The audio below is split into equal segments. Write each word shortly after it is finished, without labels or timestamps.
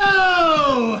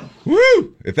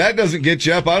If that doesn't get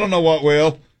you up, I don't know what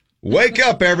will. Wake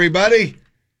up, everybody.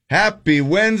 Happy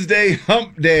Wednesday,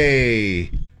 hump day.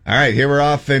 All right, here we're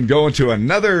off and going to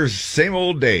another same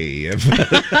old day.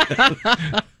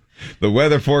 The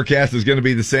weather forecast is going to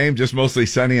be the same, just mostly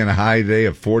sunny and a high day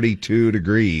of 42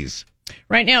 degrees.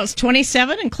 Right now it's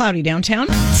 27 and cloudy downtown.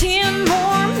 10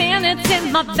 more minutes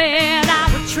in my bed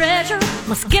I would treasure.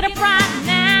 Must get up right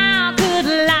now. Could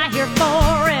lie here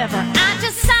forever. I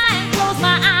just sigh and close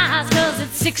my eyes 'cause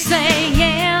it's 6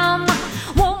 a.m.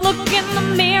 Won't look in the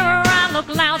mirror. I look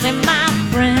lousy, my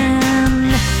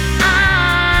friend.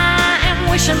 I am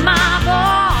wishing my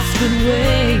boss could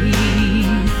wait.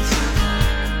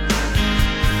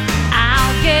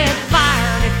 I'll get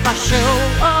fired if I show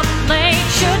up late.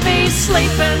 Should be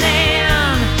sleeping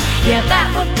in. Yeah, that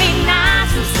would be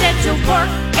nice. Instead to work,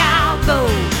 I'll go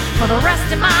for the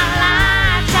rest of my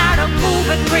life. Tired of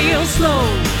moving real slow.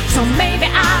 So maybe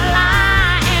I'll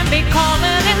lie and be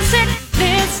calling in sick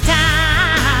this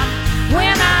time.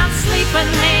 When I'm sleeping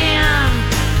in,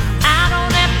 I don't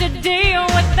have to deal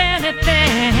with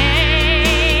anything.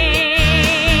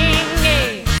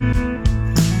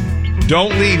 Yeah.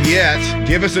 Don't leave yet.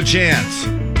 Give us a chance.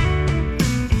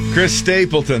 Chris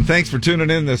Stapleton, thanks for tuning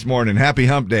in this morning. Happy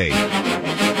hump day.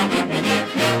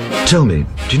 Tell me,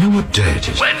 do you know what day it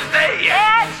is? Wednesday,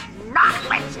 yes! Not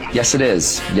Wednesday. Yes, it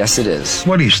is. Yes, it is.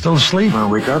 What, are you still asleep? Want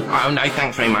to wake up? Oh, no,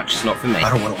 thanks very much. It's not for me. I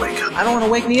don't want to wake up. I don't want to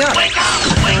wake me up. Wake up!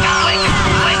 Wake up! Wake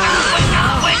up! Wake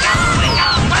up! Wake up! Wake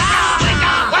up! Wake up! Wake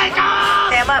up! Wake up! Wake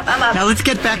up! Hey, I'm up. Now let's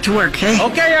get back to work, hey?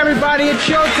 Okay, everybody, it's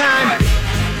showtime.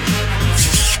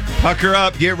 Pucker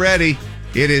up, get ready.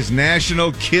 It is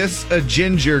National Kiss a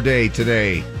Ginger Day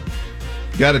today.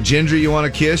 Got a ginger you want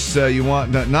to kiss? You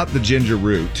want not the ginger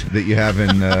root that you have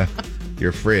in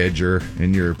your fridge or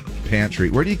in your pantry.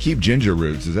 Where do you keep ginger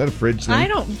roots? Is that a fridge thing? I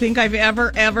don't think I've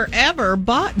ever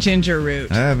bought ginger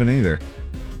root. I haven't either.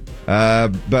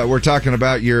 But we're talking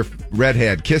about your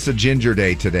redhead. Kiss a Ginger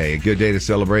Day today. A good day to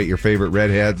celebrate your favorite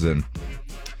redheads and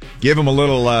give them a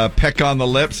little peck on the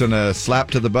lips and a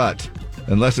slap to the butt.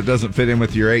 Unless it doesn't fit in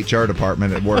with your HR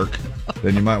department at work,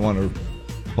 then you might want to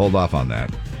hold off on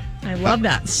that. I love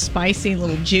that spicy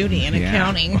little Judy in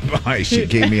accounting. She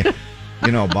gave me,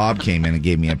 Bob came in and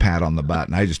gave me a pat on the butt,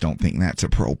 and I just don't think that's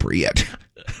appropriate.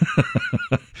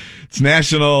 It's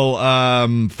National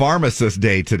Pharmacist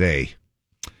Day today.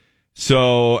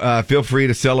 So feel free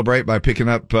to celebrate by picking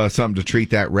up something to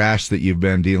treat that rash that you've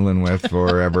been dealing with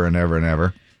forever and ever and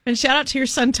ever. And shout out to your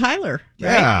son, Tyler.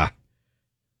 Right? Yeah.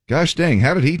 Gosh dang,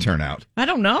 how did he turn out? I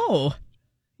don't know.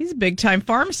 He's a big-time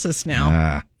pharmacist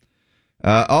now.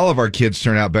 All of our kids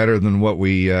turn out better than what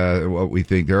we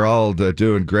think. They're all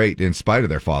doing great in spite of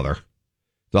their father.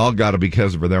 It's all got to be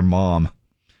because of their mom.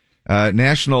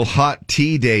 National Hot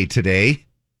Tea Day today.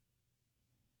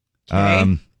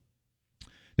 Okay.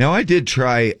 Now, I did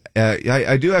try,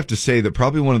 I do have to say that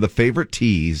probably one of the favorite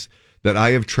teas that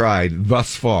I have tried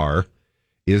thus far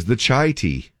is the chai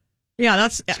tea. Yeah,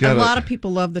 that's a lot of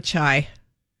people love the chai.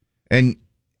 And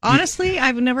honestly,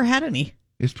 I've never had any.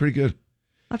 It's pretty good.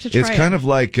 I'll have to try it's kind of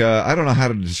like, I don't know how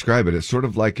to describe it. It's sort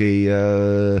of like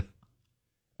I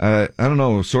don't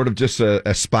know, sort of just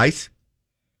a spice.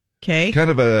 Okay. Kind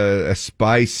of a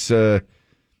spice, I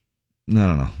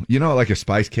don't know. You know, like a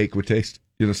spice cake would taste,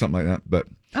 something like that. But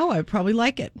I would probably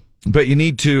like it. But you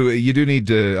do need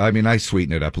to, I mean, I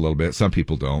sweeten it up a little bit. Some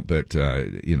people don't, but,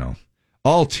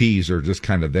 all teas are just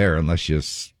kind of there unless you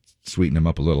sweeten them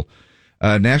up a little.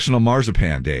 National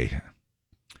Marzipan Day.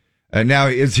 Now,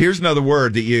 here's another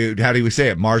word that how do we say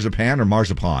it? Marzipan or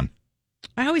marzipan?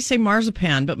 I always say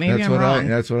marzipan, but maybe I'm wrong.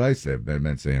 That's what I said. I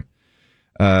meant saying.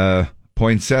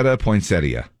 Poinsettia,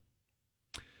 poinsettia.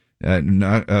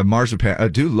 Marzipan. I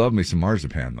do love me some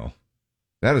marzipan, though.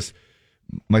 That is,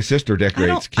 my sister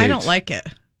decorates cakes. I don't like it.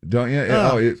 Don't you?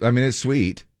 It's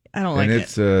sweet. I don't like it. And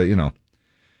it's,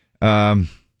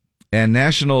 and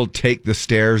National Take the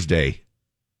Stairs Day.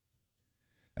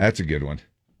 That's a good one.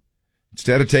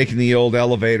 Instead of taking the old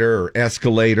elevator or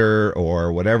escalator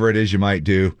or whatever it is you might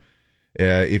do,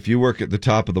 if you work at the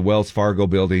top of the Wells Fargo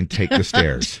building, take the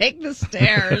stairs. Take the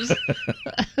stairs.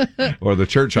 Or the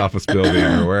church office building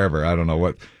or wherever. I don't know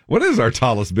what is our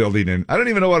tallest building in. I don't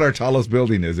even know what our tallest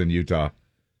building is in Utah.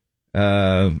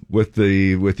 With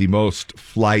the most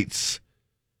flights.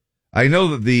 I know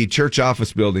that the church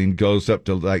office building goes up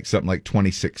to something like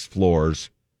 26 floors,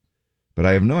 but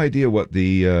I have no idea what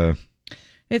the.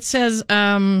 It says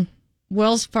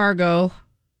Wells Fargo.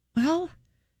 Well,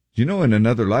 in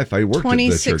another life I worked at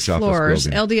the church floors,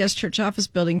 office building. LDS church office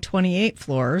building, 28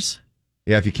 floors.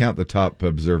 Yeah, if you count the top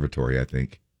observatory, I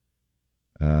think.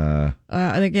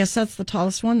 I guess that's the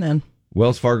tallest one then.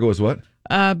 Wells Fargo is what?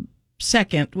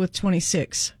 second with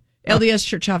 26. LDS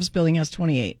Church Office Building has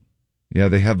 28. Yeah,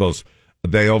 they have those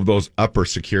upper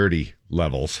security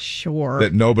levels. Sure.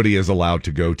 That nobody is allowed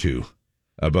to go to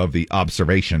above the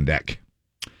observation deck.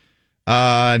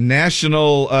 So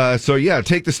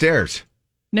take the stairs.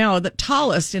 Now, the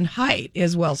tallest in height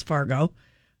is Wells Fargo.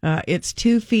 It's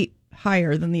 2 feet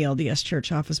higher than the LDS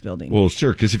Church Office Building. Well,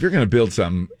 sure, because if you're going to build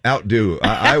something,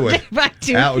 I would by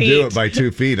 2 outdo feet. it by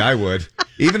 2 feet. I would,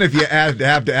 even if you have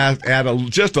to add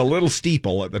just a little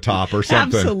steeple at the top or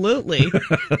something. Absolutely.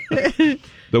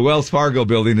 The Wells Fargo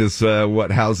building is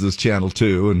what houses Channel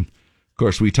 2, and of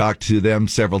course we talk to them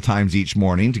several times each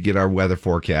morning to get our weather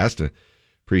forecast.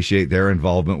 Appreciate their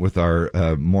involvement with our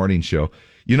morning show.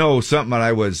 You know, something that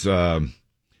I was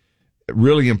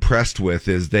really impressed with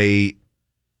is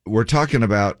we're talking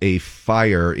about a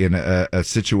fire in a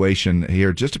situation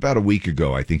here just about a week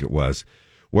ago, I think it was,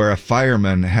 where a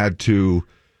fireman had to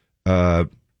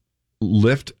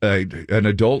lift an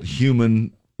adult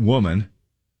human woman,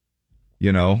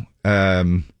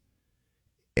 and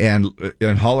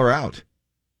haul her out.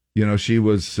 She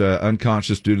was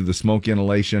unconscious due to the smoke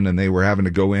inhalation, and they were having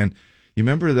to go in. You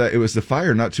remember that it was the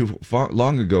fire not too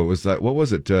long ago. It was that, what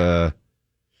was it?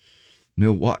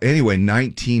 Milwaukee. Anyway,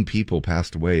 19 people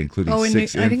passed away, including 6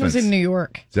 infants. I think it was in New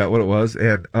York. Is that what it was?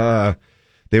 And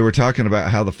they were talking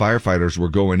about how the firefighters were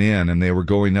going in, and they were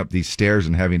going up these stairs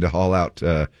and having to haul out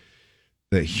and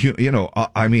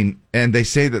they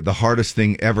say that the hardest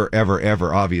thing ever,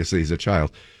 obviously, as a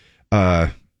child,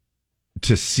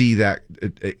 to see that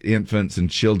infants and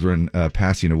children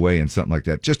passing away and something like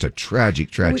that. Just a tragic.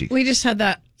 We just had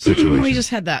that situation. We just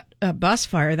had that bus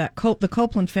fire. The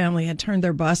Copeland family had turned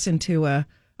their bus into a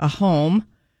home.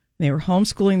 They were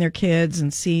homeschooling their kids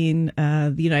and seeing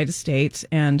the United States,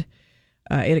 and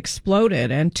it exploded.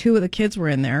 And 2 of the kids were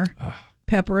in there,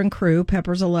 Pepper and Crew.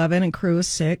 Pepper's 11 and Crew is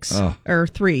 6 or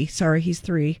 3. Sorry, he's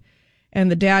 3.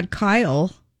 And the dad,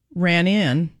 Kyle, ran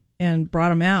in and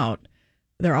brought him out.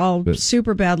 They're all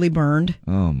super badly burned.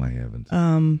 Oh, my heavens.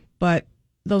 But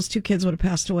those 2 kids would have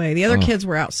passed away. The other kids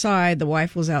were outside. The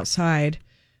wife was outside.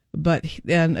 But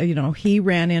then, he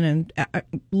ran in and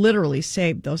literally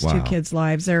saved those 2 kids'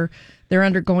 lives. They're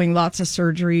undergoing lots of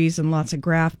surgeries and lots of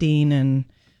grafting, and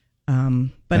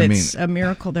it's a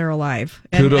miracle they're alive.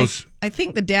 And kudos. I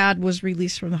think the dad was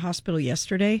released from the hospital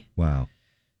yesterday. Wow.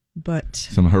 But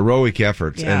some heroic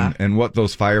efforts, yeah. and what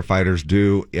those firefighters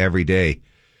do every day,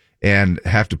 and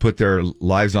have to put their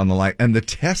lives on the line, and the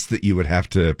tests that you would have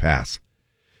to pass.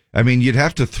 I mean, you'd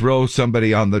have to throw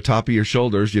somebody on the top of your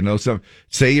shoulders.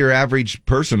 Say your average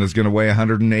person is going to weigh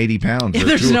 180 pounds. Yeah,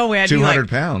 there's no way I'd 200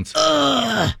 pounds.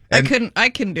 I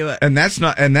couldn't do it. And that's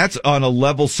on a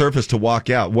level surface to walk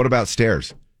out. What about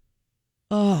stairs?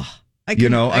 Oh,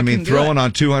 throwing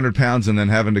on 200 pounds and then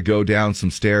having to go down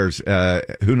some stairs.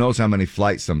 Who knows how many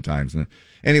flights sometimes.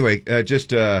 Anyway,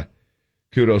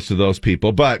 kudos to those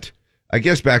people. But I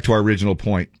guess back to our original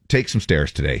point, take some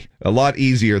stairs today. A lot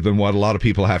easier than what a lot of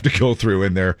people have to go through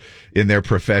in their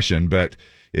profession. But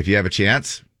if you have a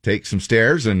chance, take some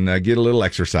stairs and get a little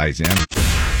exercise in.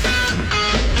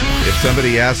 If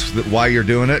somebody asks why you're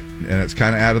doing it and it's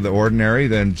kind of out of the ordinary,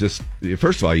 then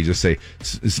first of all, you just say,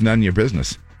 it's none of your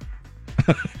business.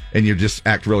 And you just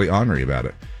act really ornery about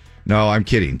it. No, I'm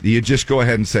kidding. You just go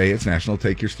ahead and say it's National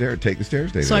Take the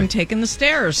Stairs Day. So I'm taking the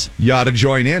stairs. You ought to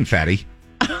join in, fatty.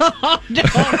 No,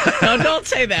 don't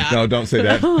say that. No, don't say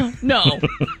that. No.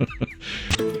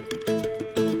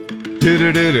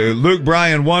 Luke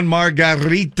Bryan, one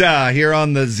margarita here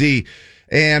on the Z.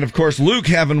 And, of course, Luke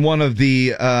having one of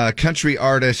the country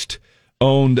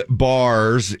artist-owned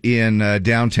bars in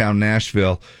downtown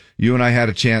Nashville. You and I had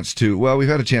a chance we've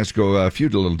had a chance to go a few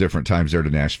little different times there to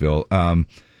Nashville.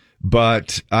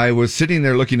 But I was sitting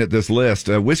there looking at this list,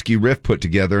 Whiskey Riff put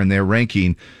together, and they're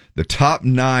ranking the top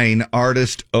 9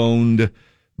 artist-owned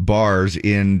bars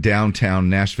in downtown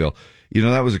Nashville.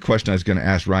 That was a question I was going to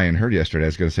ask Ryan Hurd yesterday. I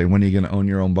was going to say, when are you going to own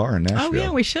your own bar in Nashville? Oh,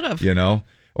 yeah, we should have.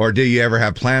 Or do you ever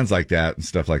have plans like that and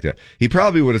stuff like that? He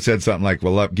probably would have said something like,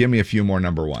 well, give me a few more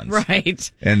number ones. Right.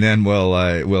 And then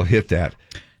we'll hit that.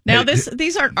 Now,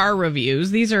 these aren't our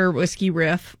reviews. These are Whiskey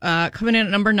Riff. Coming in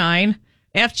at number 9,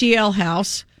 FGL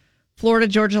House, Florida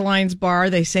Georgia Line's bar.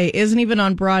 They say isn't even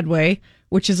on Broadway,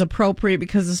 which is appropriate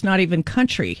because it's not even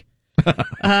country.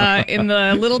 In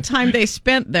the little time they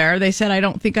spent there, they said, I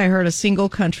don't think I heard a single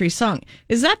country song.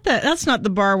 Is that's not the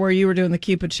bar where you were doing the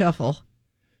Cupid Shuffle?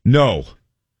 No.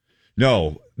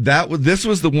 This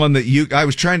was the one that I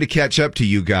was trying to catch up to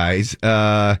you guys.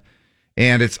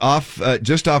 and it's off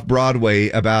just off Broadway,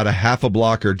 about a half a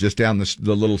block or just down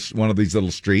the little one of these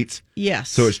little streets. Yes.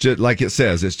 So it's just like it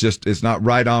says, it's not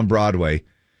right on Broadway.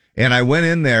 And I went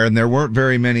in there, and there weren't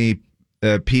very many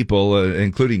people,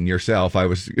 including yourself. I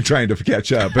was trying to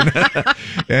catch up.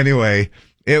 Anyway,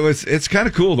 it's kind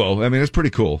of cool though. I mean, it's pretty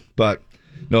cool, but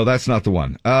no, that's not the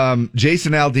one.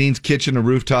 Jason Aldean's Kitchen, a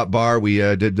rooftop bar. We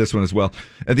did this one as well.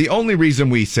 The only reason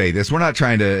we say this, we're not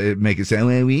trying to make it sound,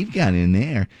 well, we've got in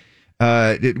there.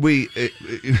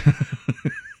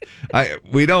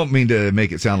 We don't mean to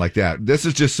make it sound like that. This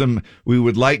is just we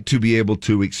would like to be able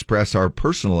to express our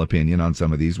personal opinion on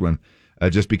some of these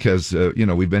just because,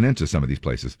 we've been into some of these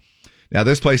places. Now,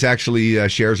 this place actually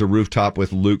shares a rooftop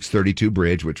with Luke's 32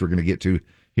 Bridge, which we're going to get to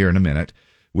here in a minute,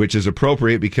 which is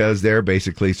appropriate because they're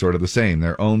basically sort of the same.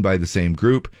 They're owned by the same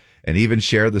group and even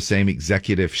share the same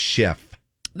executive chef.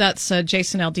 That's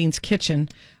Jason Aldean's Kitchen.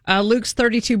 Luke's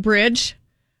 32 Bridge.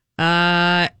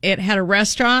 It had a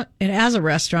restaurant. It has a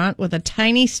restaurant with a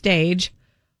tiny stage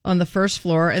on the first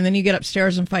floor, and then you get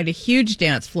upstairs and find a huge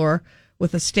dance floor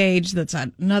with a stage that's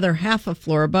another half a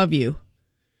floor above you.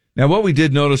 Now, what we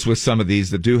did notice with some of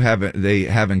these that they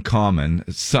have in common,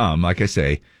 some, like I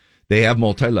say, they have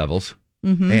multi-levels,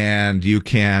 and you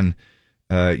can,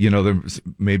 there's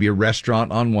maybe a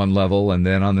restaurant on one level, and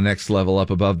then on the next level up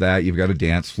above that, you've got a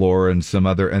dance floor and some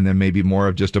other, and then maybe more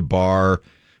of just a bar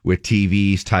with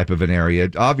TVs type of an area,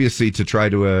 obviously to try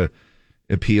to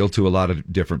appeal to a lot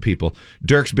of different people.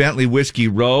 Dirk's Bentley Whiskey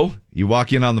Row, you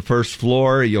walk in on the first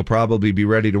floor, you'll probably be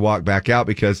ready to walk back out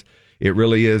because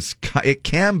it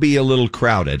can be a little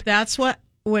crowded. That's what,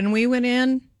 when we went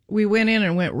in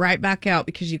and went right back out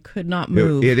because you could not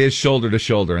move. It is shoulder to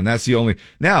shoulder, and that's the only,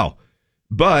 now,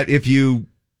 but if you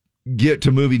get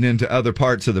to moving into other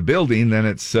parts of the building, then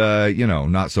it's,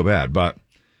 not so bad, but,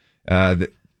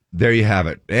 there you have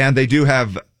it. And they do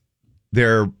have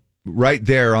right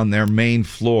there on their main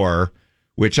floor,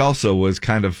 which also was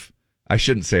kind of, I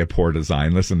shouldn't say a poor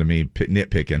design. Listen to me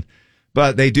nitpicking.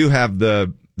 But they do have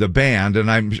the band, and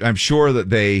I'm sure that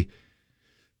they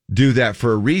do that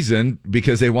for a reason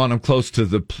because they want them close to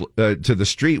the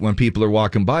street when people are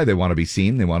walking by. They want to be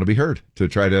seen. They want to be heard to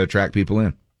try to attract people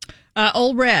in.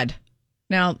 Old Red.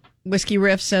 Now, Whiskey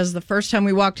Riff says the first time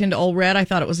we walked into Old Red, I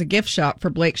thought it was a gift shop for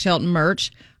Blake Shelton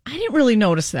merch. I didn't really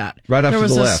notice that. Right off to the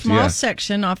left, There was a small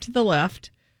section off to the left,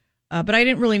 but I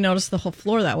didn't really notice the whole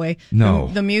floor that way. No.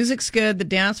 The music's good. The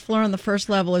dance floor on the first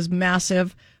level is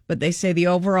massive, but they say the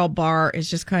overall bar is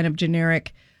just kind of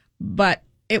generic. But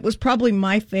it was probably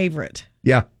my favorite.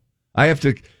 Yeah.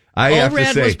 Old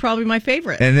Red was probably my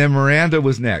favorite. And then Miranda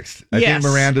was next. I think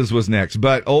Miranda's was next.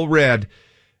 But Old Red,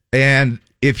 and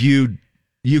if you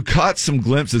caught some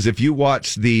glimpses, if you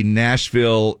watched the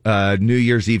Nashville New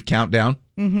Year's Eve countdown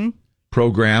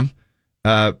program,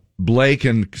 Blake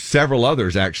and several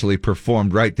others actually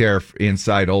performed right there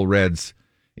inside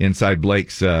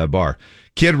Blake's bar.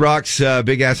 Kid Rock's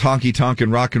big ass honky tonk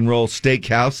and rock and roll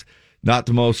steakhouse, not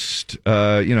the most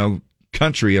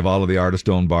country of all of the artist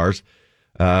owned bars,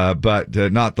 but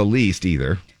not the least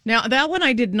either. Now, that one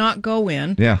I did not go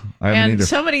in. Yeah, I haven't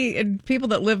either. People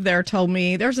that live there told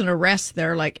me there's an arrest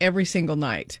there like every single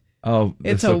night. Oh,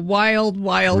 it's a wild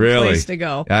place to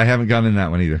go. I haven't gone in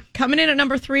that one either. Coming in at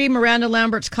number 3, Miranda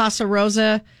Lambert's Casa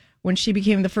Rosa. When she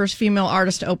became the first female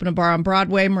artist to open a bar on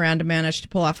Broadway, Miranda managed to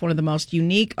pull off one of the most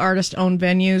unique artist-owned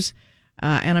venues.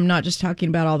 And I'm not just talking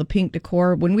about all the pink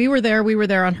decor. When we were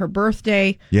there on her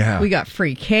birthday. Yeah. We got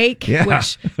free cake,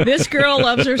 which this girl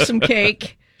loves her some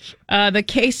cake. The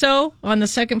queso on the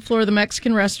second floor of the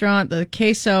Mexican restaurant. The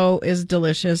queso is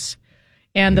delicious.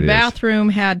 And the bathroom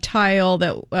had tile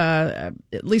that,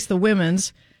 at least the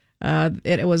women's,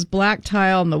 it was black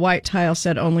tile and the white tile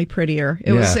said only prettier.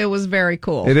 It was very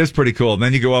cool. It is pretty cool. And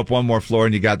then you go up one more floor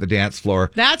and you got the dance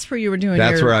floor. That's where you were doing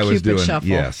where I was doing shuffle.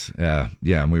 Yes.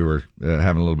 And we were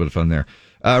having a little bit of fun there.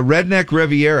 Redneck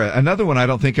Riviera, another one I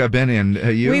don't think I've been in.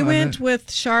 We went with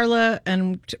Charla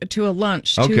and to a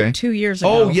lunch 2 years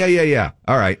ago. Oh, yeah.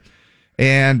 All right.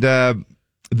 And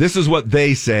this is what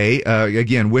they say.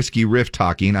 Again, Whiskey Riff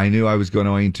talking. I knew I was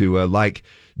going to like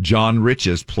John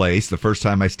Rich's place the first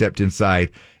time I stepped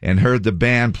inside and heard the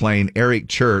band playing Eric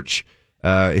Church,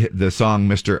 the song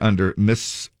Mr.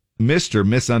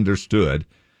 Misunderstood.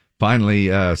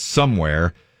 Finally,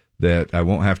 somewhere that I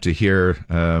won't have to hear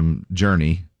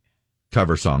Journey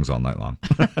cover songs all night long.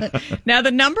 Now,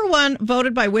 the number one,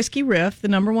 voted by Whiskey Riff, the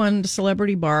number one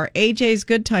celebrity bar, AJ's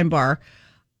Good Time Bar.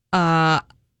 I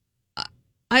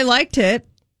liked it,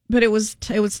 but it was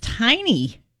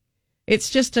tiny. It's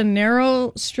just a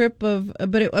narrow strip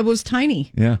but it was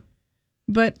tiny. Yeah.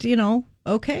 But,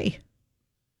 okay.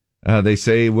 They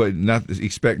say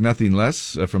expect nothing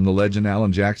less from the legend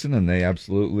Alan Jackson, and they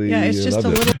absolutely it's just a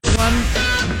loved little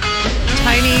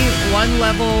tiny, one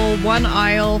level, one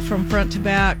aisle from front to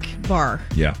back bar.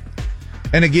 Yeah.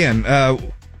 And again,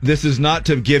 this is not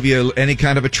to give you any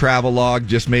kind of a travel log,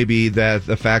 just maybe that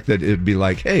the fact that it'd be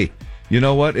like, hey, you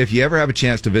know what? If you ever have a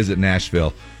chance to visit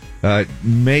Nashville,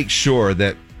 make sure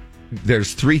that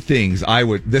there's 3 things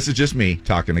this is just me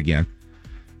talking again.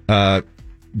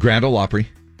 Grand Ole Opry,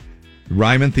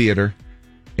 Ryman Theater,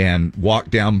 and walk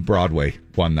down Broadway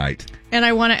one night. And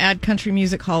I want to add Country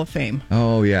Music Hall of Fame.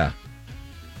 Oh, yeah.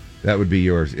 That would be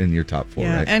yours in your top 4,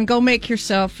 right? And go make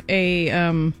yourself a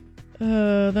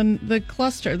the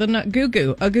cluster, a Goo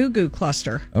Goo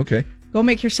cluster. Okay. Go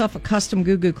make yourself a custom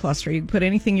Goo Goo cluster. You can put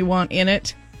anything you want in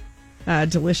it.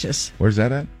 Delicious. Where's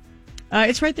that at?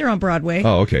 It's right there on Broadway.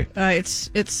 Oh, okay.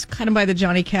 It's kind of by the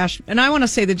Johnny Cash, and I want to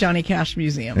say the Johnny Cash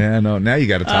Museum. Yeah, no. Now you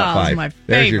got a top 5. It's my favorite.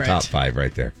 There's your top 5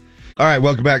 right there. All right,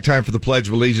 welcome back. Time for the Pledge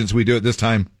of Allegiance. We do it this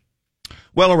time.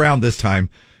 Well, around this time,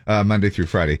 Monday through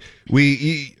Friday.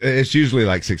 It's usually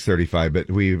like 6:35,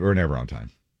 but we're never on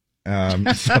time.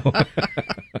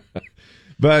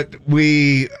 But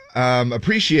we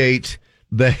appreciate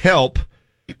the help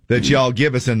that y'all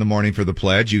give us in the morning for the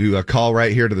pledge. You call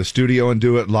right here to the studio and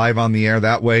do it live on the air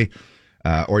that way,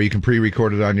 or you can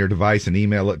pre-record it on your device and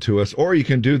email it to us, or you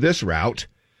can do this route,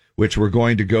 which we're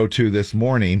going to go to this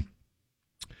morning,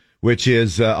 which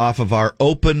is off of our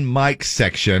open mic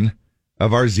section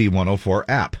of our Z104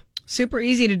 app. Super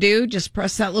easy to do. Just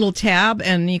press that little tab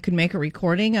and you can make a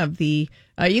recording of the,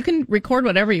 you can record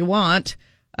whatever you want,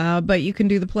 but you can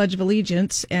do the Pledge of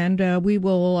Allegiance and we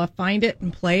will find it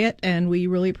and play it, and we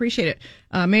really appreciate it.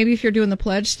 Maybe if you're doing the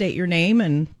pledge, state your name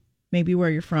and maybe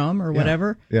where you're from or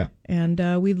whatever. Yeah. And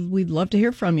we'd love to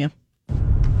hear from you.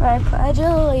 I pledge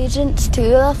allegiance to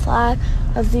the flag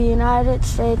of the United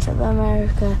States of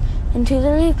America and to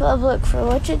the republic for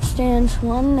which it stands,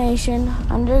 one nation,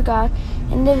 under God,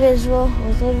 indivisible,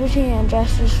 with liberty and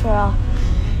justice for all.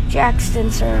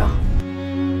 Jackson Searle.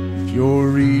 If you're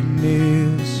reading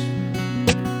this,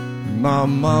 my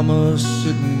mama's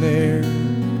sitting there.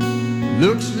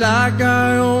 Looks like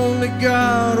I only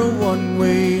got a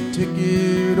one-way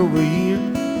ticket over here.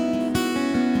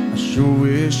 I sure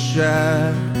wish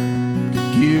I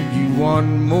could give you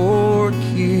one more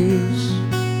kiss.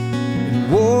 And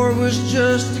war was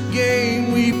just a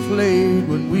game we played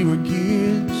when we were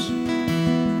kids.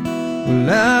 Well,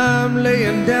 I'm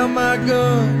laying down my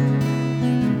gun,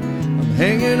 I'm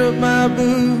hanging up my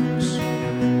boots.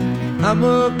 I'm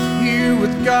up here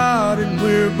with God and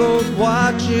we're both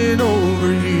watching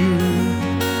over you.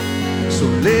 So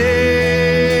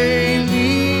lay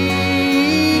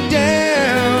me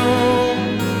down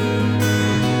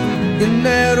in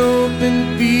that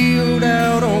open field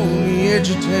out on the edge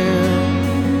of town.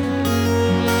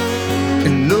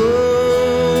 And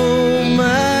know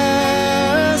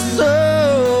my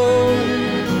soul,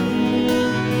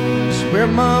 it's where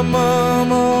my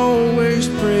mom always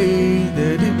prayed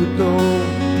that it would go.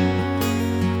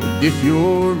 But if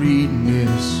you're reading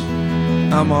this,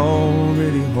 I'm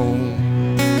already home.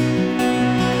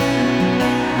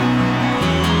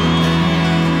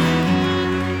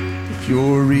 If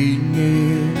you're reading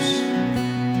this,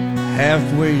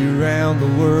 halfway around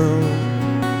the world,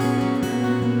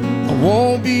 I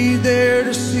won't be there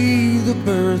to see the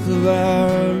birth of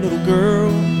our little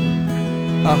girl.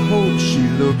 I hope she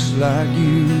looks like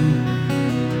you,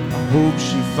 I hope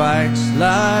she fights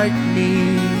like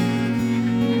me,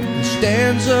 and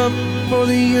stands up for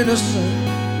the innocent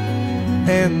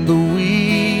and the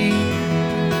weak.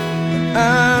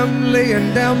 I'm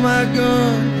laying down my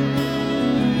gun,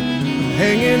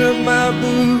 hanging up my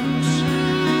boots.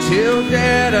 Tell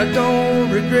Dad I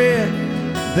don't regret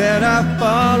that I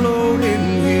followed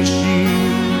in his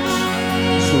shoes.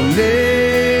 So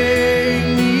lay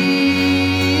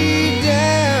me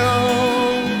down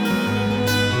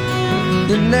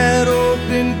in that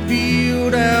open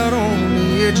field out on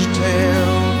the edge of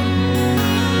town.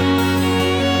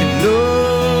 And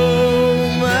know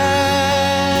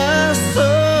my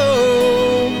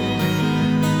soul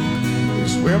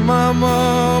is where my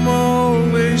mom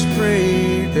always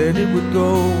prayed that it would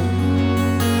go.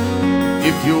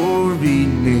 If you're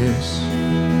reading this,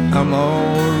 I'm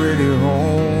already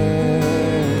home.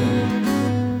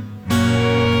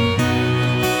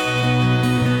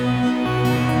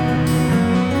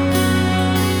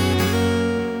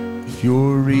 If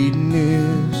you're reading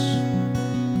this,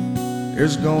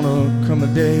 there's gonna come a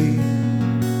day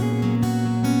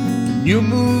when you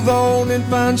move on and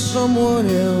find someone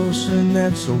else, and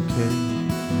that's okay.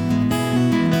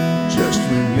 Just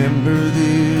remember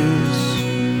this,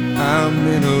 I'm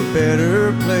in a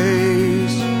better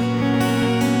place,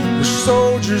 where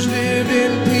soldiers live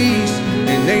in peace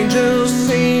and angels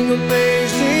sing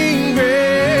amazing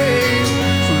grace.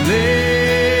 So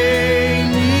lay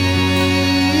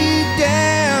me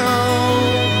down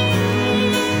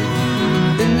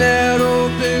in that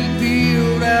open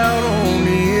field out on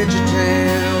the edge of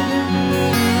town,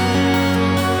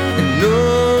 and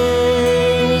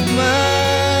know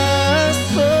my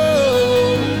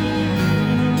soul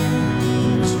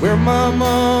is where my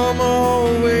mom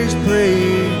always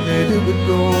prayed that it would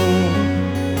go.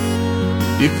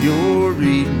 If you're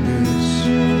reading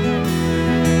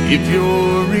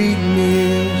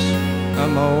this,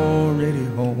 I'm already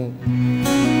home.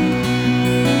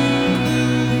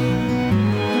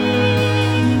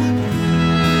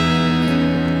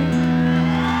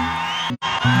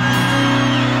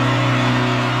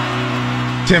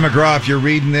 Tim McGraw, if you're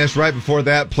reading this, right before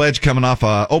that, Pledge coming off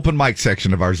open mic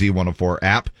section of our Z104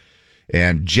 app.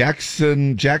 And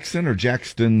Jackson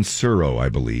Suro, I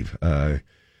believe,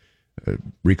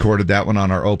 recorded that one on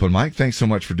our open mic. Thanks so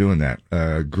much for doing that.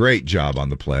 Great job on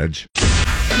the Pledge.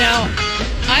 Now,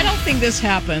 I don't think this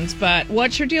happens, but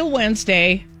What's Your Deal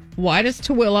Wednesday? Why does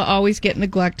Tooele always get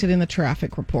neglected in the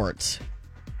traffic reports?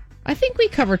 I think we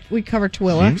cover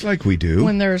Tooele. Seems like we do.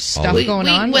 When there's stuff going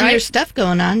on, when right? there's stuff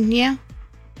going on, yeah.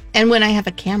 And when I have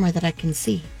a camera that I can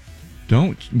see.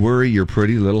 Don't worry your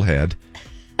pretty little head,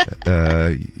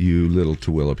 you little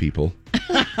Tooele people.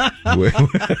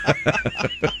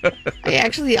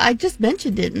 I just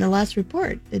mentioned it in the last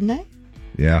report, didn't I?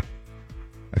 Yeah.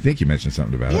 I think you mentioned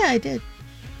something about it. Yeah, I did.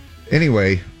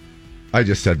 Anyway, I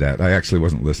just said that. I actually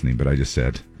wasn't listening, but I just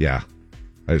said, yeah.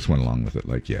 I just went along with it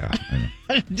like, yeah.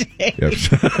 I know.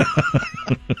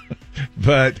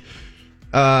 But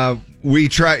we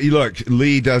try. Look,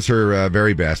 Lee does her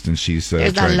very best, and she's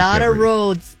there's a lot of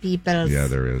roads, people. Yeah,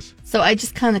 there is. So I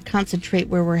just kind of concentrate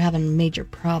where we're having major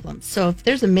problems. So if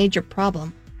there's a major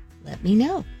problem, let me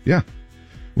know. Yeah,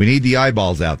 we need the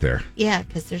eyeballs out there. Yeah,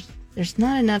 because there's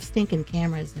not enough stinking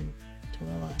cameras in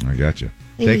Tooele. I got you.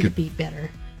 They need to be better.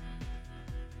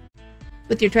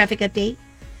 With your traffic update,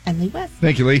 I'm Lee West.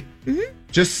 Thank you, Lee. Mm-hmm.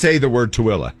 Just say the word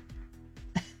Tooele.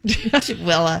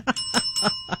 Tooele.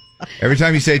 Every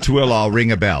time you say Tooele, I'll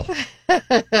ring a bell.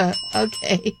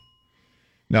 Okay.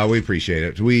 No, we appreciate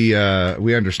it. We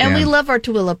understand. And we love our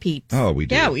Tooele peeps. Oh, we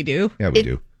do. Yeah, we do. Yeah, we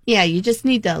do. Yeah, you just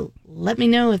need to let me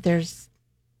know if there's...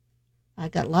 I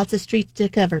got lots of streets to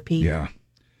cover, Pete. Yeah.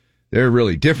 They're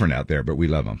really different out there, but we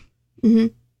love them. Mm-hmm.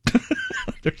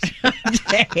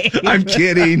 I'm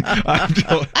kidding. I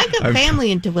got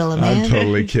family in Tooele, man. I'm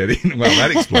totally kidding. Well,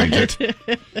 that explains it.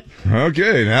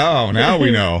 Okay, now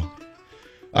we know.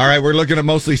 All right, we're looking at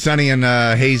mostly sunny and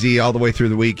hazy all the way through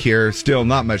the week here. Still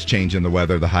not much change in the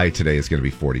weather. The high today is going to be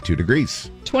 42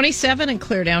 degrees. 27 and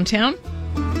clear downtown.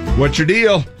 What's your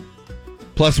deal?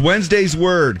 Plus Wednesday's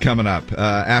word coming up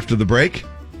after the break.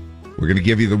 We're going to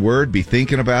give you the word. Be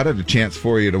thinking about it. A chance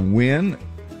for you to win.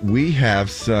 We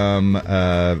have some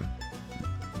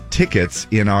tickets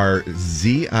in our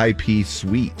ZIP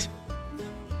suite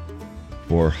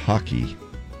for hockey.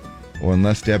 Well,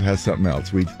 unless Deb has something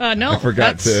else. No, I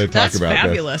forgot to talk about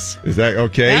fabulous. That. Is that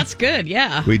okay? That's good,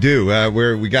 yeah. We do.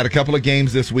 We got a couple of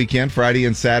games this weekend, Friday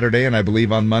and Saturday, and I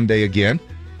believe on Monday again.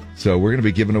 So we're going to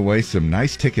be giving away some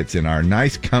nice tickets in our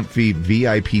nice, comfy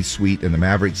VIP suite in the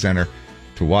Maverick Center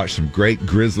to watch some great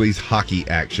Grizzlies hockey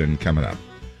action coming up.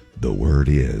 The word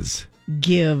is...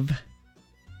 give.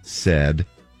 Said...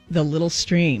 the little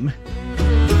stream.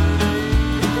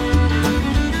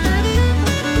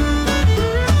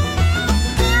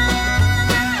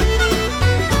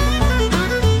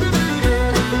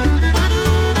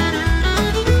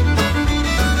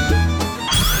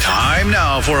 Time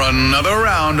now for another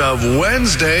round of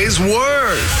Wednesday's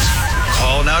Words.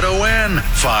 Call now to win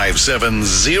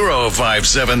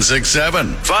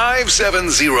 570-5767.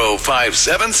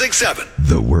 570-5767.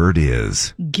 The word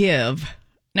is... give.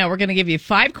 Now, we're going to give you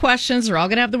 5 questions. They're all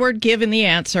going to have the word give in the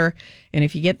answer. And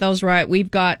if you get those right,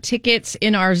 we've got tickets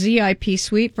in our ZIP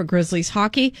suite for Grizzlies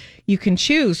hockey. You can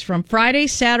choose from Friday,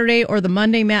 Saturday, or the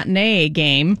Monday matinee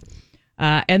game.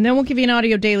 And then we'll give you an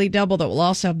audio daily double that will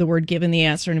also have the word give in the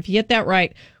answer. And if you get that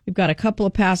right, we've got a couple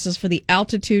of passes for the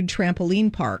Altitude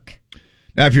Trampoline Park.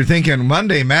 Now, if you're thinking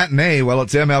Monday matinee, well,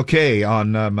 it's MLK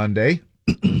on Monday.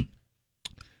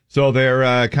 So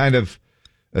they're kind of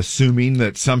assuming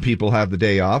that some people have the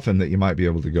day off and that you might be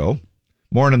able to go.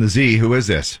 Morning, the Z. Who is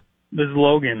this? This is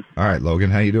Logan. All right,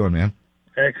 Logan. How you doing, man?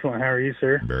 Excellent. How are you,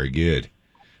 sir? Very good.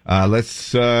 All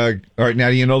right, now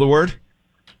do you know the word?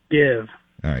 Give.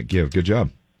 All right, give. Good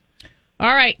job.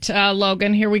 All right,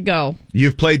 Logan, here we go.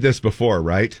 You've played this before,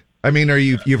 right? I mean,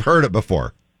 you've heard it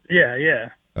before? Yeah.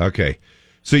 Okay.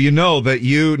 So you know that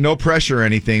no pressure or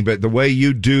anything, but the way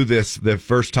you do this the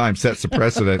first time sets the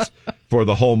precedence for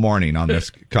the whole morning on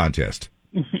this contest.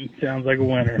 Sounds like a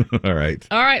winner. All right.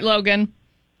 All right, Logan.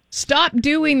 Stop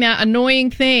doing that annoying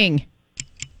thing.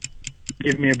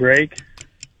 Give me a break.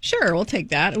 Sure, we'll take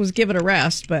that. It was give it a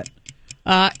rest, but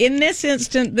in this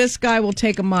instant, this guy will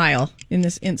take a mile. In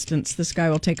this instance, this guy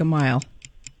will take a mile.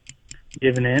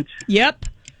 Give an inch. Yep.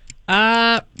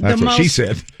 That's what she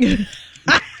said.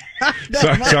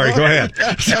 Sorry, go ahead.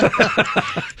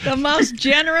 The most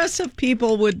generous of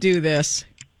people would do this.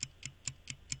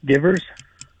 Givers.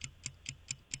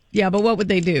 Yeah, but what would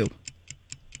they do?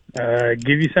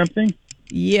 Give you something?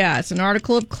 Yeah, it's an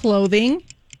article of clothing.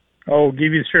 Oh,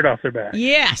 give you the shirt off their back.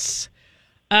 Yes.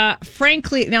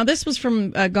 Frankly, now this was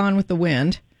from Gone with the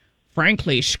Wind.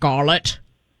 Frankly, Scarlett.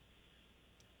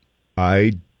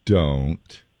 I don't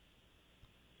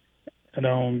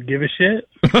give a shit.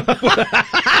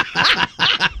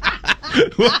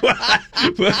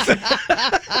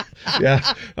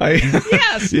 Yeah.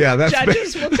 Yes. Yeah, that's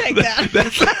judges will take that.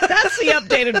 That's the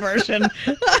updated version.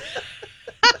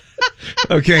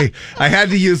 Okay, I had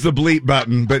to use the bleep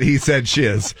button, but he said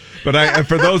shiz. But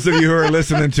for those of you who are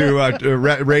listening to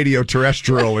radio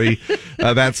terrestrially,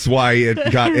 that's why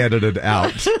it got edited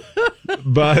out.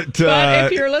 But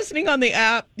if you're listening on the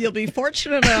app, you'll be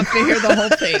fortunate enough to hear the whole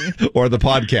thing. Or the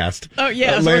podcast. Oh,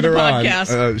 yes, later or the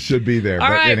podcast. on, should be there. All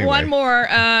but right, anyway. one more.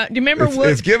 Do you remember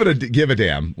it's give a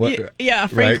damn. Yeah,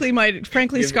 frankly, right?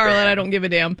 frankly, Scarlett, I don't give a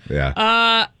damn.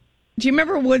 Yeah. Do you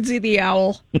remember Woodsy the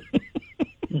Owl?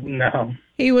 No.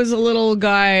 He was a little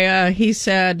guy. He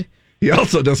said... He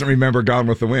also doesn't remember Gone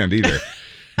with the Wind either.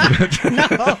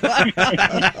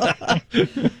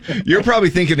 You're probably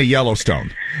thinking of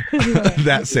Yellowstone.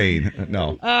 That saying.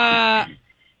 No. I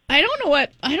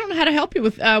don't know how to help you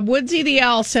with... Woodsy the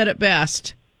Owl said it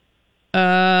best.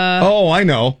 I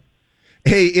know.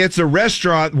 Hey, it's a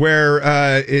restaurant where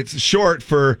it's short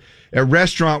for a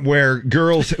restaurant where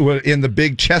girls in the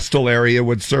big Chestal area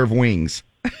would serve wings.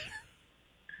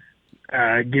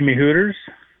 Give me Hooters.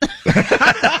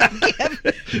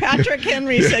 Patrick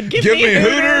Henry said, give me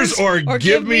Hooters or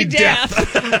give me death.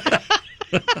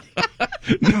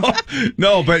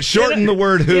 No, but shorten the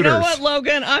word Hooters. You know what,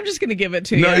 Logan? I'm just going to give it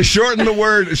to you. No, shorten the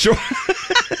word.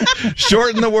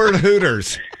 Shorten the word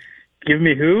Hooters. Give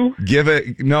me who? Give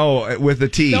it with a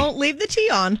T. Don't leave the T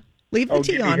on. Leave the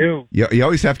T on. Who? You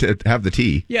always have to have the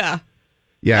T. Yeah.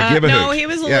 Yeah, give a hoot. No, he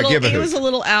was a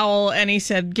little owl, and he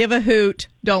said, "Give a hoot,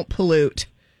 don't pollute."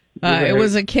 It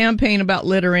was a campaign about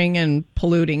littering and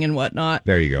polluting and whatnot.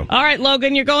 There you go. All right,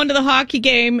 Logan, you're going to the hockey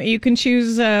game. You can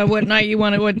choose what day you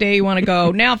want to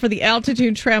go. Now for the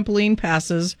altitude trampoline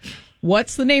passes.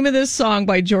 What's the name of this song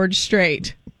by George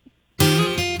Strait?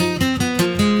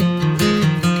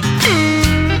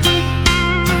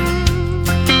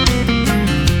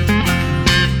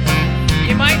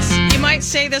 You might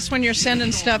say this when you're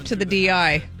sending stuff to the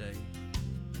DI.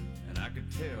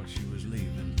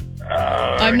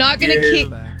 I'm not gonna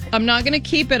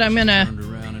keep it. I'm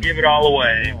gonna give it all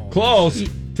away. Close.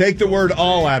 Take the word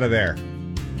all out of there.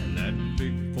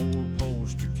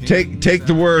 Take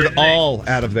the word all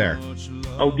out of there.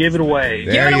 Oh, give it away.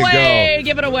 There you go.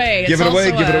 Give it away. Give it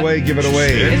away. Give it away. Give it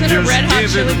away. Isn't it Red Hot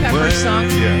Chili Peppers song?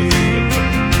 Yes.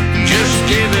 Just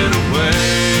give it away.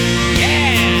 Yeah.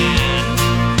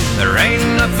 There ain't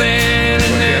nothing in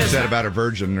What upset about her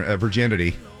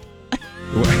virginity?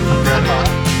 In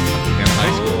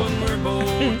high school.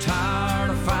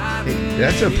 Hey,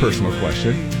 that's a personal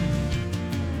question.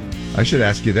 I should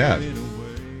ask you that.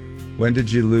 When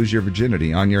did you lose your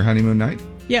virginity? On your honeymoon night?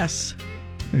 Yes.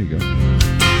 There you go.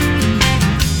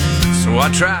 So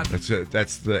I tried.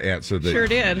 That's the answer. Sure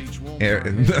did.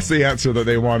 That's the answer that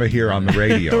they want to hear on the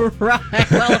radio. Right.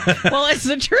 Well, it's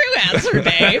the true answer,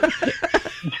 Dave.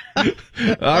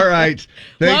 All right.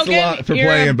 Thanks Logan, a lot for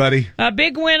playing, buddy. A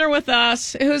big winner with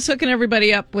us. Who's hooking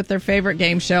everybody up with their favorite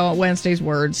game show, Wednesday's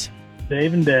Words?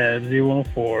 Dave and Dad,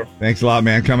 Z104. Thanks a lot,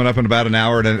 man. Coming up in about an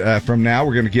hour from now,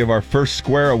 we're going to give our first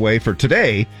square away for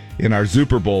today in our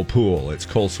Super Bowl pool. It's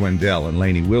Cole Swindell and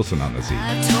Lainey Wilson on the scene.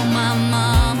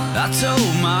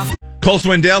 Cole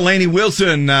Swindell, Lainey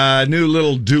Wilson, new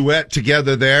little duet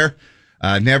together there.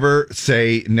 Never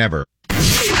Say Never.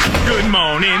 Good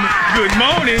morning. Good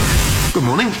morning. Good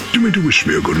morning. Do you mean to wish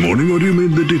me a good morning, or do you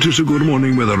mean that it is a good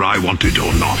morning whether I want it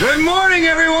or not? Good morning,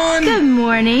 everyone. Good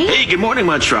morning. Hey, good morning,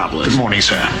 Metropolis. Good morning,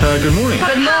 sir. Good morning.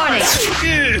 Good morning.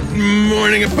 Good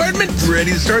morning, apartment.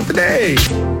 Ready to start the day.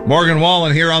 Morgan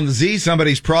Wallen here on the Z,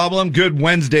 Somebody's Problem. Good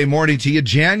Wednesday morning to you,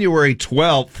 January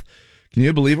 12th. Can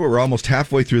you believe it? We're almost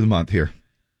halfway through the month here.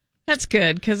 That's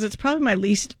good because it's probably my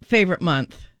least favorite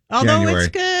month. Although January.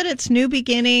 it's good, it's new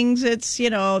beginnings. It's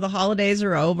the holidays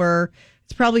are over.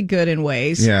 It's probably good in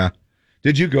ways. Yeah.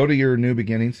 Did you go to your New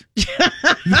Beginnings?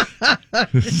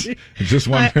 Just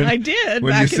wondering. I did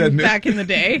when back in the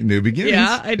day. New Beginnings.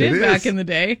 Yeah, I did It back is. in the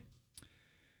day.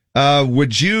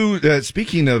 Would you?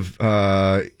 Speaking of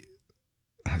that,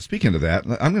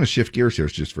 I'm going to shift gears here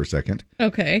just for a second.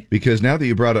 Okay. Because now that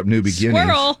you brought up New Beginnings,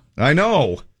 Squirrel. I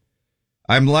know.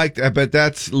 I'm like, but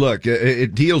that's look.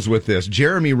 It deals with this.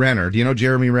 Jeremy Renner. Do you know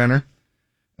Jeremy Renner?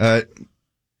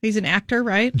 He's an actor,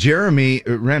 right? Jeremy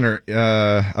Renner.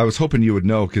 I was hoping you would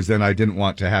know because then I didn't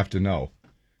want to have to know.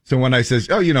 So when I says,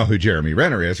 "Oh, you know who Jeremy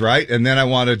Renner is, right?" and then I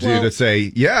wanted you to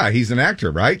say, "Yeah, he's an actor,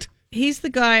 right?" He's the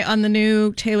guy on the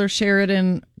new Taylor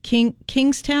Sheridan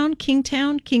Kingstown.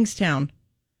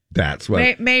 That's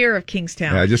what. Mayor of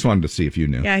Kingstown. Yeah, I just wanted to see if you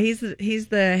knew. Yeah, he's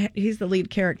the lead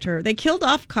character. They killed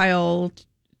off Kyle.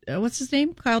 What's his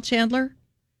name? Kyle Chandler.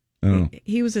 Oh,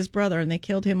 He was his brother, and they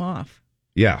killed him off.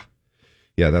 yeah,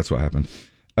 that's what happened.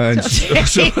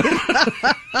 So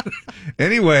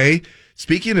anyway,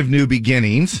 speaking of new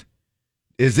beginnings,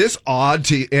 is this odd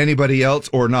to anybody else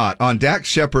or not? On Dax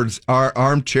Shepard's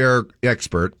Armchair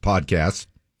Expert podcast,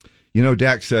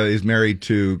 Dax is married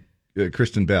to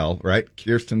Kristen Bell, right?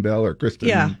 Kirsten Bell or Kristen?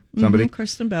 Yeah, somebody.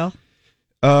 Kristen Bell.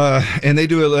 And they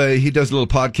do he does a little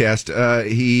podcast.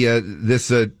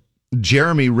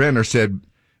 Jeremy Renner said,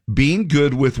 "Being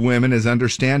good with women is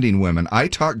understanding women. I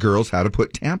taught girls how to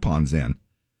put tampons in.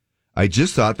 I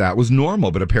just thought that was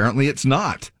normal, but apparently it's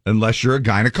not, unless you're a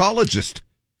gynecologist."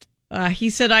 He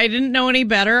said, "I didn't know any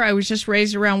better. I was just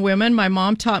raised around women. My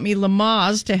mom taught me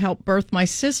Lamaze to help birth my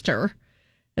sister.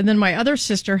 And then my other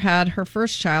sister had her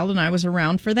first child, and I was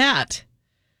around for that."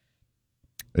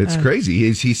 It's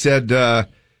crazy. He said,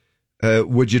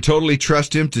 would you totally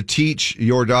trust him to teach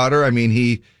your daughter? I mean,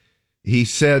 he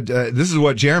said, this is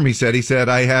what Jeremy said. He said,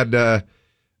 "I had a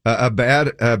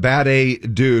bad A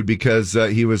dude because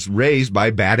he was raised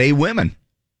by bad A women."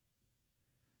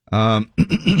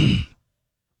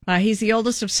 He's the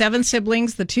oldest of 7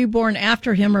 siblings. The 2 born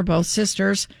after him are both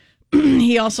sisters.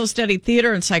 He also studied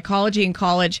theater and psychology in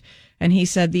college, and he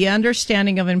said, "The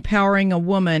understanding of empowering a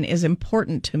woman is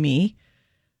important to me."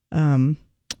 I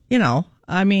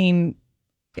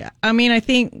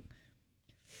think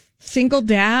single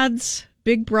dads,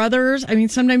 big brothers,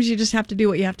 sometimes you just have to do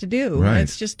what you have to do. Right.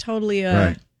 It's just totally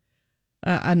a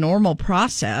normal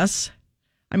process.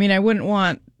 I wouldn't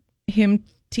want him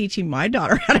teaching my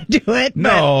daughter how to do it.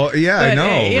 No, yeah, I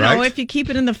know, right? If you keep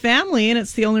it in the family and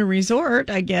it's the only resort,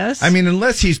 I guess.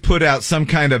 Unless he's put out some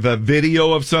kind of a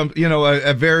video of some,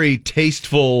 a very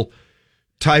tasteful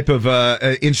type of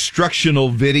instructional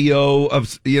video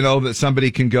of, that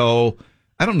somebody can go,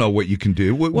 I don't know what you can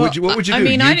do. What would you do?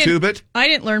 YouTube it? I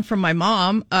didn't learn from my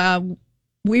mom.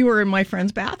 We were in my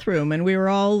friend's bathroom and we were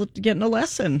all getting a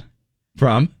lesson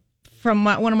From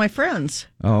one of my friends.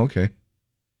 Oh, okay.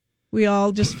 We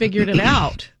all just figured it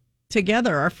out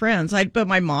together, our friends. But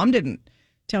my mom didn't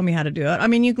tell me how to do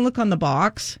it. You can look on the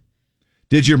box.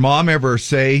 Did your mom ever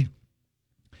say,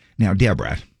 "Now,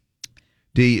 Deborah,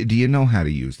 do you know how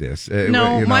to use this?"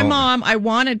 No, my mom, I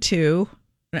wanted to.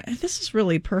 This is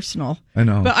really personal. I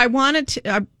know. But I wanted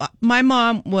to. My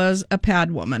mom was a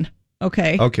pad woman.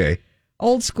 Okay. Okay.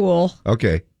 Old school.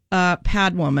 Okay.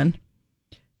 Pad woman.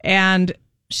 And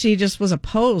she just was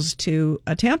opposed to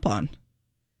a tampon.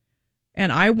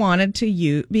 And I wanted to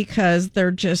use because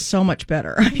they're just so much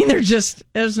better.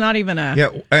 There's not even a. Yeah,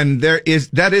 and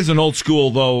that is an old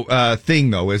school thing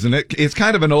though, isn't it? It's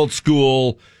kind of an old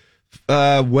school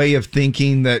way of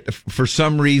thinking that for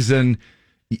some reason,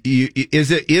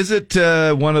 is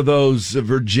it one of those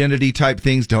virginity type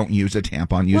things? Don't use a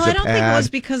tampon, use a pad. I don't think it was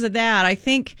because of that. I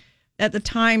think at the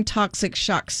time, toxic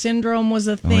shock syndrome was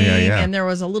a thing, and there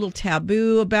was a little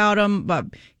taboo about them. But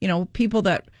people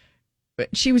that.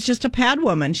 She was just a pad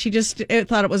woman. She just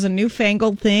thought it was a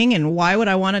newfangled thing, and why would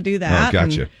I want to do that? Oh,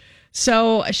 gotcha. And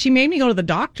so she made me go to the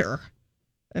doctor.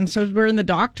 And so we're in the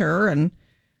doctor, and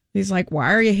he's like,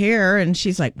 "Why are you here?" And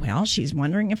she's like, "Well, she's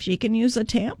wondering if she can use a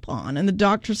tampon." And the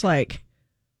doctor's like,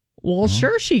 "Well,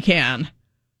 sure she can.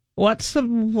 What's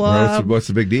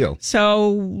the big deal?"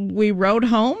 So we rode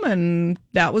home, and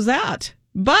that was that.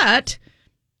 But,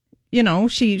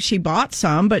 she bought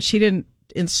some, but she didn't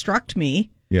instruct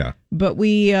me. Yeah. But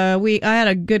I had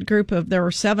a good group there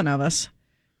were 7 of us,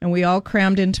 and we all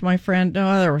crammed into my friend.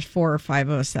 There were 4 or 5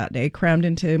 of us that day, crammed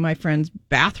into my friend's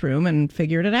bathroom and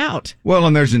figured it out. Well,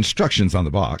 and there's instructions on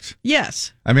the box.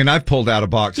 Yes. I've pulled out a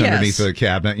box underneath the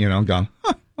cabinet, and gone,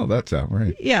 oh, that's out,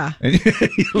 right? Yeah. And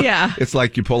yeah. It's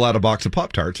like you pull out a box of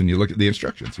Pop-Tarts and you look at the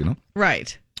instructions,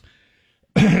 Right.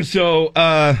 So,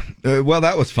 well,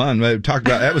 that was fun. We talked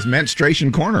about that was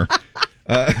menstruation corner.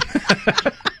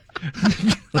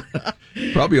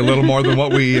 Probably a little more than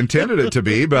what we intended it to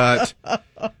be, but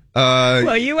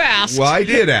well, you asked. Well, I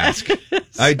did ask.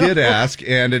 I did ask,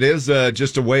 and it is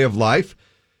just a way of life,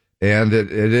 and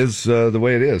it is the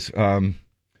way it is.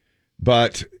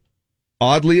 But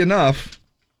oddly enough,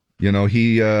 you know,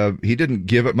 he didn't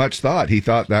give it much thought. He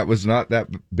thought that was not that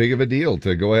big of a deal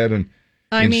to go ahead and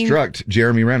instruct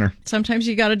Jeremy Renner. Sometimes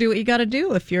you got to do what you got to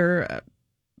do if you're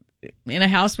in a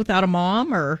house without a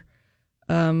mom, or,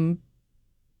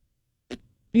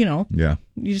 you know, yeah,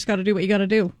 you just got to do what you got to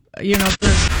do. You know,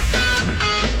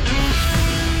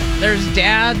 there's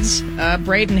dads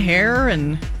braiding hair,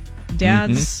 and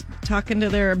dads talking to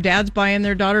their dads buying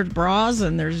their daughter's bras,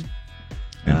 and there's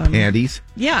panties.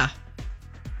 Yeah.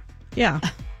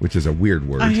 Which is a weird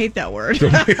word. I hate that word.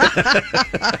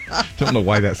 Don't know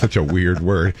why that's such a weird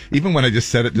word. Even when I just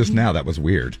said it just now, that was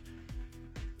weird.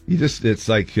 It's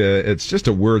like it's just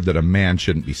a word that a man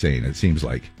shouldn't be saying. It seems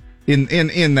like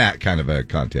in that kind of a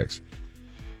context.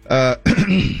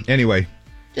 Anyway,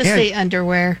 just say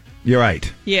underwear. You're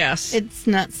right. Yes, it's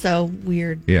not so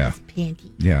weird. Yeah, as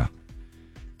panties. Yeah.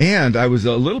 And I was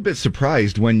a little bit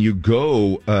surprised when you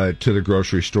go to the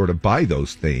grocery store to buy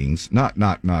those things, not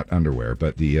underwear,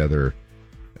 but the other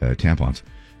tampons.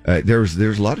 There's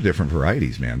a lot of different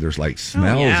varieties, man. There's like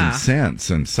smells and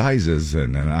scents and sizes,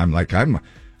 and I'm like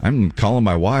I'm calling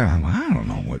my wife. I don't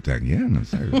know what that. Yeah,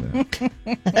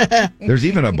 there's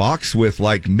even a box with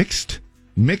like mixed.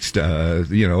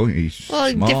 You know,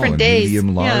 small different and days.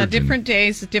 Medium, large. Yeah, different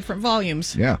days, different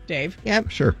volumes. Yeah, Dave. Yep,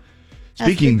 sure.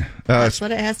 Speaking, that's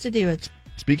what it has to do with.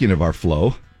 Speaking of our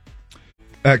flow,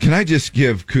 can I just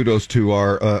give kudos to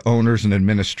our owners and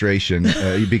administration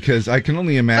because I can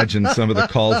only imagine some of the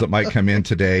calls that might come in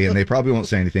today, and they probably won't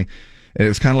say anything. And it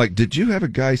was kind of like, did you have a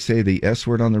guy say the S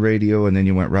word on the radio, and then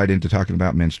you went right into talking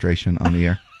about menstruation on the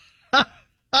air?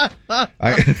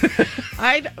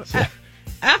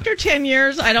 After 10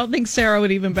 years, I don't think Sarah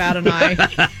would even bat an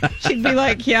eye. She'd be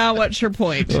like, "Yeah, what's your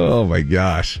point?" Oh my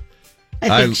gosh.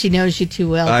 I think she knows you too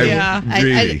well.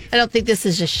 Really. I don't think this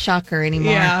is a shocker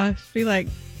anymore. Yeah, she'd be like,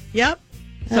 "Yep."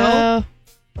 So,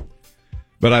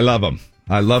 but I love them.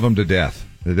 I love them to death.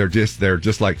 They're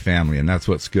just like family, and that's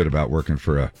what's good about working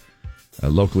for a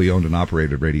locally owned and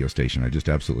operated radio station. I just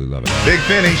absolutely love it. Big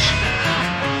Finish.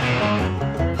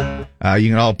 You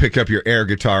can all pick up your air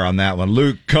guitar on that one.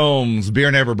 Luke Combs,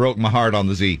 Beer Never Broke My Heart on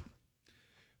the Z.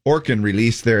 Orkin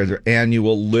released their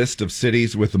annual list of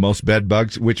cities with the most bed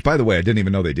bugs, which, by the way, I didn't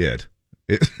even know they did.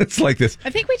 It's like this.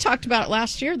 I think we talked about it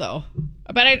last year, though.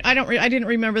 But I didn't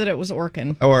remember that it was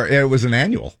Orkin. Or it was an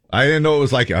annual. I didn't know it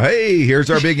was like, hey, here's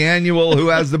our big annual. Who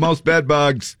has the most bed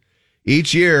bugs?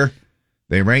 Each year,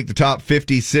 they rank the top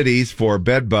 50 cities for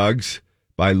bed bugs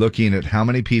by looking at how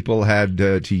many people had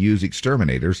to use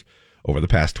exterminators over the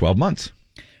past 12 months.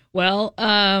 Well,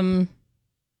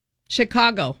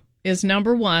 Chicago is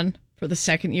number one for the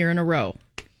second year in a row.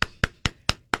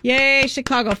 Yay,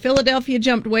 Chicago. Philadelphia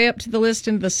jumped way up to the list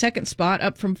into the second spot,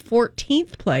 up from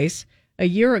 14th place a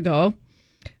year ago.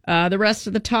 The rest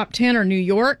of the top 10 are New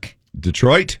York,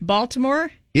 Detroit, Baltimore,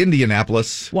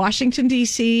 Indianapolis, Washington,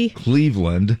 D.C.,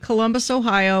 Cleveland, Columbus,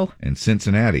 Ohio, and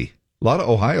Cincinnati. A lot of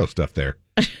Ohio stuff there.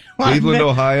 Cleveland,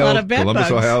 Ohio, Columbus,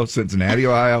 bugs. Ohio, Cincinnati,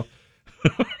 Ohio.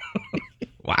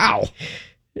 Wow.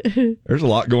 There's a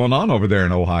lot going on over there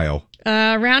in Ohio.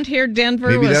 Around here,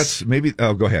 Denver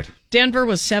go ahead. Denver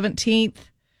was 17th.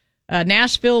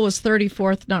 Nashville was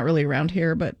 34th. Not really around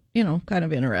here, but, kind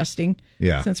of interesting.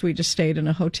 Yeah. Since we just stayed in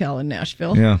a hotel in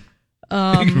Nashville. Yeah.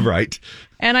 Right.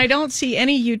 And I don't see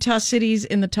any Utah cities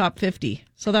in the top 50.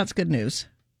 So that's good news.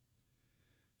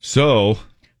 So,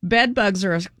 bed bugs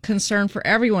are a concern for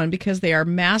everyone because they are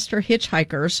master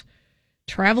hitchhikers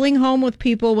traveling home with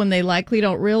people when they likely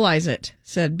don't realize it,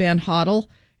 said Ben Hoddle,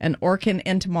 an Orkin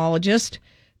entomologist.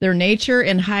 Their nature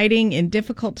in hiding in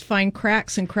difficult-to-find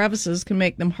cracks and crevices can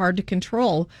make them hard to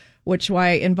control, which is why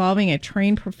involving a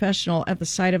trained professional at the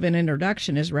site of an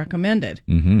introduction is recommended.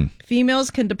 Mm-hmm.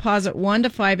 Females can deposit 1 to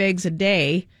 5 eggs a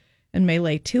day and may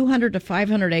lay 200 to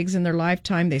 500 eggs in their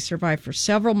lifetime. They survive for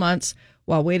several months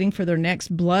while waiting for their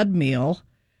next blood meal,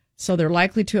 so they're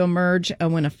likely to emerge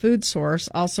when a food source,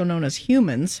 also known as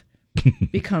humans,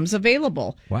 becomes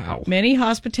available. Wow. Many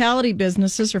hospitality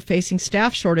businesses are facing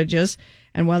staff shortages,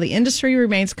 and while the industry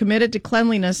remains committed to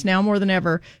cleanliness now more than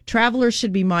ever, travelers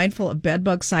should be mindful of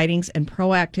bedbug sightings and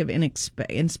proactive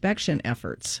inspection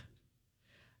efforts.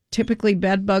 Typically,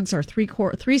 bedbugs are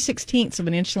 3/16 of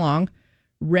an inch long,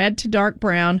 red to dark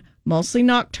brown, mostly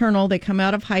nocturnal. They come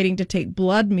out of hiding to take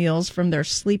blood meals from their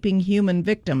sleeping human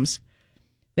victims.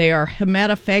 They are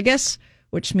hematophagous,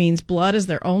 which means blood is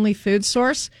their only food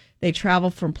source. They travel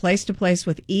from place to place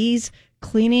with ease,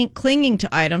 clinging to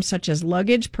items such as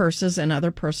luggage, purses, and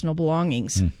other personal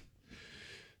belongings.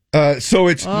 So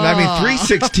it's,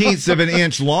 3/16 of an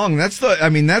inch long. That's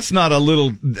not a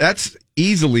little, that's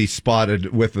easily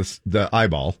spotted with the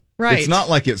eyeball. Right. It's not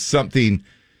like it's something,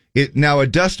 now a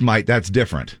dust mite, that's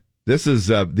different. This is,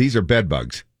 these are bed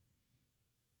bugs.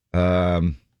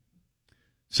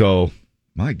 So,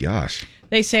 my gosh.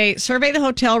 They say, survey the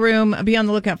hotel room, be on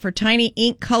the lookout for tiny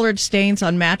ink-colored stains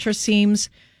on mattress seams,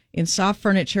 in soft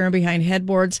furniture and behind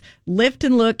headboards. Lift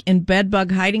and look in bed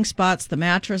bug hiding spots, the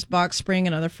mattress, box spring,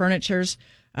 and other furnitures,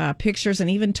 pictures, and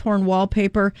even torn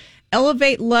wallpaper.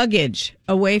 Elevate luggage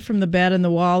away from the bed and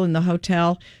the wall in the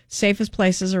hotel. Safest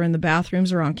places are in the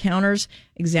bathrooms or on counters.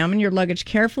 Examine your luggage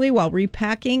carefully while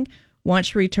repacking.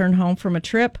 Once you return home from a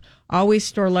trip, always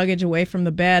store luggage away from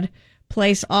the bed.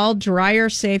 Place all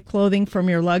dryer-safe clothing from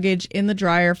your luggage in the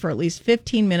dryer for at least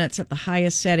 15 minutes at the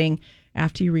highest setting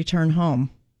after you return home.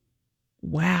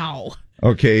 Wow.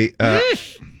 Okay.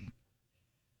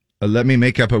 Let me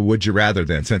make up a would you rather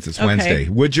then, since it's Wednesday.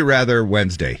 Would you rather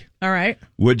Wednesday? All right.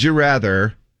 Would you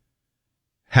rather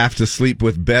have to sleep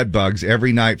with bed bugs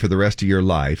every night for the rest of your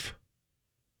life,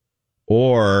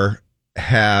 or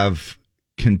have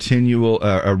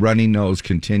a runny nose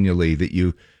continually that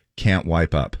you can't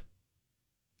wipe up?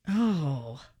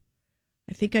 Oh,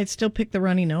 I think I'd still pick the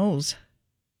runny nose.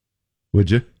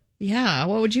 Would you? Yeah.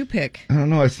 What would you pick? I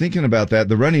don't know. I was thinking about that.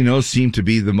 The runny nose seemed to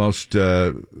be the most,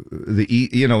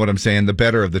 you know what I'm saying, the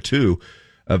better of the two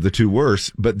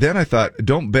worse. But then I thought,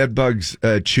 don't bed bugs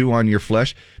chew on your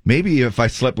flesh? Maybe if I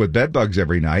slept with bed bugs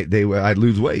every night, I'd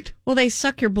lose weight. Well, they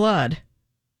suck your blood.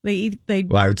 Well,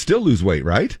 I would still lose weight,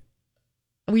 right?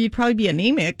 Well, you'd probably be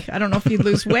anemic. I don't know if you'd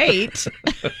lose weight.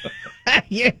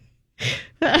 Yeah.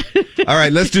 All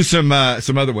right, let's do some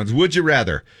other ones. Would you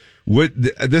rather?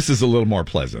 This is a little more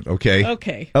pleasant, okay?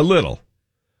 Okay. A little.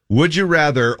 Would you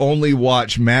rather only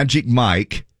watch Magic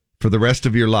Mike for the rest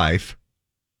of your life,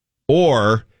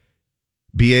 or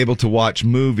be able to watch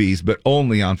movies but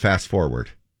only on fast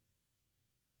forward?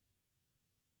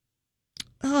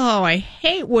 Oh, I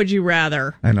hate Would You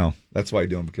Rather. I know. That's why I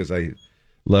do them, because I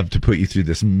love to put you through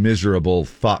this miserable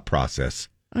thought process.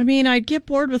 I mean, I'd get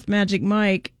bored with Magic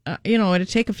Mike. It'd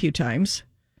take a few times.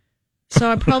 So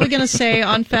I'm probably going to say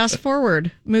on fast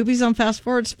forward. Movies on fast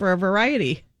forwards for a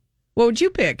variety. What would you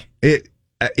pick?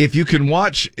 If you can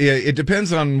watch, it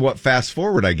depends on what fast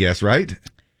forward, I guess, right?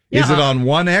 Yeah. Is it on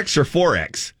 1X or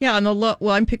 4X? Yeah,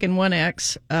 I'm picking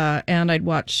 1X, and I'd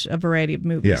watch a variety of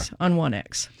movies on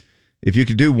 1X. If you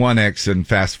could do 1X and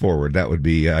fast forward, that would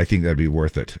be, I think that'd be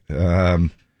worth it.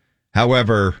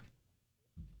 However,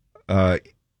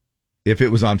 if it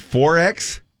was on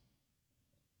 4X,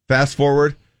 fast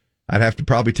forward, I'd have to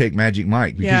probably take Magic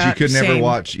Mike, because you could never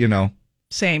watch,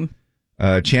 Same.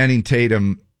 Channing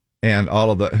Tatum and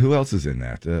all of the, who else is in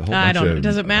that? I don't know.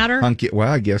 Does it matter? Well,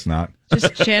 I guess not.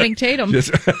 Just Channing Tatum.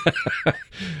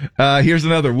 Here's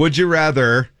another. Would you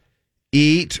rather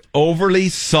eat overly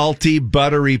salty,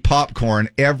 buttery popcorn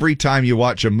every time you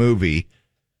watch a movie?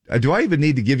 Do I even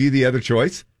need to give you the other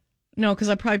choice? No, because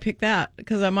I probably pick that,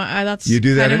 because that's you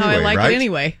do that kind of anyway, how I like right? it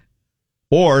anyway.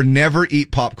 Or never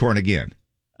eat popcorn again.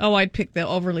 Oh, I'd pick the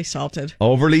overly salted.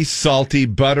 Overly salty,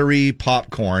 buttery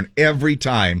popcorn every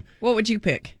time. What would you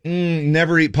pick?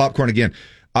 Never eat popcorn again.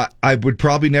 I would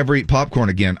probably never eat popcorn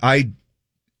again. I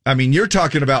mean, you're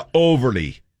talking about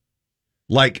overly,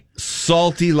 like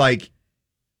salty, like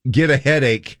get a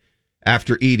headache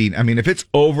after eating. I mean, if it's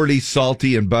overly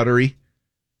salty and buttery,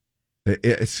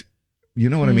 it's, you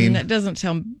know what I mean? That doesn't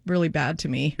sound really bad to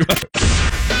me.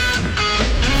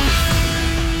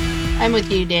 I'm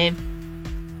with you, Dave.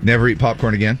 Never eat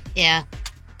popcorn again? Yeah.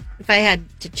 If I had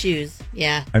to choose,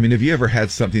 yeah. I mean, have you ever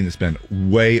had something that's been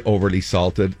way overly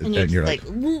salted and you're like,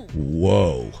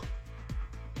 whoa.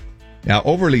 Now,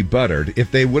 overly buttered, if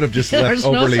they would have just left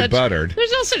overly buttered.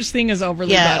 There's no such thing as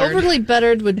overly buttered. Yeah, overly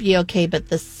buttered would be okay, but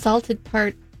the salted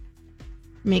part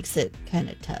makes it kind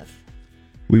of tough.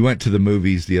 We went to the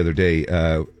movies the other day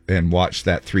and watched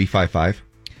that 355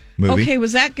 movie. Okay,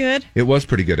 was that good? It was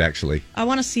pretty good, actually. I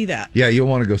want to see that. Yeah, you'll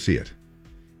want to go see it.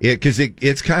 Because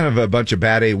it's kind of a bunch of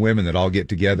bad A women that all get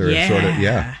together and sort of,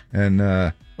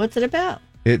 And what's it about?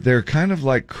 They're kind of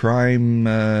like crime.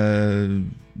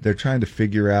 They're trying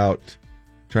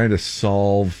to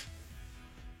solve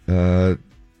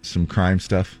some crime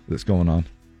stuff that's going on.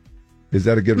 Is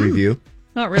that a good review?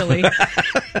 Not really.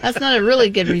 That's not a really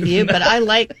good review, but I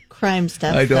like crime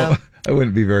stuff. I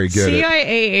wouldn't be very good. CIA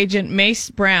agent Mace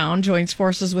Brown joins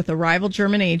forces with a rival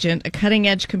German agent, a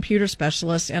cutting-edge computer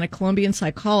specialist, and a Colombian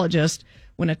psychologist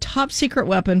when a top-secret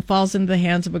weapon falls into the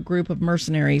hands of a group of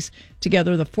mercenaries.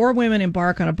 Together, the four women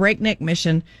embark on a breakneck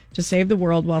mission to save the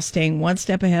world while staying one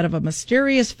step ahead of a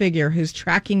mysterious figure who's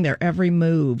tracking their every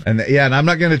move. And I'm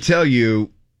not going to tell you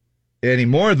any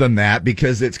more than that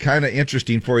because it's kind of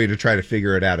interesting for you to try to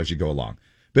figure it out as you go along.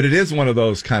 But it is one of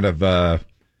those kind of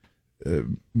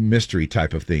mystery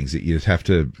type of things that you just have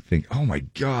to think, oh my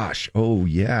gosh, oh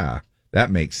yeah,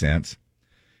 that makes sense.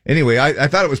 Anyway, I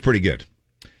thought it was pretty good.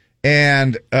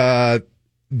 And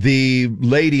the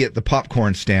lady at the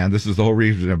popcorn stand, this is the whole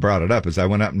reason I brought it up, is I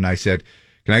went up and I said,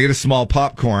 can I get a small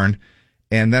popcorn?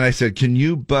 And then I said, can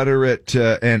you butter it?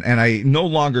 And I no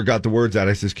longer got the words out.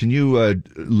 I says, can you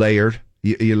layered?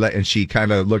 And she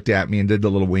kind of looked at me and did the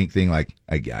little wink thing like,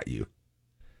 I got you.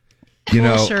 You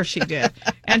know, sure she did.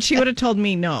 And she would have told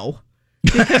me no.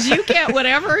 Because you get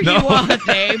whatever you want,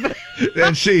 babe.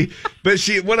 And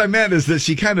what I meant is that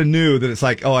she kind of knew that it's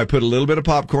like, oh, I put a little bit of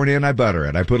popcorn in, I butter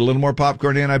it. I put a little more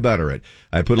popcorn in, I butter it.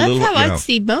 I put a little. That's how I'd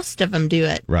see most of them do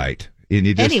it. Right. And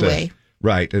you just, anyway.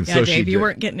 Right. And yeah, so Dave, you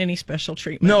weren't getting any special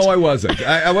treatment. No, I wasn't.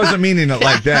 I wasn't meaning it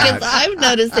like that. Because I've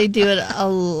noticed they do it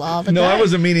all the time. No, I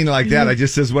wasn't meaning it like that. I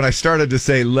just says when I started to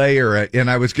say layer it, and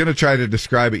I was going to try to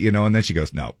describe it, and then she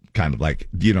goes, no, kind of like,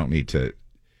 you don't need to.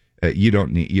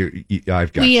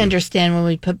 I've got. We understand when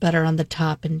we put butter on the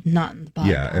top and not in the bottom.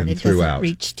 Yeah, and it throughout. doesn't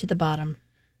reach to the bottom.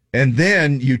 And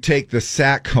then you take the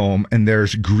sack home, and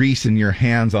there's grease in your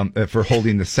hands for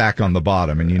holding the sack on the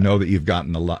bottom, and you know that you've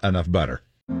gotten enough butter.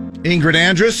 Ingrid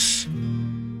Andress.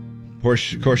 Of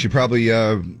course, you probably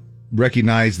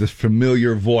recognize the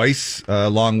familiar voice.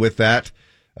 Along with that,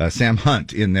 Sam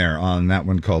Hunt in there on that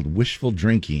one called Wishful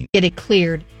Drinking. Get it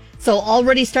cleared. So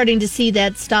already starting to see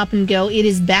that stop and go. It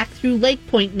is back through Lake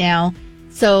Point now.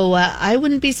 So I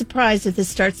wouldn't be surprised if this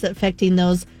starts affecting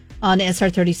those on SR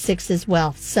 36 as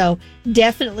well. So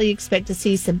definitely expect to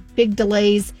see some big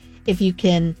delays. If you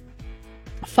can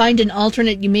find an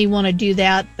alternate, you may want to do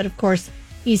that. But of course,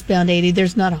 eastbound 80,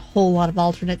 there's not a whole lot of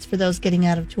alternates for those getting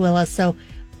out of Tooele. So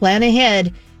plan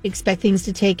ahead. Expect things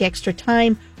to take extra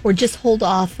time or just hold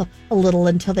off a little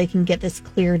until they can get this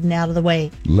cleared and out of the way.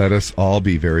 Let us all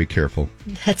be very careful.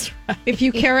 That's right. If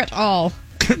you care at all,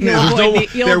 you'll No,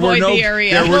 avoid the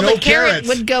area. There were no the carrot carrots.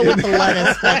 would go with the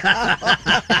lettuce.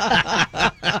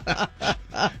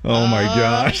 Oh my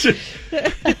gosh.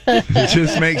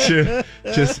 Just make sure,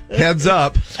 just heads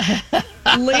up.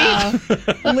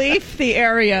 Leave the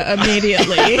area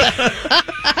immediately.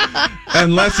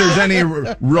 Unless there's any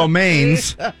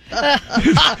romaines on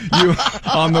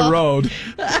the road.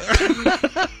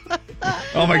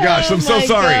 Oh my gosh, I'm so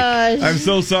sorry. I'm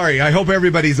so sorry. I hope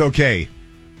everybody's okay.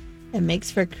 It makes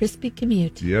for a crispy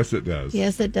commute. Yes, it does.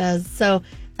 Yes, it does. So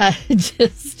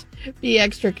just be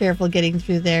extra careful getting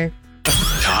through there.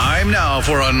 Time now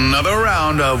for another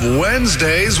round of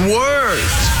Wednesday's Words.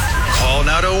 Call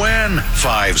now to win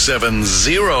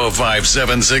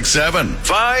 570-5767.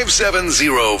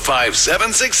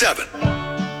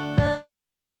 570-5767.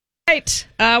 Right.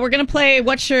 We're going to play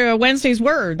What's Your Wednesday's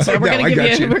Words. We're going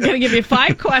to give you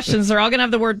 5 questions. They're all going to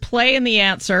have the word play in the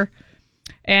answer.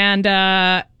 And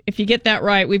if you get that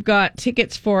right, we've got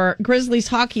tickets for Grizzlies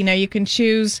hockey. Now you can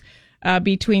choose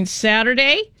between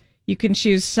Saturday, you can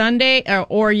choose Sunday,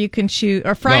 or you can choose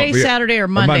Friday, Saturday, or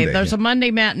Monday. There's a Monday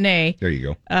matinee. There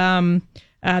you go.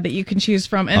 That you can choose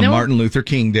from. And on Martin Luther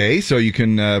King Day, so you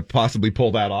can possibly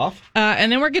pull that off.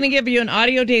 And then we're going to give you an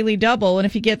audio daily double. And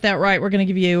if you get that right, we're going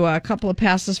to give you a couple of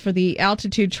passes for the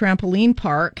Altitude Trampoline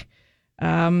Park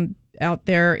out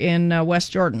there in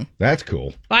West Jordan. That's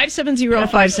cool.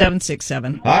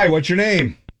 570-5767. Hi, what's your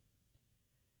name?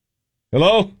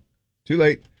 Hello? Too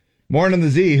late. Morning, the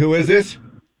Z. Who is this?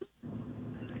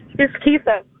 It's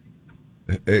Keitha.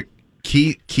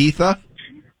 Keitha?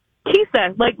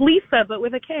 Keitha, like Lisa, but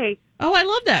with a K. Oh, I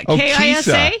love that. Oh,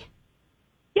 K-I-S-A?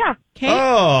 Yeah. K?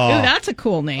 Oh. Ooh, that's a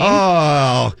cool name.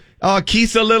 Oh,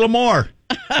 Keitha Littlemore.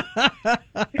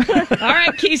 All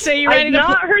right, Keitha, you ready I've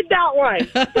not heard that one.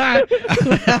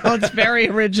 Well, it's very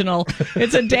original.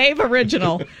 It's a Dave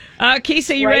original.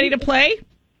 Keitha, you ready to play?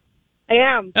 I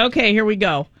am. Okay, here we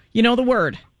go. You know the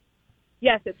word?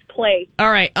 Yes, it's play.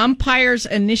 All right, umpire's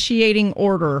initiating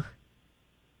order.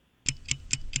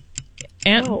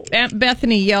 Aunt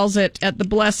Bethany yells it at the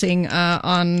blessing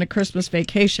on the Christmas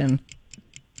vacation.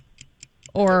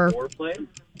 Or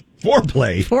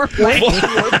Foreplay.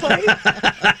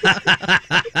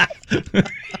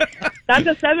 That's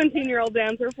a 17-year-old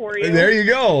answer for you. There you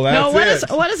go.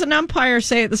 That's what does an umpire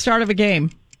say at the start of a game?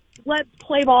 let's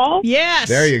play ball. Yes.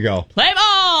 There you go. Play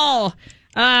ball.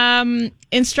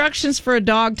 Instructions for a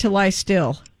dog to lie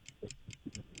still.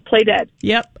 Play dead.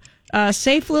 Yep.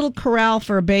 Safe little corral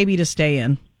for a baby to stay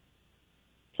in.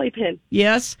 Play pin.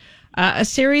 Yes. A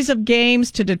series of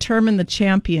games to determine the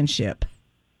championship.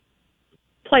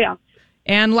 Playoff.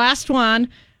 And last one,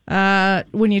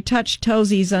 when you touch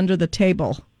toesies under the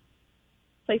table.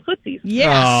 Play footsies.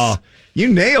 Yes. Oh, you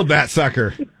nailed that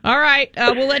sucker. All right.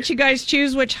 We'll let you guys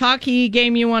choose which hockey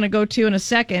game you want to go to in a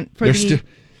second. There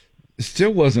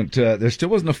still wasn't a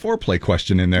foreplay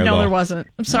question in there, No, though. there wasn't.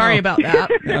 I'm sorry about that.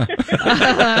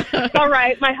 It's all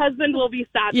right. My husband will be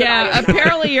sad. Yeah,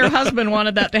 apparently your husband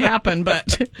wanted that to happen,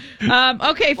 but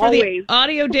okay, for Always. the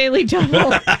audio daily double.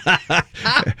 No,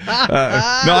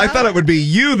 I thought it would be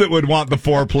you that would want the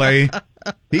foreplay.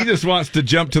 He just wants to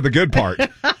jump to the good part.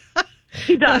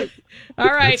 He does. All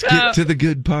right. Let's get to the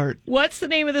good part. What's the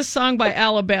name of this song by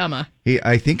Alabama?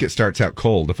 I think it starts out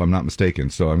cold, if I'm not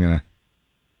mistaken, so I'm going to...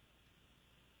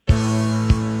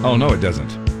 Oh, no, it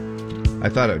doesn't. I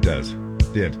thought it does.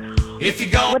 Did. If you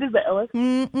go. What is it, Ellis?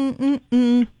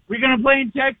 We're going to play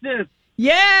in Texas.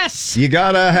 Yes. You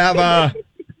got to have a...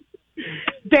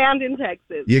 Band in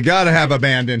Texas. You got to have a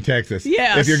band in Texas.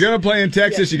 Yes. If you're going to play in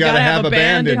Texas, you got to have a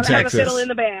band in Gotta have a Texas. fiddle in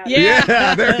the band.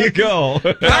 Yeah, there you go.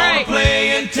 All right.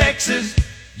 Play in Texas.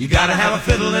 You gotta have a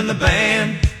fiddle in the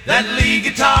band. That lead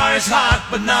guitar is hot,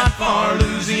 but not for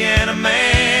Louisiana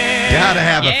man. Got to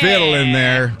have a fiddle in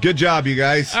there. Good job, you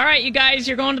guys. All right, you guys,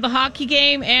 you're going to the hockey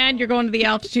game and you're going to the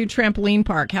Altitude Trampoline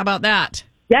Park. How about that?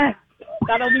 Yes.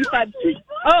 That'll be fun.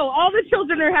 Oh, all the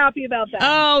children are happy about that.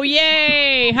 Oh,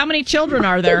 yay. How many children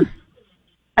are there?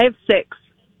 I have 6.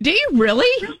 Do you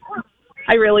really?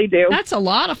 I really do. That's a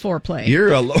lot of foreplay.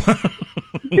 You're a... well,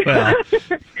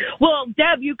 Well,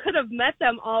 Deb, you could have met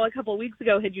them all a couple weeks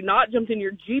ago had you not jumped in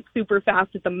your Jeep super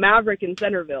fast at the Maverick in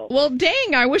Centerville. Well,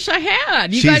 dang, I wish I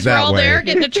had. You She's guys were that all way. there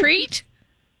getting a treat?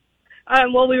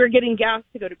 Well, we were getting gas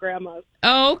to go to Grandma's.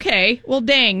 Oh, okay. Well,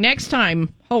 dang, next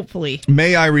time, hopefully.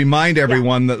 may I remind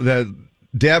everyone that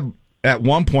Deb at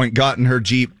one point got in her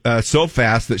Jeep so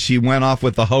fast that she went off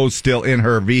with the hose still in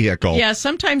her vehicle. Yeah,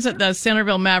 sometimes at the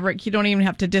Centerville Maverick, you don't even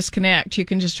have to disconnect. You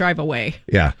can just drive away.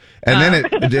 Yeah. And then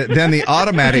the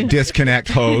automatic disconnect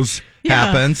hose Yeah.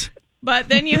 happens. But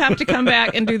then you have to come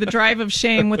back and do the drive of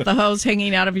shame with the hose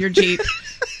hanging out of your Jeep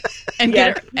and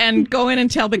and go in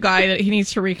and tell the guy that he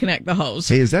needs to reconnect the hose.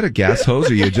 Hey, is that a gas hose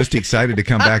or are you just excited to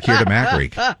come back here to Mac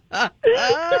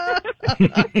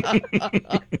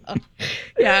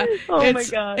Yeah. Oh, my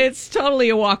God. It's totally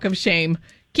a walk of shame.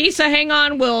 Kisa, hang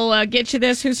on. We'll get you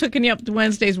this. Who's hooking you up with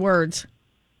Wednesday's words?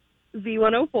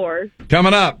 Z104.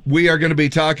 Coming up, we are going to be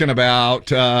talking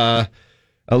about a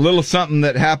little something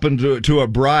that happened to a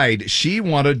bride. She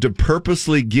wanted to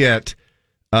purposely get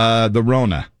the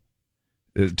Rona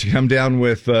to come down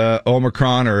with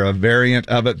Omicron or a variant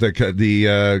of it, the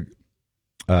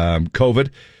COVID.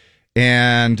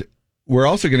 And we're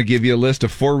also going to give you a list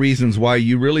of 4 reasons why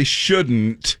you really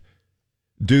shouldn't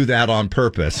do that on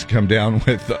purpose, come down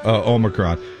with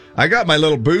Omicron. I got my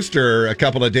little booster a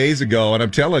couple of days ago, and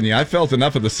I'm telling you, I felt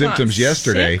enough of the symptoms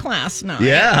yesterday. Sick last night.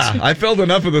 Yeah, I felt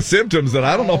enough of the symptoms that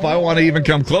I don't know if I want to even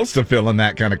come close to feeling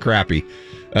that kind of crappy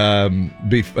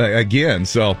again.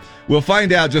 So we'll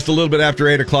find out just a little bit after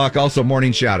 8 o'clock. Also,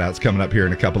 morning shout-outs coming up here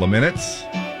in a couple of minutes.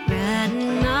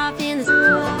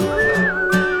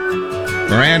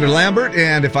 Miranda Lambert,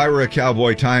 and If I Were a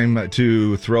Cowboy, time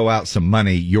to throw out some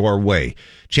money your way.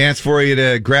 Chance for you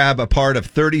to grab a part of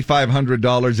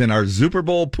 $3,500 in our Super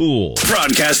Bowl pool.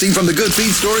 Broadcasting from the Good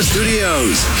Feed Store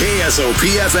studios.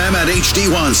 KSOP-FM at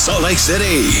HD1 Salt Lake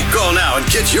City. Call now and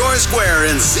get your square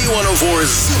in Z104's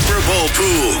Super Bowl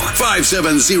pool.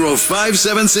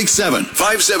 570-5767.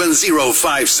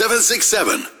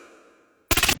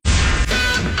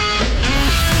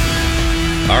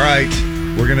 570-5767. All right.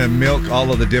 We're going to milk all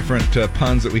of the different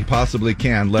puns that we possibly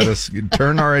can. Let us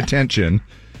turn our attention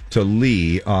to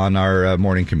Lee on our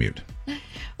morning commute.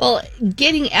 Well,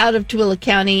 getting out of Tooele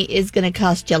County is going to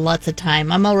cost you lots of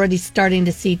time. I'm already starting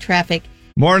to see traffic.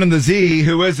 Morning, the Z.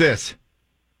 Who is this?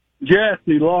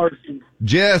 Jesse Larson.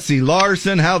 Jesse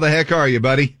Larson. How the heck are you,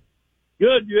 buddy?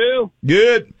 Good, you?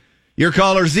 Good. Your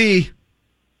caller, Z.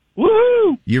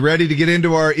 Woohoo! You ready to get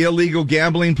into our illegal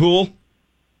gambling pool?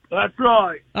 That's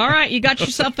right. All right, you got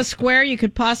yourself a square. You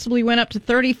could possibly win up to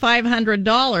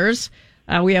 $3,500.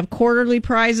 We have quarterly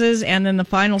prizes and then the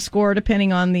final score,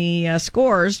 depending on the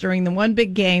scores, during the one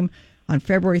big game on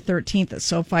February 13th at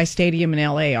SoFi Stadium in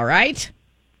L.A., all right?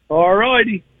 All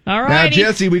righty. All Now, right.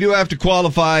 Jesse, we do have to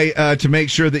qualify to make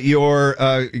sure that you're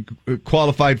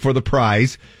qualified for the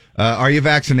prize. Are you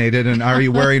vaccinated, and are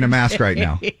you wearing a mask right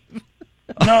now?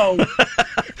 No.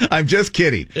 I'm just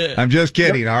kidding. All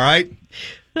right?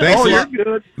 Thanks a you're lot.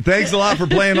 good. Thanks a lot for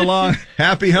playing along.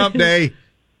 Happy Hump Day.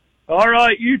 All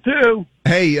right, you too.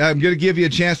 Hey, I'm going to give you a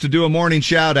chance to do a morning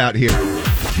shout out here.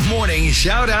 Morning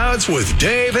shout-outs with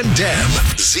Dave and Deb.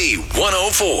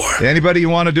 Z104. Anybody you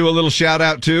want to do a little shout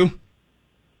out to?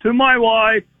 To my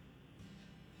wife,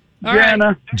 All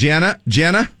right. Jenna.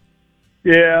 Jenna?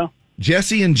 Yeah.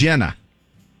 Jesse and Jenna.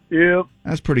 Yeah.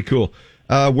 That's pretty cool.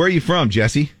 Where are you from,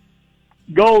 Jesse?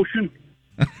 Goshen.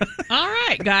 All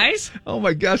right, guys. Oh,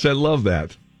 my gosh, I love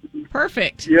that.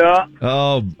 Perfect. Yeah.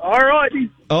 Oh, All righty.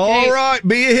 all right.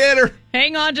 Be a hitter.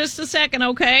 Hang on just a second,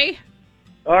 okay?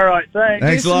 All right, thanks.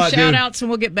 Thanks a Do some lot, dude. shout outs and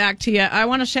we'll get back to you. I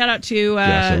want to shout out to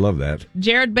Gosh, I love that.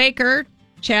 Jared Baker.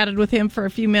 Chatted with him for a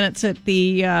few minutes at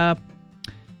the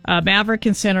Maverick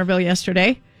in Centerville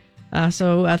yesterday.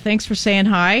 So thanks for saying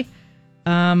hi.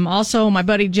 Also, my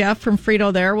buddy Jeff from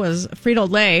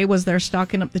Frito-Lay was there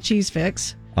stocking up the cheese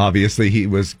fix. Obviously, he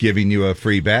was giving you a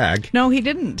free bag. No, he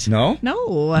didn't. No?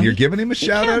 No. You're giving him a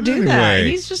shout out do anyway. that.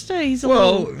 He's just he's a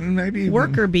little maybe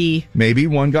worker bee. Maybe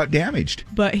one got damaged.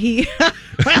 But he,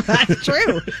 well, that's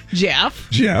true. Jeff,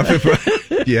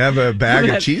 if you have a bag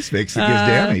of But, cheese fix that gets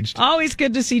damaged. Always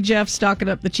good to see Jeff stocking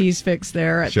up the cheese fix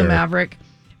there at Sure. the Maverick.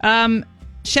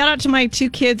 Shout out to my two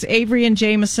kids, Avery and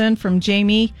Jameson, from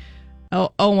Jamie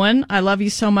Owen. I love you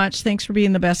so much. Thanks for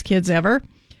being the best kids ever.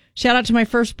 Shout out to my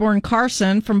firstborn,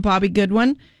 Carson, from Bobby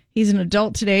Goodwin. He's an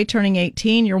adult today, turning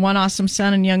 18. You're one awesome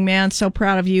son and young man. So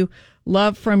proud of you.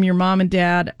 Love from your mom and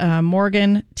dad,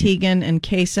 Morgan, Tegan, and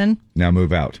Kaysen. Now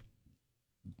move out.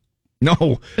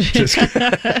 No. Just,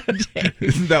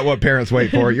 isn't that what parents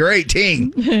wait for? You're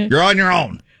 18. You're on your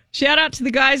own. Shout out to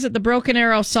the guys at the Broken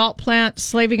Arrow salt plant,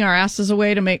 slaving our asses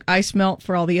away to make ice melt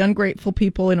for all the ungrateful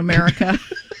people in America.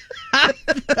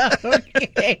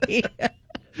 Okay.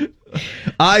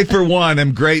 I, for one,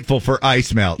 am grateful for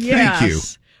ice melt. Yes. Thank you.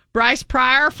 Bryce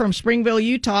Pryor from Springville,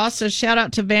 Utah says shout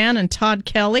out to Van and Todd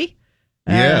Kelly.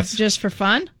 Yes. Just for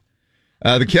fun.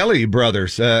 The Kelly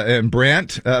brothers and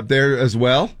Brent up there as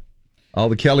well. All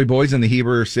the Kelly boys in the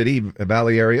Heber City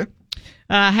Valley area.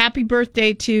 Happy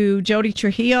birthday to Jody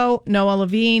Trujillo, Noah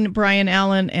Levine, Brian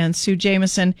Allen, and Sue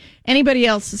Jameson. Anybody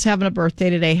else that's having a birthday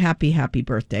today, happy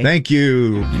birthday. Thank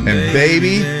you. And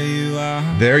baby,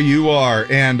 there you are.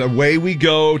 And away we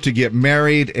go to get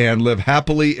married and live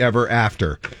happily ever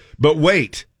after. But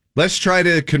wait, let's try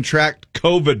to contract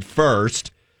COVID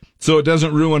first so it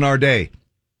doesn't ruin our day.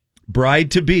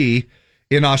 Bride-to-be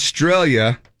in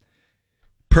Australia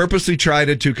purposely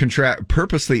attempted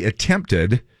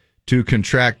to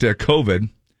contract COVID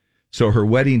so her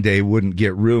wedding day wouldn't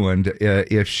get ruined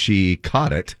if she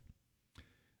caught it.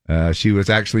 She was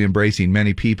actually embracing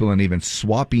many people and even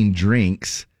swapping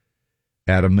drinks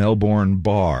at a Melbourne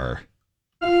bar.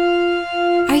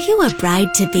 Are you a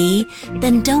bride-to-be?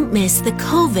 Then don't miss the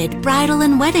COVID Bridal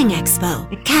and Wedding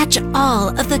Expo. Catch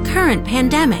all of the current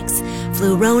pandemics,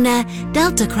 Flurona,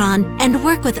 Deltacron, and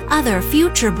work with other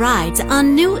future brides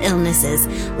on new illnesses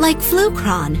like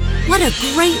Flucron. What a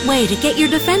great way to get your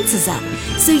defenses up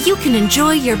so you can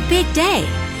enjoy your big day.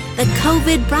 The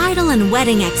COVID Bridal and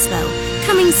Wedding Expo.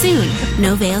 Coming soon.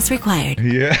 No veils required.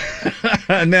 Yeah.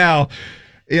 Now,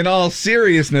 in all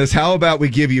seriousness, how about we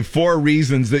give you 4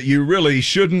 reasons that you really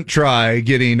shouldn't try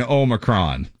getting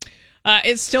Omicron?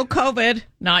 It's still COVID,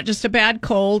 not just a bad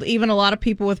cold. Even a lot of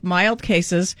people with mild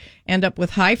cases end up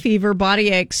with high fever, body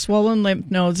aches, swollen lymph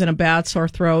nodes, and a bad sore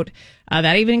throat.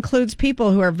 That even includes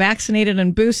people who are vaccinated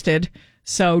and boosted.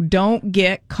 So don't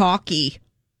get cocky.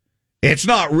 It's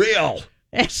not real.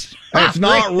 It's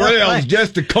not real. It's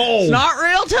just a cold. It's not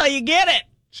real till you get it.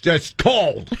 It's just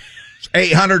cold.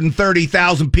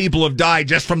 830,000 people have died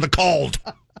just from the cold.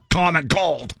 Common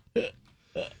cold.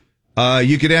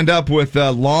 You could end up with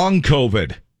long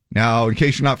COVID. Now, in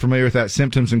case you're not familiar with that,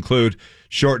 symptoms include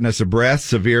shortness of breath,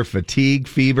 severe fatigue,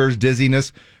 fevers,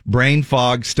 dizziness, brain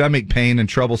fog, stomach pain, and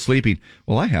trouble sleeping.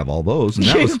 Well, I have all those. And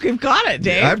You've got it,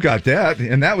 Dave. I've got that,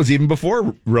 and that was even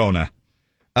before Rona.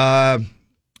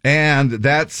 And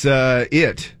that's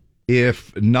it,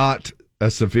 if not a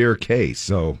severe case.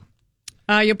 So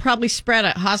you'll probably spread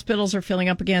it. Hospitals are filling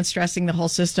up again, stressing the whole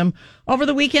system. Over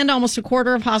the weekend, almost a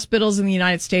quarter of hospitals in the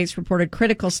United States reported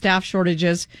critical staff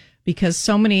shortages because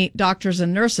so many doctors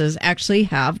and nurses actually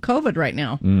have COVID right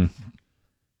now.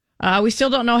 We still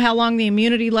don't know how long the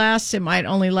immunity lasts. It might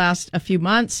only last a few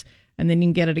months, and then you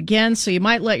can get it again. So you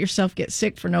might let yourself get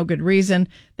sick for no good reason.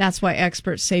 That's why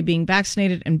experts say being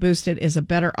vaccinated and boosted is a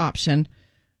better option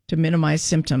to minimize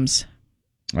symptoms.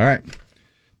 all right.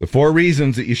 The 4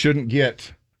 reasons that you shouldn't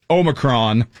get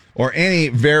Omicron or any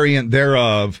variant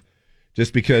thereof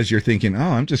just because you're thinking, oh,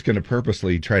 I'm just going to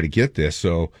purposely try to get this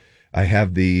so I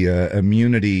have the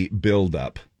immunity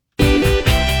buildup.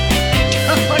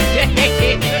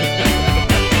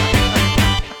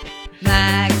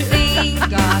 Maxine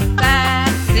got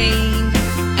vaccine,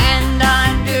 and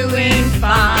I'm doing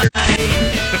fine.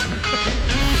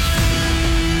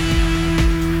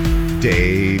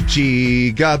 Dave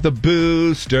G got the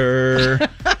booster,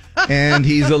 and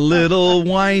he's a little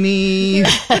whiny.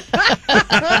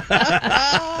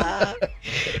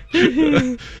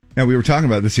 Now, we were talking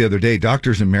about this the other day.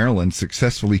 Doctors in Maryland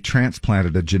successfully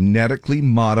transplanted a genetically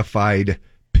modified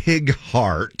pig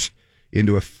heart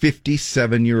into a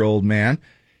 57-year-old man.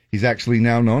 He's actually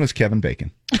now known as Kevin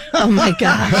Bacon. Oh, my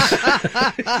gosh.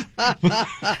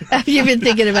 Have you been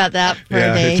thinking about that for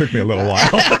a day? It took me a little while.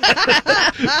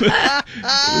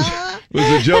 It was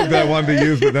a joke that I wanted to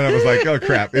use, but then I was like, oh,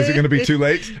 crap. Is it going to be too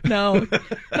late? No,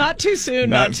 not too soon,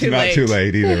 not too late. Not too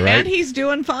late either, right? And he's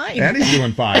doing fine.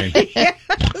 Yes.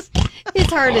 His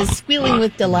heart is squealing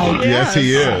with delight. Yes,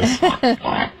 he is.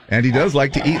 And he does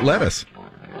like to eat lettuce.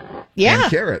 Yeah.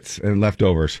 And carrots and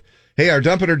leftovers. Hey, our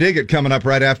Dump It or Dig It coming up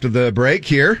right after the break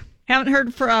here. Haven't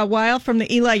heard for a while from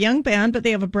the Eli Young Band, but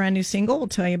they have a brand new single. We'll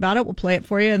tell you about it. We'll play it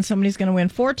for you, and somebody's going to win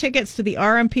 4 tickets to the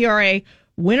RMPRA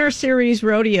Winter Series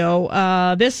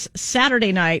Rodeo this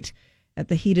Saturday night at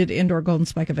the heated indoor Golden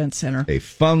Spike Event Center. A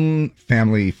fun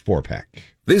family 4-pack.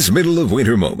 This middle of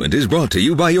winter moment is brought to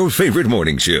you by your favorite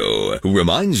morning show, who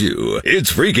reminds you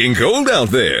it's freaking cold out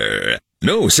there.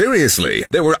 No, seriously,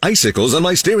 there were icicles on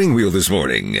my steering wheel this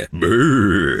morning.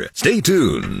 Brrr. Stay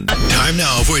tuned. Time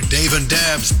now for Dave and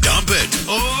Dab's Dump It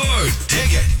or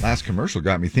Dig It. Last commercial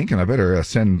got me thinking I better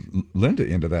send Linda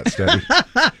into that study.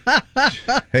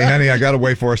 Hey, honey, I got a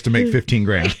way for us to make 15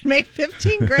 grand. Make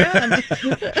 15 grand.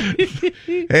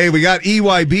 Hey, we got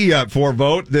EYB up for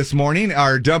vote this morning.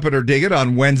 Our Dump It or Dig It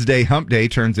on Wednesday Hump Day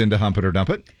turns into Hump It or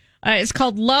Dump It. It's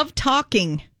called Love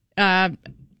Talking.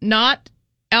 Not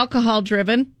alcohol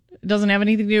driven. It doesn't have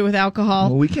anything to do with alcohol.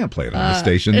 Well, we can't play it on the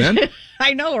station then.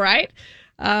 I know, right?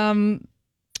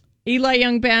 Eli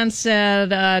Young Band said,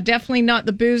 definitely not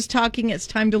the booze talking. It's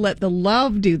time to let the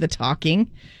love do the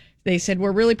talking. They said,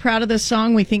 we're really proud of this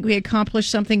song. We think we accomplished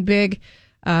something big.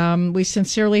 We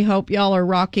sincerely hope y'all are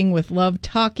rocking with Love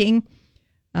Talking.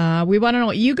 We want to know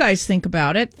what you guys think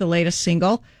about it, the latest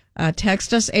single.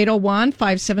 Text us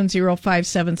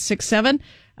 801-570-5767.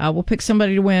 We'll pick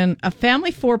somebody to win a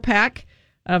family 4-pack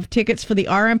of tickets for the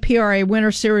RMPRA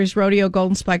Winter Series Rodeo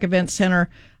Golden Spike Event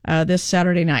Center this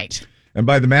Saturday night. And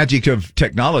by the magic of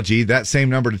technology, that same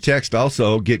number to text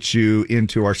also gets you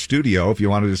into our studio if you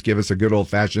want to just give us a good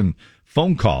old-fashioned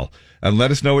phone call and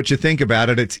let us know what you think about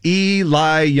it. It's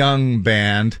Eli Young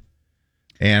Band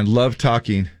and Love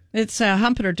Talking. It's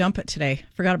Hump It or Dump It today.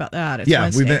 Forgot about that. It's I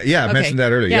Wednesday. mentioned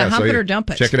that earlier. Yeah, Hump It or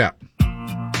Dump It. Check it out.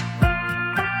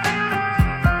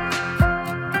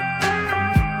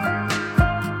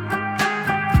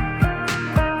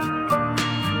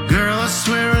 Girl, I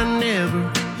swear I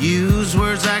never use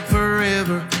words like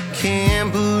forever.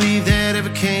 Can't believe that ever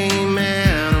came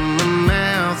out of my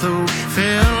mouth. Oh,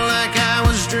 felt like I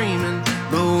was dreaming,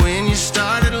 but when you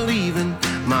started leaving,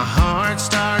 my heart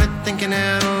started thinking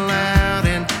out loud,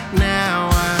 and now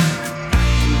I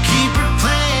keep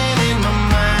replaying in my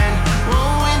mind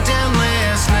what went down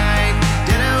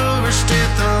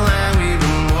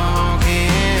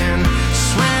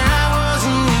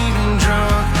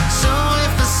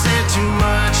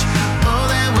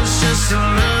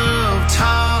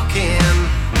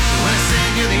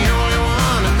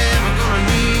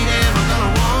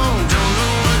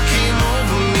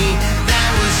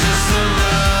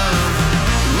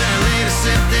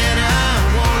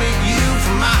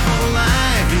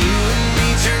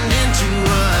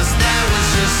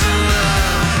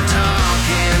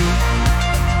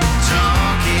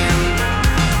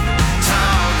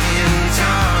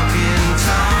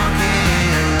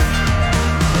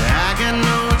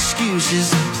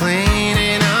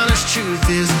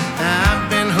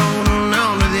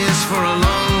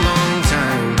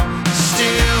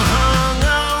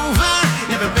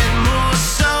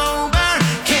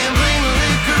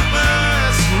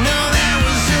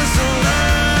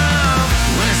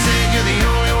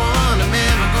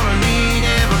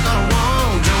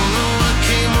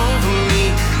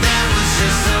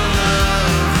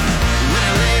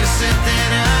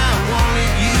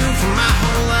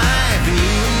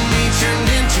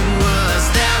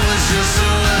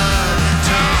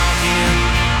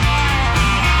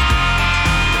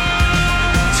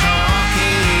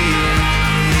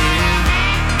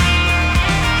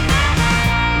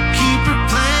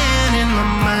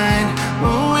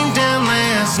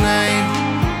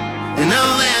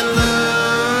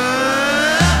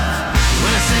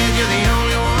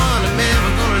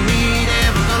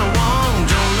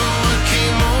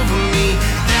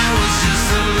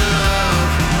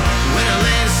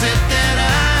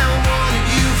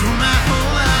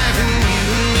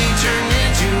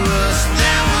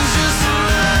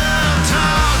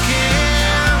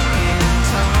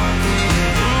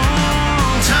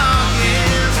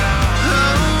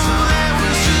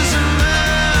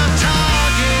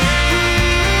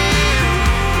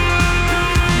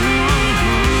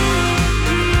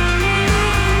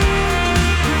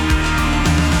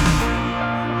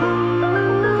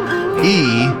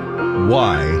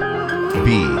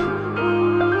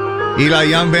Eli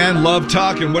Young Band, Love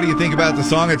Talk. And what do you think about the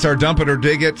song? It's our Dump It or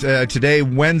Dig It. Today,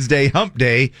 Wednesday, Hump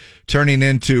Day, turning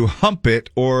into Hump It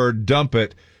or Dump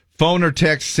It. Phone or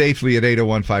text safely at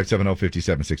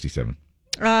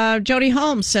 801-570-5767. Jody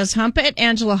Holmes says Hump It.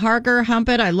 Angela Harger, Hump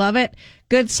It. I love it.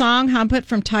 Good song, Hump It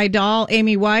from Ty Doll.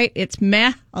 Amy White, it's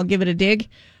meh. I'll give it a dig.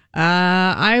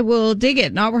 I will dig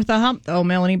it. Not worth a hump, though,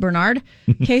 Melanie Bernard.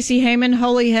 Casey Heyman,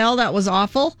 holy hell, that was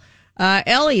awful.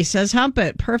 Ellie says Hump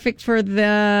It. Perfect for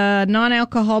the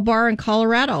non-alcohol bar in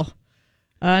Colorado.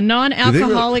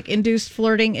 Non-alcoholic induced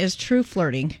flirting is true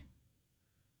flirting.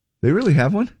 They really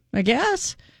have one? I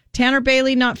guess. Tanner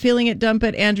Bailey, not feeling it, dump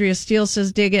it. Andrea Steele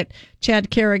says dig it. Chad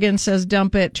Kerrigan says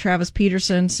dump it. Travis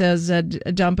Peterson says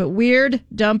dump it. Weird,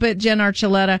 dump it. Jen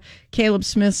Archuleta. Caleb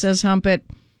Smith says hump it.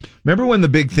 Remember when the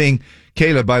big thing,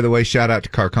 Caleb, by the way, shout out to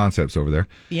Car Concepts over there.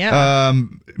 Yeah.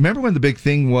 Remember when the big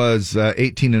thing was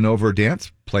 18 and over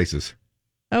dance places?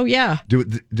 Oh, yeah. Do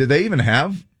they even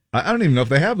have? I don't even know if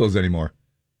they have those anymore.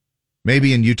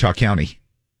 Maybe in Utah County.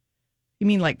 You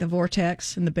mean like the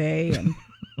Vortex and the Bay? And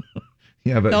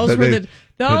yeah, but those were the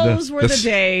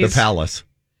days. The Palace.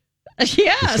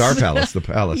 Yes. The Star Palace, the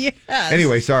Palace. Yes.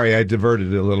 Anyway, sorry, I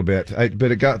diverted it a little bit.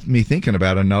 But it got me thinking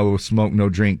about a no smoke, no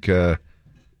drink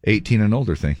 18 and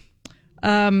older thing.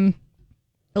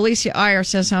 Alicia Iyer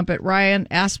says hump it. Ryan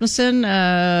Asmussen,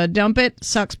 dump it.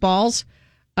 Sucks balls.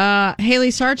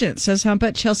 Haley Sargent says hump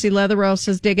it. Chelsea Leatherow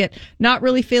says dig it. Not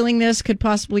really feeling this. Could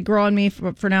possibly grow on me.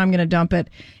 For now, I'm going to dump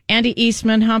it. Andy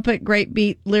Eastman, hump it. Great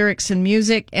beat, lyrics, and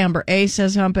music. Amber A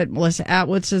says hump it. Melissa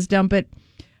Atwood says dump it.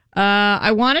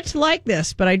 I wanted to like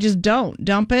this, but I just don't.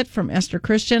 Dump it from Esther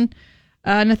Christian.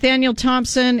 Nathaniel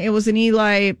Thompson, it was an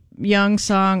Eli Young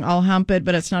song. I'll hump it,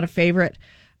 but it's not a favorite.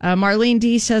 Marlene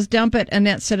D says dump it.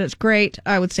 Annette said it's great.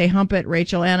 I would say hump it.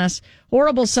 Rachel Annis,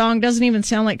 horrible song. Doesn't even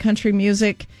sound like country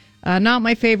music. Not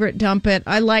my favorite. Dump it.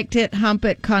 I liked it. Hump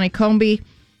it. Connie Comby.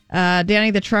 Danny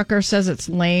the Trucker says it's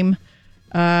lame.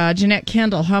 Jeanette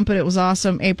Kendall, hump it. It was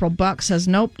awesome. April Buck says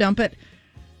nope. Dump it.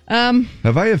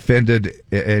 Have I offended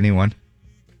anyone?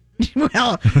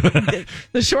 Well,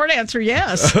 the short answer,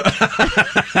 yes.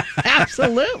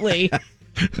 Absolutely.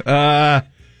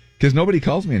 Because nobody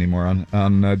calls me anymore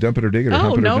on Dump It or Dig It or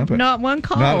Hump It or Dump It. Not one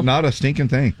call. Not a stinking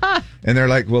thing. Huh. And they're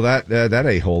like, well, that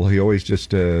a-hole, he always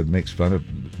just makes fun of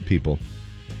people.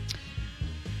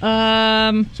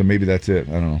 So maybe that's it.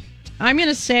 I don't know. I'm going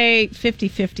to say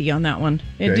 50-50 on that one.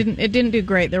 It Okay. didn't do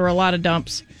great. There were a lot of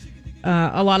dumps.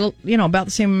 A lot of, about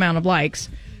the same amount of likes.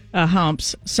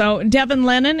 Humps. So Devin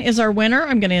Lennon is our winner.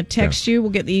 I'm going to text you.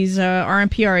 We'll get these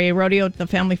RMPRA Rodeo, the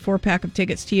family 4-pack of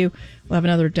tickets to you. We'll have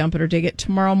another Dump It or Dig It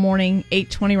tomorrow morning,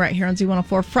 8:20 right here on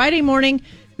Z104. Friday morning,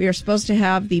 we are supposed to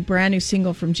have the brand new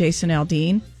single from Jason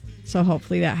Aldean. So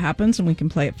hopefully that happens and we can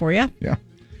play it for you. Yeah.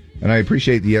 And I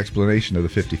appreciate the explanation of the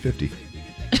 50-50.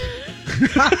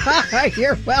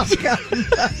 You're welcome.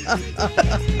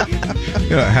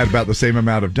 It had about the same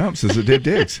amount of dumps as it did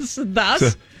digs.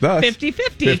 Thus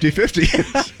 50-50.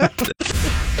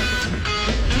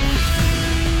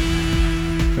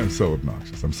 50-50. I'm so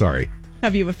obnoxious. I'm sorry.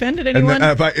 Have you offended anyone?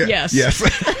 Yes. Yes. All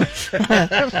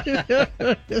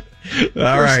For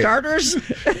right. starters?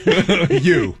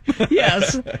 You.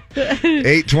 Yes.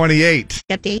 8:28.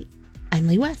 Got the 8. I'm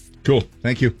Lee West. Cool.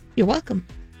 Thank you. You're welcome.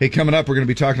 Hey, coming up, we're going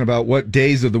to be talking about what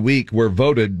days of the week were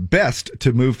voted best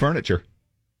to move furniture.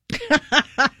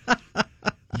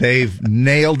 They've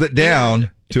nailed it down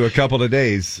to a couple of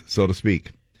days, so to speak.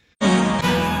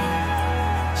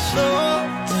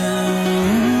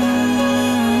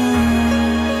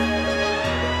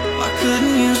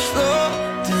 Couldn't you slow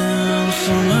down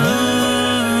summer?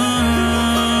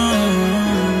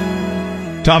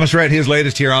 Thomas Rhett, his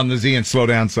latest here on the Z and Slow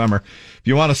Down Summer. If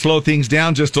you want to slow things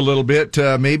down just a little bit,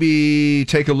 maybe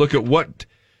take a look at what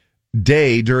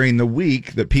day during the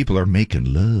week that people are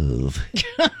making love.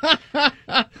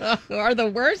 Are the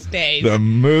worst days. The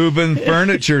moving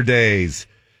furniture days.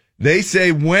 They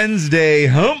say Wednesday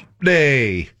hump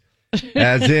day.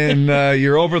 As in,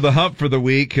 you're over the hump for the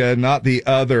week, not the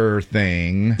other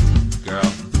thing. Girl,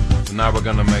 tonight we're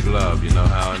gonna make love. You know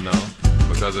how I know?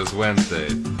 Because it's Wednesday.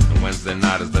 And Wednesday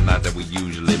night is the night that we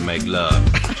usually make love.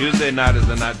 Tuesday night is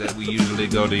the night that we usually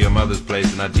go to your mother's place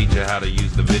and I teach her how to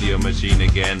use the video machine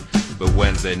again. But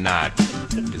Wednesday night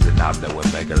is the night that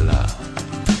we're making love.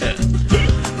 It's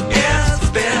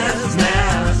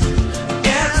business.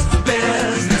 It's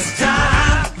business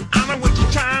time. I know what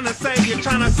you're trying to say. You're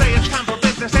trying to say it's time for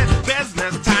business. It's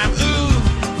business time. Ooh,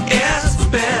 it's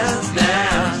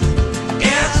business.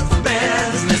 It's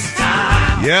business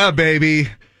time. Yeah, baby.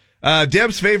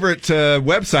 Deb's favorite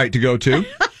website to go to.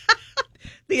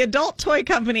 The adult toy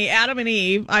company Adam and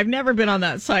Eve, I've never been on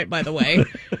that site, by the way.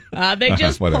 They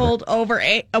just polled over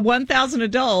 1,000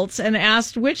 adults and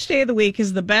asked which day of the week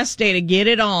is the best day to get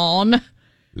it on.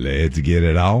 Let's get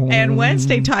it on. And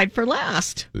Wednesday tied for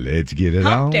last. Let's get it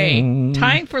on. Hump day,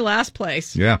 tying for last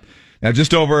place. Yeah. Now,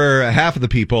 just over half of the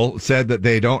people said that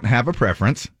they don't have a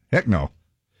preference. Heck no.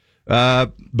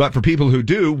 But for people who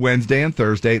do, Wednesday and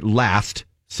Thursday last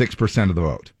 6% of the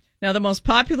vote. Now, the most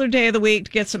popular day of the week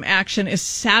to get some action is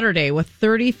Saturday with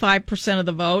 35% of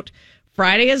the vote.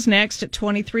 Friday is next at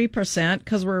 23%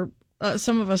 because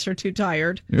some of us are too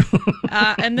tired.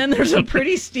 And then there's a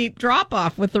pretty steep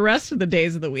drop-off with the rest of the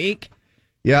days of the week.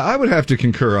 Yeah, I would have to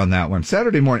concur on that one.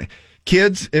 Saturday morning.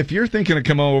 Kids, if you're thinking of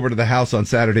coming over to the house on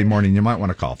Saturday morning, you might want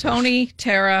to call first. Tony,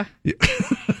 Tara,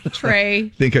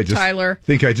 Trey, Tyler.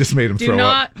 Think I just made them throw up. Do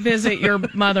not visit your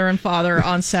mother and father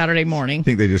on Saturday morning. I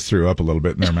think they just threw up a little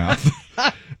bit in their mouth.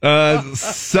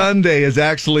 Sunday is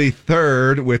actually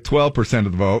third with 12%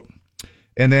 of the vote.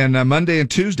 And then Monday and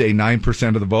Tuesday, 9%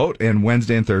 of the vote. And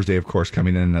Wednesday and Thursday, of course,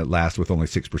 coming in at last with only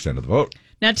 6% of the vote.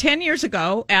 Now, 10 years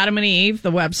ago, Adam and Eve,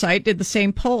 the website, did the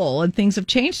same poll, and things have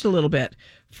changed a little bit.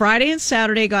 Friday and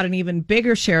Saturday got an even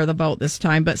bigger share of the vote this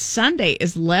time, but Sunday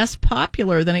is less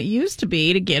popular than it used to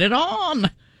be to get it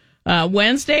on.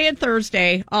 Wednesday and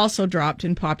Thursday also dropped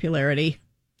in popularity.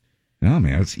 Oh,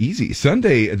 man, it's easy.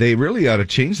 Sunday, they really ought to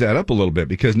change that up a little bit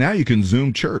because now you can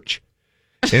Zoom church.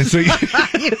 And so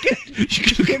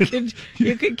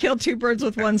you could kill two birds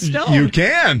with one stone. You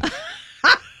can.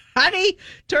 Honey,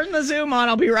 turn the Zoom on.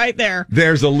 I'll be right there.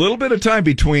 There's a little bit of time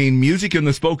between music and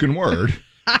the spoken word.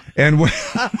 And when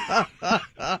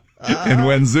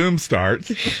Zoom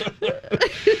starts.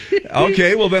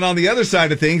 Okay, well, then on the other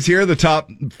side of things, here are the top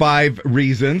 5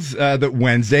 reasons that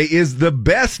Wednesday is the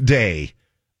best day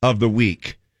of the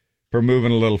week for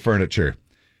moving a little furniture.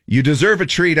 You deserve a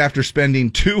treat after spending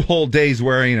 2 whole days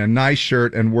wearing a nice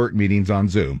shirt and work meetings on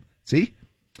Zoom. See?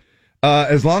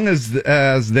 As long as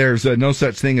there's no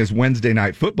such thing as Wednesday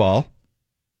night football,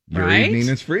 your evening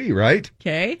is free, right?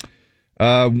 Okay.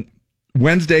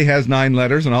 Wednesday has 9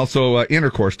 letters, and also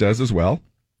intercourse does as well.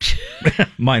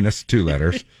 Minus 2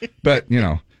 letters. But,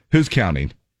 who's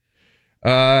counting?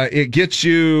 It gets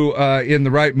you in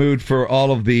the right mood for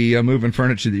all of the moving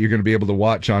furniture that you're going to be able to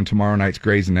watch on tomorrow night's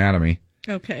Grey's Anatomy.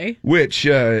 Okay. Which,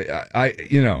 whenever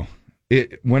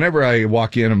I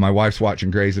walk in and my wife's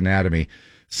watching Grey's Anatomy,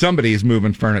 somebody's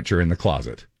moving furniture in the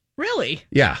closet. Really?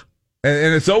 Yeah.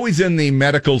 And it's always in the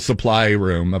medical supply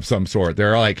room of some sort.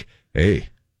 They're like, hey,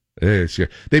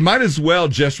 they might as well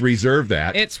just reserve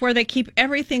that. It's where they keep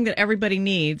everything that everybody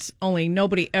needs, only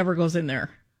nobody ever goes in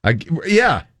there.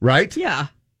 Yeah, right? Yeah.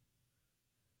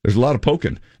 There's a lot of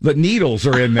poking. The needles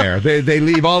are in there. They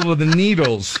leave all of the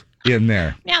needles in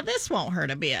there. Now, this won't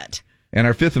hurt a bit. And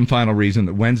our 5th and final reason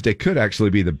that Wednesday could actually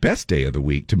be the best day of the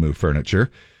week to move furniture.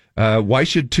 Why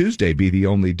should Tuesday be the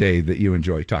only day that you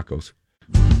enjoy tacos?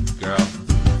 Girl,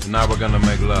 tonight we're gonna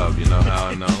make love, you know how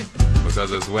I know?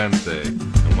 Because it's Wednesday,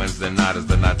 and Wednesday night is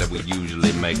the night that we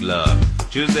usually make love.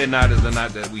 Tuesday night is the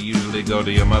night that we usually go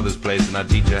to your mother's place and I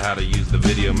teach her how to use the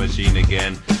video machine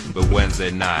again. But Wednesday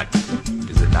night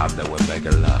is the night that we're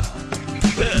making love.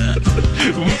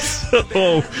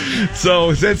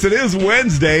 So since it is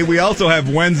Wednesday, we also have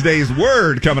Wednesday's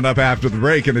word coming up after the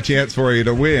break and a chance for you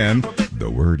to win. The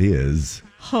word is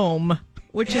home,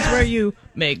 which is where you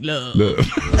make love.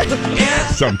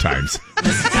 Sometimes.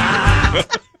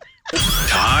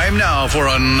 Time now for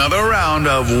another round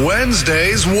of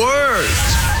Wednesday's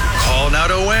words. Call now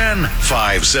to win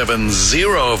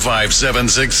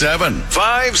 570-5767.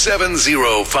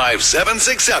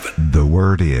 570-5767. The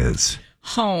word is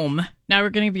home. Now we're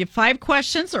going to give you 5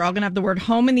 questions. They're all going to have the word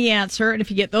home in the answer. And if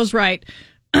you get those right,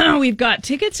 we've got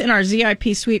tickets in our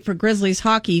ZIP suite for Grizzlies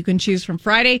hockey. You can choose from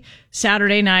Friday,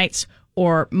 Saturday nights,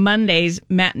 or Monday's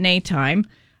matinee time.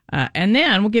 And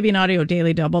then we'll give you an audio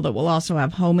daily double that will also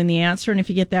have home in the answer. And if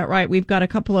you get that right, we've got a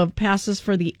couple of passes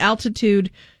for the Altitude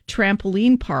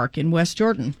Trampoline Park in West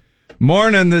Jordan.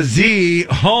 Morning, the Z,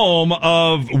 home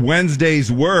of Wednesday's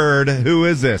word. Who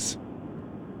is this?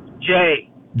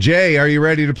 Jay. Jay, are you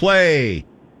ready to play?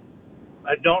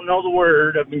 I don't know the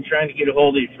word. I've been trying to get a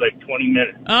hold of you for like 20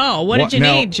 minutes. Oh, what did you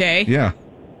need, Jay? Yeah.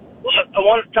 Well, I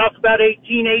want to talk about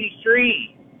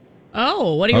 1883.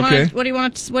 Oh, what do you want? What do you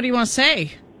want to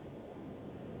say?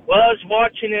 Well, I was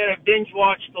watching it. I binge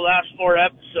watched the last 4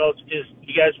 episodes because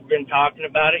you guys have been talking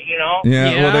about it,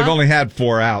 Yeah, well, they've only had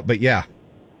 4 out, but yeah.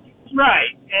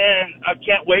 Right, and I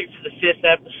can't wait for the 5th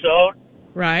episode.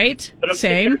 Right, but I'm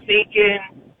same. thinking,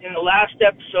 in the last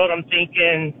episode, I'm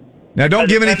thinking... Now, don't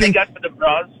give anything... Got to the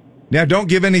bras. Now, don't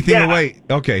give anything away.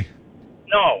 Okay.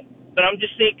 No, but I'm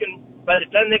just thinking, by the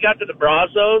time they got to the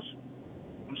Brazos,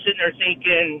 I'm sitting there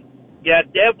thinking, yeah,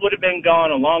 Deb would have been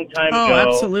gone a long time ago. Oh,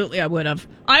 absolutely, I would have.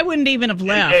 I wouldn't even have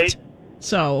left.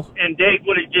 And Dave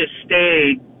would have just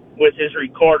stayed with his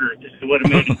recorder because it would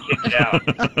have made him kick it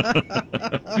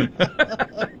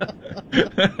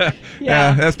out.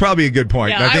 Yeah, that's probably a good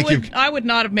point. Yeah, I would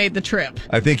not have made the trip.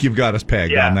 I think you've got us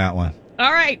pegged on that one.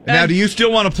 All right. Now, do you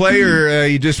still want to play, or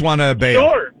you just want to bail?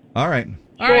 Sure. All right.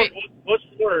 All right. What's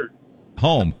the word?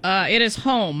 Home. It is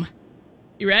home.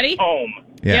 You ready? Home.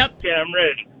 Yeah. Yep. Yeah, I'm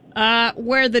ready.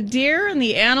 Where the deer and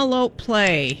the antelope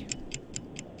play.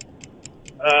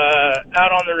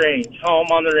 Out on the range. Home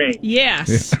on the range.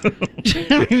 Yes.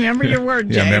 Remember your word,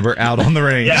 Jay. Yeah, remember out on the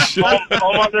range. Yeah,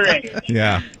 home on the range.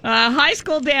 Yeah. High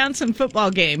school dance and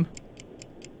football game.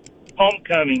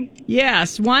 Homecoming.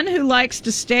 Yes. One who likes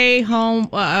to stay home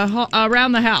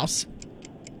around the house.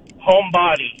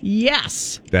 Homebody.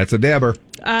 Yes. That's a Debber.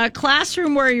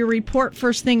 Classroom where you report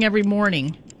first thing every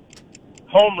morning.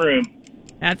 Homeroom.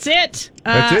 That's it.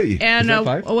 That's it. And Is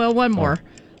that 5? well, one more.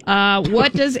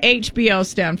 What does HBO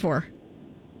stand for?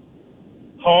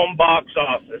 Home box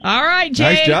office. All right,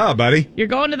 Jay. Nice job, buddy. You're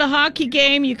going to the hockey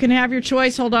game. You can have your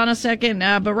choice. Hold on a second.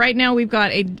 But right now we've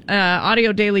got a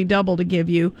audio daily double to give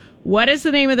you. What is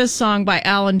the name of this song by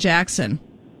Alan Jackson?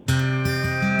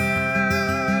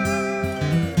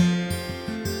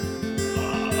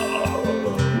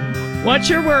 What's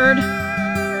your word?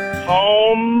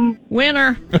 Home.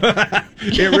 Winner.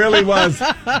 It really was.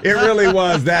 It really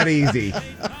was that easy.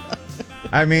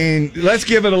 I mean, let's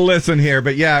give it a listen here,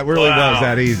 but yeah, it really was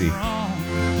that easy.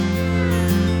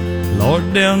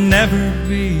 Lord, there'll never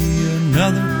be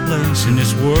another place in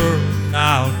this world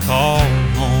I'll call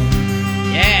home.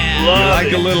 Yeah. You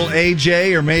like a little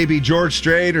AJ or maybe George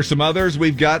Strait or some others?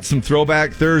 We've got some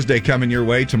Throwback Thursday coming your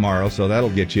way tomorrow, so that'll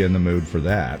get you in the mood for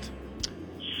that.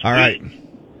 All right.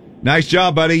 Nice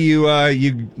job, buddy.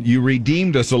 You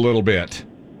redeemed us a little bit.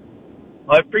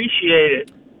 I appreciate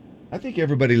it. I think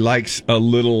everybody likes a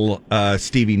little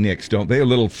Stevie Nicks, don't they? A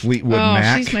little Fleetwood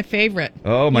Mac. She's my favorite.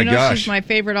 Oh, my gosh. She's my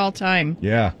favorite all time.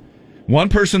 Yeah. One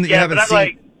person that you haven't seen.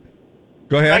 Like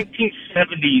Go ahead.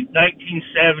 1970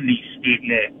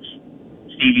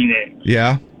 Stevie Nicks.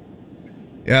 Yeah.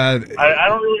 I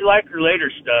don't really like her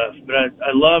later stuff, but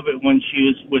I love it when she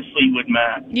was with Fleetwood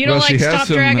Mac. You don't like Stop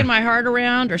Dragging My Heart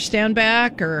Around or Stand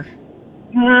Back or...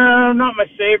 No, not my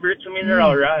favorites. I mean, they're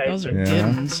all right. Those are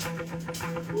good ones.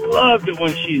 Loved it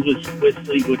when she was with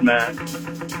Fleetwood Mac.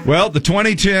 Well, the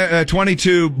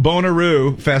 2022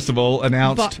 Bonnaroo Festival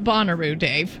announced... Bonnaroo,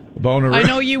 Dave. Bonnaroo. I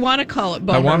know you want to call it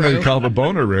Bonnaroo. I wanted to call it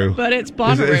Bonnaroo. But it's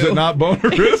Bonnaroo. Is it not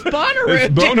Bonnaroo? It's Bonnaroo,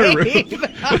 It's Bonnaroo. Dave.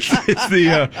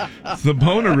 it's the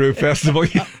Bonnaroo Festival.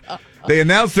 They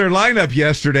announced their lineup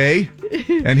yesterday,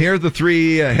 and here are the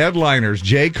three headliners.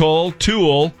 J. Cole,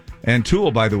 Tool, and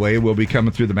Tool, by the way, will be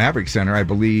coming through the Maverick Center, I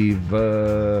believe,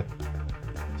 is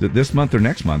it this month or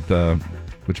next month,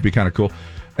 which would be kind of cool.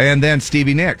 And then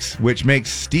Stevie Nicks, which makes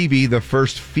Stevie the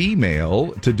first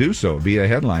female to do so, be a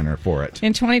headliner for it.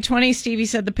 In 2020, Stevie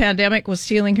said the pandemic was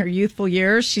stealing her youthful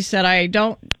years. She said, I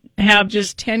don't have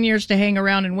just 10 years to hang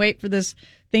around and wait for this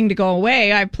thing to go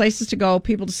away. I have places to go,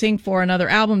 people to sing for, another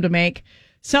album to make.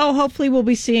 So hopefully we'll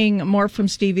be seeing more from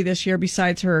Stevie this year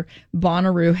besides her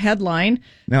Bonnaroo headline.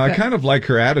 Now, I kind of like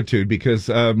her attitude because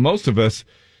most of us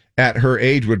at her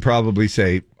age would probably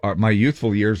say, my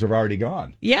youthful years are already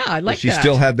gone. Yeah, I like she that. She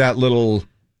still had that little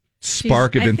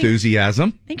spark of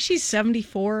enthusiasm. I think she's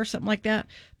 74 or something like that.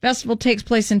 Festival takes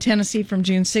place in Tennessee from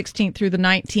June 16th through the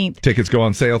 19th. Tickets go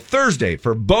on sale Thursday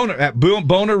for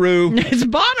Bonnaroo. It's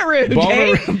Bonnaroo,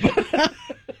 Dave.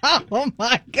 Oh,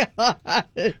 my God.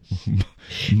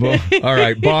 All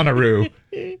right, Bonnaroo.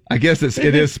 I guess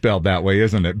it is spelled that way,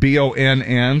 isn't it?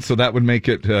 Bonn, so that would make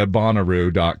it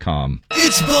Bonnaroo.com.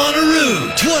 It's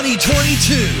Bonnaroo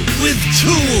 2022 with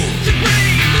Tool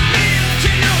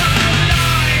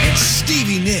and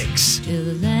Stevie Nicks. Till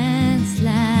the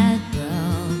landslide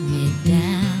brought me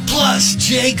down. Plus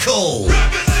J. Cole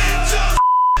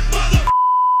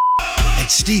and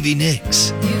Stevie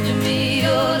Nicks. Give me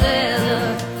your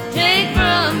leather, take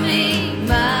from me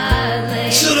my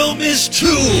legs. So don't miss Tool,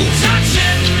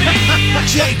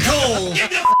 J. Cole,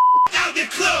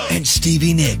 and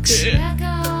Stevie Nicks.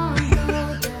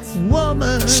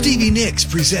 Woman. Stevie Nicks,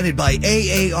 presented by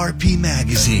AARP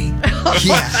Magazine.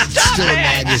 Yeah, it's still a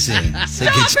magazine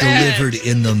that gets delivered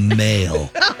in the mail.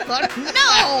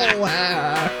 No!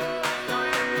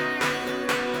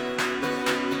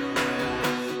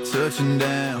 Touching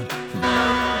down.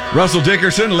 Russell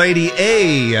Dickerson, Lady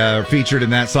A, featured in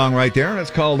that song right there.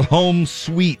 It's called Home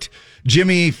Sweet.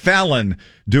 Jimmy Fallon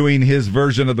doing his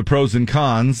version of the pros and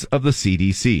cons of the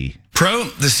CDC. Pro,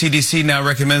 the CDC now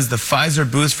recommends the Pfizer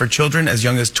boost for children as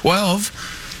young as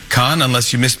 12. Con,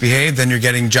 unless you misbehave, then you're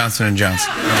getting Johnson &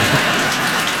 Johnson.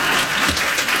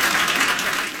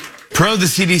 Pro, the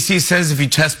CDC says if you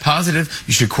test positive,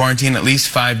 you should quarantine at least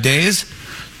 5 days.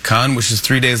 Con, which is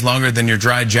 3 days longer than your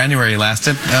dry January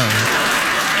lasted.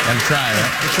 And try,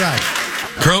 right? That's right.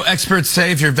 Pro, experts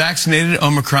say if you're vaccinated,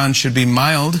 Omicron should be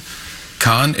mild.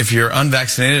 Con, if you're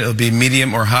unvaccinated, it'll be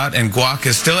medium or hot, and guac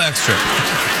is still extra.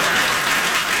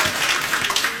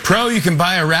 Pro, you can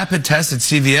buy a rapid test at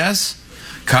CVS.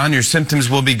 Con, your symptoms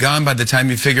will be gone by the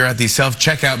time you figure out the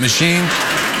self-checkout machine.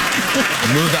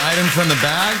 Remove the item from the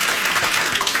bag.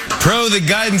 Pro, the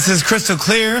guidance is crystal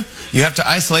clear. You have to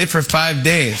isolate for 5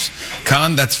 days.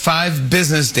 Con, that's 5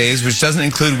 business days, which doesn't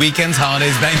include weekends,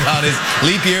 holidays, bank holidays,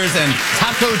 leap years, and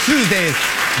Taco Tuesdays.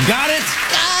 Got it?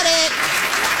 Got it.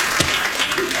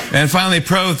 And finally,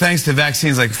 pro, thanks to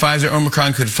vaccines like Pfizer,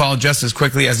 Omicron could fall just as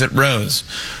quickly as it rose.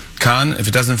 Con, if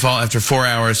it doesn't fall after 4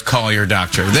 hours, call your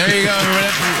doctor. There you go,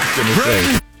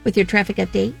 everybody. With your traffic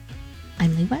update,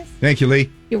 I'm Lee West. Thank you,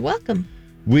 Lee. You're welcome.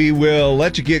 We will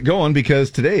let you get going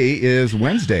because today is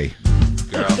Wednesday.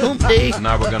 Girl,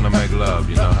 now we're gonna make love.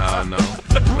 You know how I know?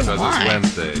 Because it's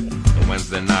Wednesday. And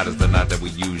Wednesday night is the night that we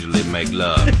usually make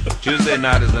love. Tuesday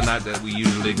night is the night that we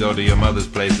usually go to your mother's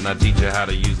place and I teach her how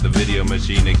to use the video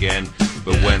machine again.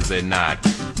 But Wednesday night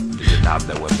is the night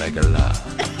that we're making love.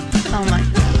 Oh my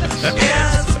gosh.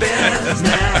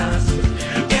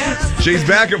 She's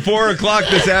back at 4 o'clock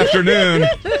this afternoon,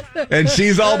 and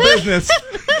she's all business.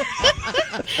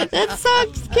 That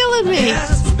song's killing me.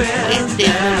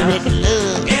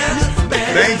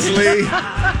 Thanks, Lee.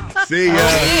 See ya.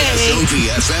 Sophie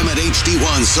FM at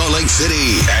HD1 Salt Lake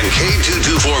City and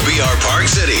K224BR Park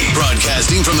City.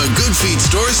 Broadcasting from the Good Feet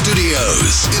Store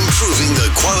Studios. Improving the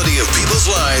quality of people's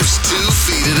lives 2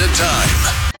 feet at a time.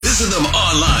 Visit them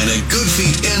online at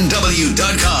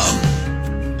goodfeetnw.com.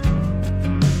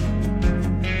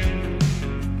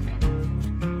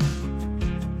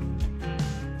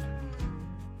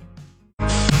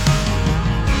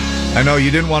 I know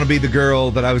you didn't want to be the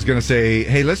girl that I was going to say,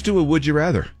 hey, let's do a Would You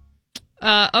Rather.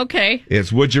 Okay.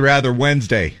 It's Would You Rather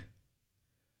Wednesday.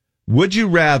 Would you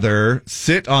rather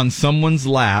sit on someone's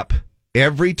lap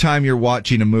every time you're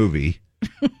watching a movie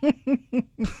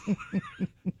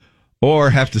or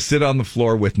have to sit on the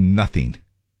floor with nothing?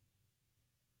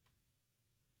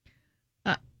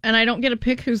 And I don't get to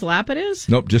pick whose lap it is?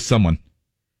 Nope, just someone.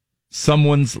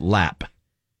 Someone's lap.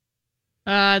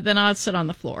 Then I'll sit on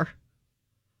the floor.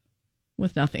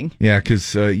 With nothing. Yeah,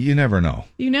 because you never know.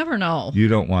 You never know. You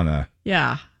don't want to.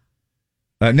 Yeah.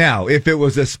 Now, if it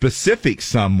was a specific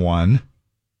someone,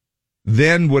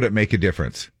 then would it make a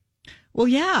difference? Well,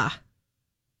 yeah.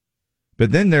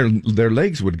 But then their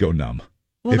legs would go numb.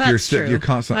 Well, that's true. You're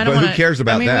constantly. But who cares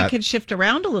about that? We could shift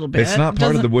around a little bit. It's not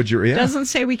part of the would you. Yeah. It doesn't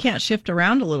say we can't shift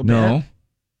around a little bit.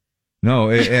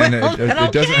 No, and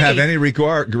it doesn't have any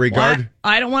regard. Well,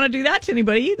 I don't want to do that to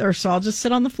anybody either, so I'll just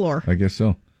sit on the floor. I guess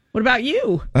so. What about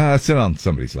you? Sit on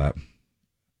somebody's lap.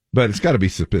 But it's got to be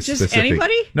specific. Just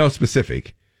anybody? No,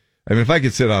 specific. I mean, if I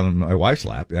could sit on my wife's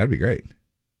lap, that'd be great.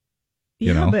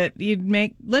 You know? But you'd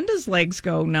make Linda's legs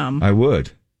go numb. I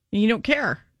would. And you don't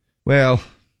care. Well,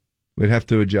 we'd have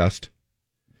to adjust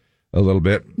a little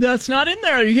bit. That's not in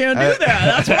there. You can't do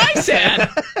that. That's what I said.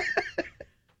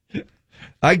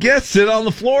 I guess sit on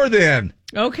the floor then.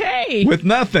 Okay. With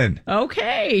nothing.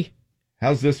 Okay.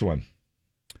 How's this one?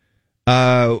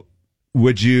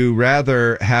 Would you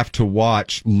rather have to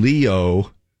watch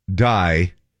Leo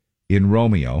die in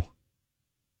Romeo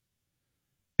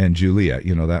and Juliet?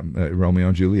 You know that Romeo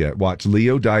and Juliet. Watch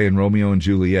Leo die in Romeo and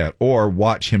Juliet, or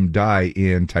watch him die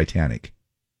in Titanic.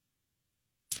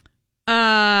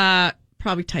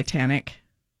 Probably Titanic.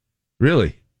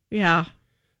 Really? Yeah.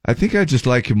 I think I'd just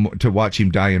like him to watch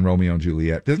him die in Romeo and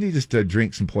Juliet. Doesn't he just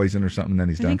drink some poison or something, and then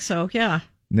he's done? I think so. Yeah.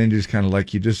 And then you just kind of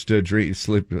like you just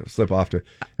slip off to.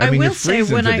 I mean, will say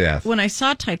when I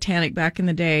saw Titanic back in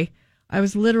the day, I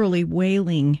was literally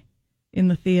wailing in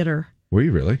the theater. Were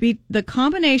you really? The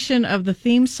combination of the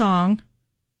theme song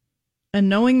and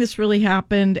knowing this really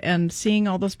happened and seeing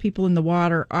all those people in the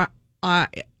water,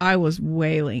 I was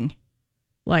wailing.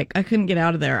 Like I couldn't get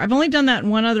out of there. I've only done that in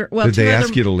one other. Well, did they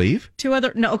ask you to leave?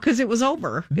 No, because it was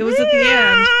over. It was at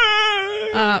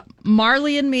the end.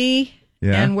 Marley and Me.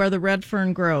 Yeah. And Where the Red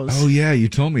Fern Grows. Oh, yeah. You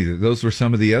told me that those were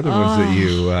some of the other ones that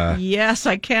you... Yes,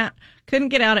 I can't Couldn't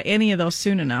get out of any of those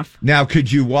soon enough. Now,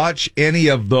 could you watch any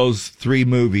of those 3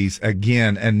 movies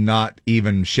again and not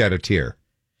even shed a tear?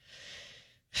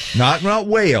 Not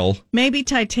Whale. Maybe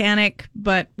Titanic,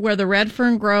 but where the red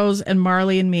fern grows and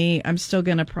Marley and Me, I'm still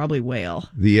going to probably Whale.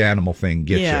 The animal thing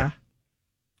gets you.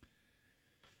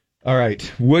 All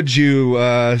right. Would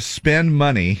you spend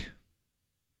money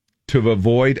to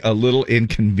avoid a little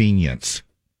inconvenience?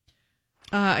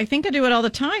 I think I do it all the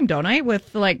time, don't I?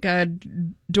 With like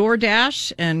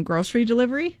DoorDash and grocery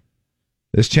delivery.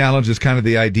 This challenge is kind of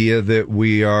the idea that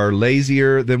we are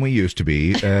lazier than we used to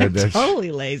be. That's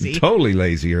totally lazy. Totally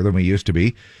lazier than we used to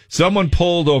be. Someone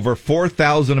polled over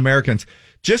 4,000 Americans.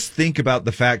 Just think about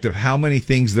the fact of how many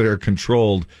things that are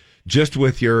controlled just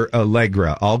with your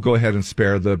Allegra. I'll go ahead and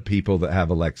spare the people that have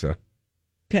Alexa.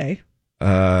 Okay.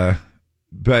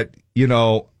 But, you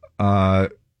know, how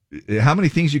many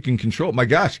things you can control? My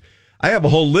gosh, I have a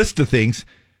whole list of things,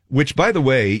 which, by the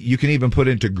way, you can even put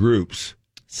into groups.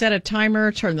 Set a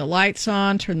timer, turn the lights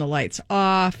on, turn the lights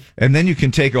off. And then you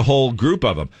can take a whole group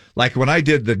of them. Like when I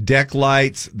did the deck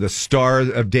lights, the Star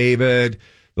of David,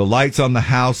 the lights on the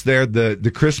house there,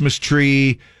 the Christmas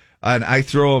tree, and I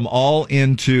throw them all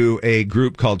into a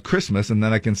group called Christmas, and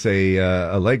then I can say,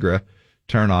 Allegra,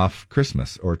 turn off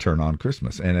Christmas or turn on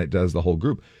Christmas, and it does the whole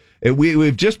group.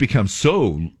 We've just become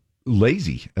so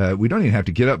lazy. We don't even have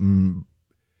to get up and...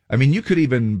 I mean, you could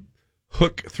even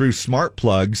hook through smart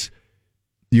plugs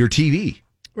your TV.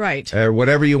 Right. Or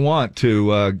whatever you want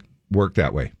to work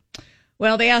that way.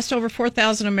 Well, they asked over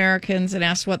 4,000 Americans and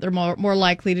asked what they're more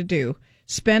likely to do.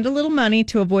 Spend a little money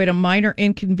to avoid a minor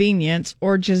inconvenience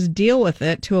or just deal with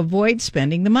it to avoid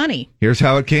spending the money. Here's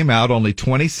how it came out. Only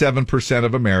 27%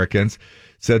 of Americans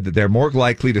said that they're more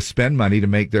likely to spend money to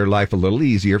make their life a little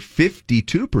easier.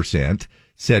 52%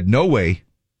 said no way.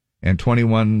 And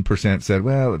 21% said,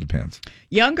 well, it depends.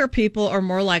 Younger people are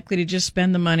more likely to just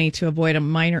spend the money to avoid a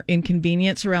minor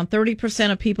inconvenience. Around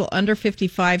 30% of people under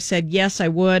 55 said, yes, I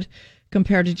would,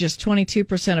 compared to just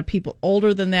 22% of people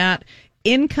older than that.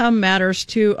 Income matters,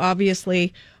 too,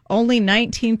 obviously. Only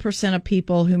 19% of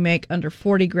people who make under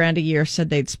 40 grand a year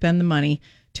said they'd spend the money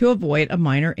to avoid a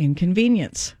minor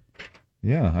inconvenience.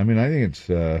 Yeah, I mean, I think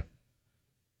it's...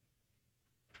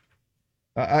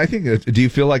 I think... Do you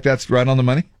feel like that's right on the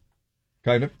money?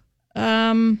 Kind of?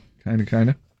 Kind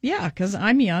of? Yeah, because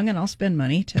I'm young and I'll spend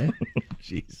money too.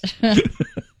 Jeez.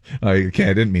 Okay,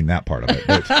 I didn't mean that part of it.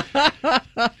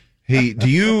 But, hey, do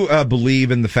you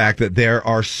believe in the fact that there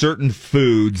are certain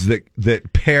foods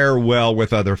that pair well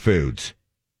with other foods?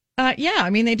 Yeah,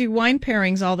 I mean, they do wine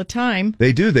pairings all the time.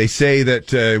 They do. They say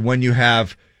that when you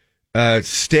have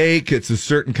steak, it's a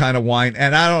certain kind of wine.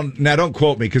 And don't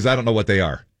quote me because I don't know what they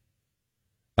are.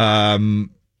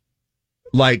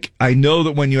 Like, I know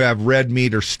that when you have red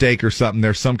meat or steak or something,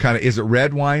 there's some kind of, is it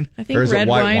red wine? I think or is red it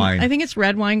white wine? I think it's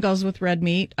red wine goes with red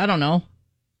meat. I don't know.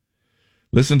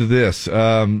 Listen to this.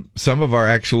 Some of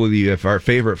our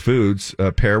favorite foods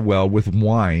pair well with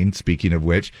wine, speaking of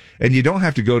which, and you don't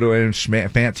have to go to a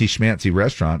fancy schmancy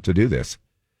restaurant to do this.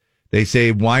 They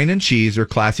say wine and cheese are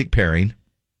classic pairing.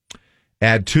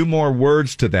 Add 2 more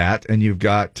words to that, and you've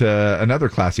got another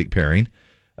classic pairing.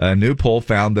 A new poll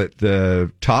found that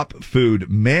the top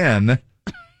food men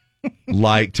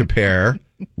like to pair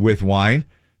with wine,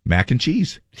 mac and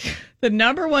cheese. The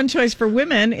number one choice for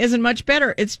women isn't much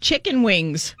better. It's chicken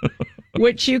wings,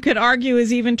 which you could argue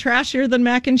is even trashier than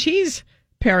mac and cheese,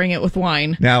 pairing it with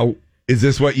wine. Now, is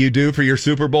this what you do for your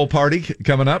Super Bowl party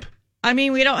coming up? I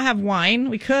mean, we don't have wine.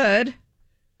 We could.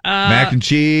 Mac and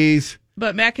cheese.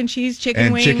 But mac and cheese,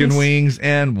 chicken wings. And chicken wings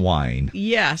and wine.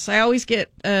 Yes, I always get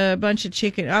a bunch of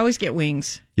chicken. I always get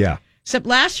wings. Yeah. Except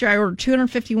last year I ordered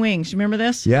 250 wings. You remember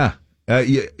this? Yeah.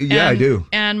 Yeah, I do.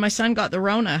 And my son got the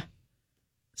Rona.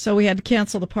 So we had to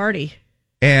cancel the party.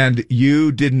 And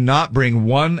you did not bring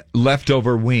one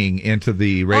leftover wing into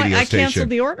the radio station. I canceled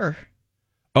the order.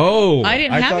 Oh, I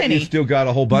didn't have thought any. You still got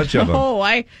a whole bunch of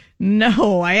them.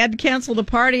 No, I had to cancel the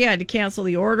party. I had to cancel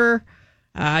the order.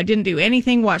 I didn't do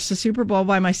anything. Watch the Super Bowl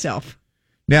by myself.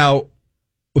 Now,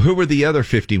 who were the other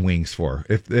 50 wings for?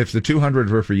 If the 200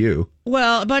 were for you?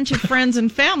 Well, a bunch of friends and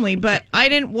family, but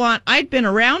I'd been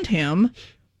around him.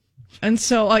 And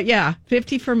so,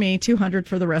 50 for me, 200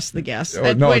 for the rest of the guests.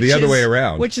 No, the other way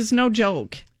around. Which is no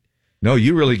joke. No,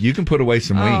 you can put away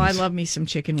some wings. Oh, I love me some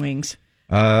chicken wings.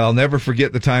 I'll never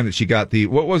forget the time that she got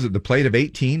the plate of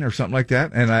 18 or something like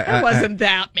that. And it wasn't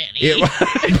that many.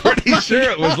 I'm pretty sure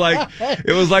it was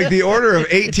like the order of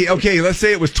 18. Okay, let's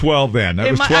say it was 12 then.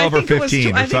 That was 12 or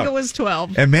 15. I think it was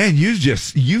 12. And man, you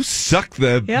suck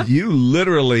you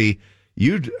literally,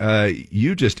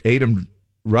 you just ate them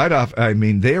right off. I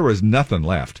mean, there was nothing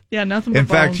left. Yeah, nothing but In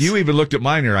fact, bones. you even looked at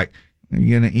mine and you're like, are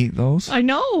you going to eat those? I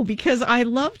know, because I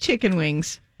love chicken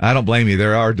wings. I don't blame you. They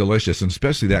are delicious, and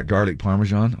especially that garlic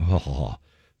parmesan. Oh.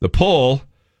 The poll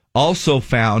also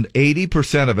found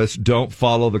 80% of us don't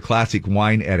follow the classic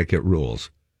wine etiquette rules,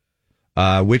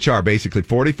 which are basically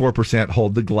 44%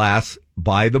 hold the glass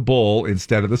by the bowl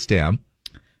instead of the stem.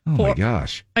 Oh, my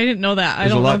gosh. I didn't know that. I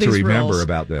There's don't a lot know to these remember rules.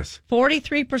 about this.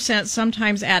 43%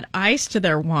 sometimes add ice to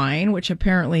their wine, which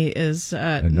apparently is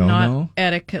no-no? not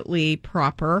etiquetely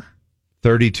proper.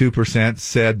 32%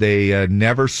 said they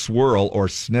never swirl or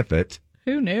sniff it.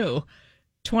 Who knew?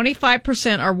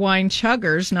 25% are wine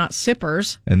chuggers, not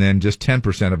sippers. And then just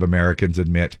 10% of Americans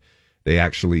admit they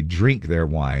actually drink their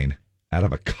wine out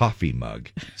of a coffee mug.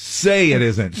 Say it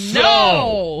isn't so.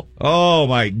 No! Oh,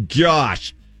 my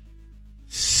gosh.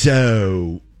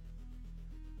 So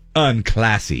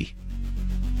unclassy.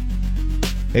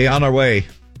 Hey, on our way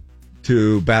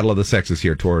to Battle of the Sexes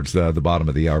here towards the bottom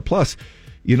of the hour. Plus,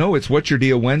 you know, it's What's Your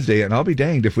Deal Wednesday, and I'll be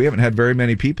danged if we haven't had very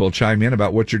many people chime in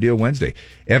about What's Your Deal Wednesday.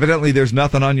 Evidently, there's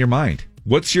nothing on your mind.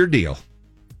 What's your deal?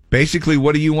 Basically,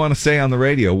 what do you want to say on the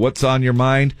radio? What's on your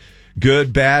mind?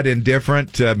 Good, bad,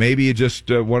 indifferent? Maybe you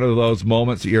just one of those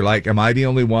moments that you're like, am I the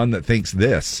only one that thinks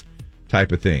this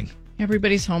type of thing?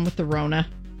 Everybody's home with the Rona.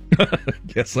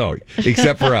 Guess so,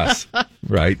 except for us,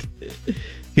 right?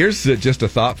 Here's just a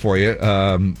thought for you,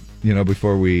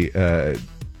 before we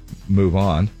move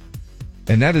on.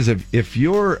 And that is if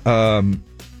you're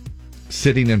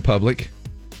sitting in public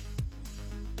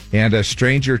and a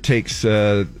stranger takes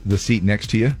the seat next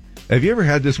to you. Have you ever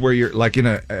had this where you're like in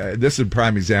this is a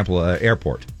prime example,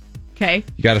 airport. Okay.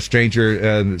 You got a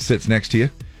stranger that sits next to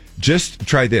you. Just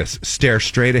try this. Stare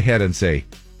straight ahead and say,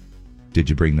 did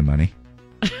you bring the money?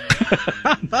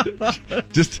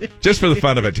 just for the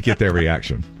fun of it, to get their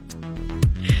reaction.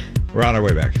 We're on our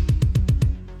way back.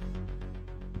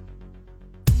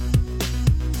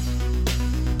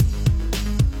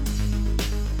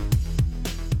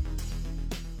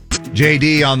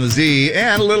 JD on the Z,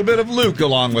 and a little bit of Luke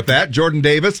along with that. Jordan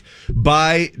Davis,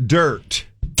 Buy Dirt.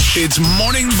 It's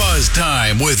Morning Buzz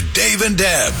time with Dave and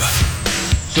Deb.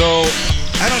 So,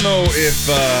 I don't know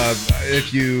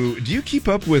if do you keep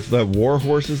up with war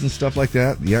horses and stuff like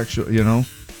that? The actual,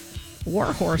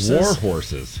 War horses? War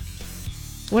horses.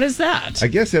 What is that? I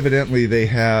guess evidently they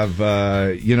have,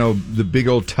 the big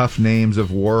old tough names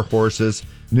of war horses.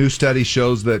 New study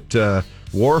shows that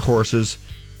war horses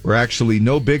were actually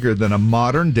no bigger than a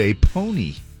modern day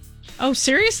pony. Oh,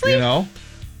 seriously?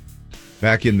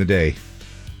 Back in the day.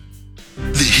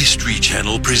 The History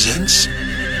Channel presents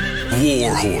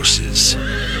War Horses.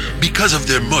 Because of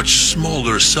their much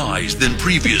smaller size than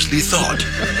previously thought,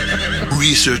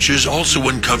 researchers also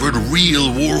uncovered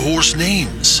real war horse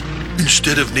names.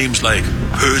 Instead of names like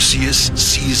Perseus,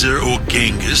 Caesar, or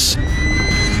Genghis,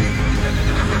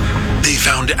 they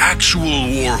found actual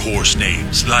war horse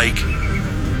names like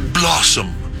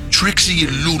Blossom, Trixie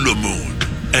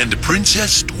Lulamoon, and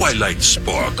Princess Twilight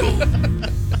Sparkle.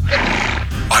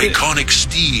 Iconic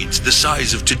steeds the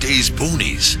size of today's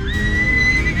ponies.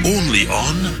 Only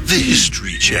on the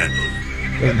History Channel.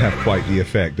 Doesn't have quite the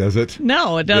effect, does it?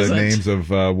 No, it doesn't. The names of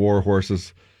war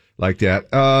horses like that.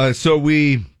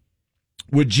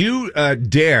 Would you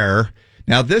dare...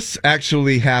 Now, this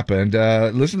actually happened.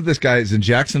 Listen to this guy. He's in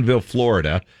Jacksonville,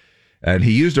 Florida, and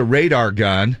he used a radar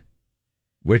gun,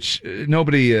 which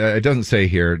nobody, it doesn't say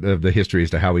here the history as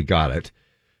to how he got it,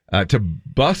 to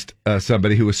bust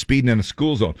somebody who was speeding in a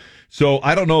school zone. So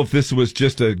I don't know if this was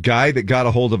just a guy that got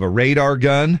a hold of a radar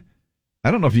gun.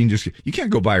 I don't know if you can't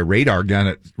go buy a radar gun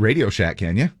at Radio Shack,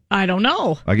 can you? I don't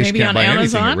know. I guess Maybe you can't on buy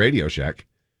Amazon? anything at Radio Shack.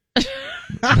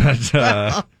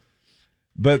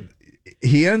 But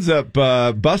he ends up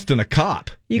busting a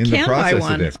cop You in the can buy process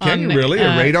one of this. Can on, you really?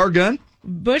 A radar gun?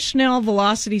 Bushnell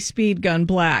Velocity Speed Gun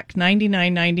Black,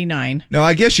 $99.99. No,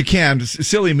 I guess you can.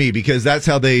 Silly me, because that's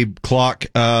how they clock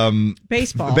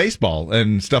baseball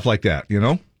and stuff like that,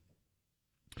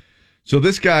 So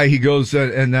this guy, he goes,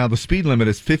 and now the speed limit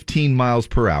is 15 miles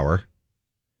per hour.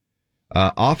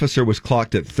 Officer was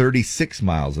clocked at 36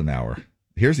 miles an hour.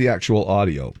 Here's the actual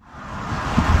audio.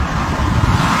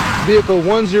 Vehicle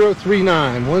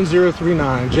 1039,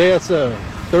 JSO,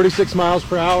 36 miles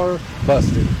per hour,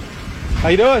 busted. How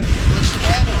you doing?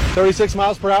 36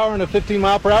 miles per hour in a 15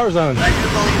 mile per hour zone. I do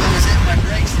believe I was hitting my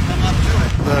brakes to come up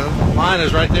to it. Mine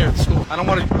is right there at school. I don't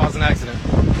want to cause an accident.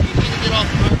 You need to get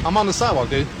off the road. I'm on the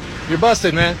sidewalk, dude. You're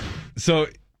busted, man. So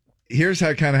here's how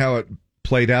it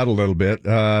played out a little bit.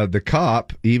 The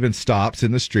cop even stops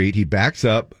in the street. He backs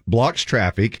up, blocks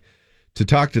traffic to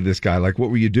talk to this guy. Like, what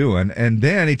were you doing? And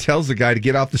then he tells the guy to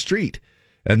get off the street.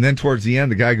 And then towards the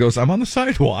end, the guy goes, "I'm on the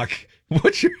sidewalk."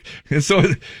 And so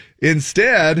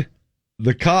instead,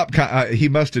 the cop, he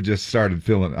must have just started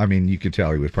feeling, I mean, you could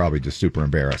tell he was probably just super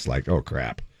embarrassed, like, oh,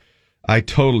 crap. I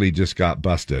totally just got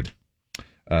busted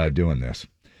doing this.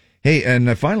 Hey,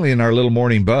 and finally in our little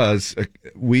morning buzz,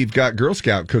 we've got Girl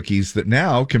Scout cookies that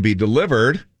now can be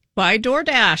delivered by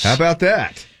DoorDash. How about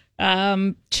that?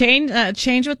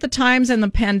 Change with the times and the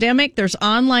pandemic. There's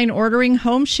online ordering,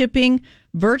 home shipping,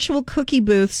 virtual cookie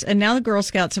booths, and now the Girl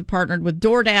Scouts have partnered with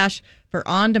DoorDash for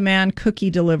on-demand cookie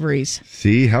deliveries.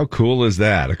 See, how cool is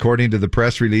that? According to the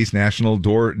press release, nationwide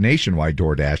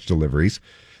DoorDash deliveries,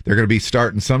 they're going to be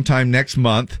starting sometime next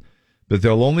month, but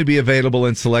they'll only be available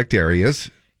in select areas.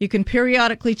 You can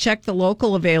periodically check the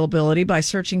local availability by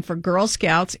searching for Girl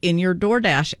Scouts in your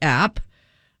DoorDash app.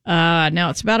 Now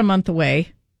it's about a month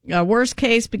away. Worst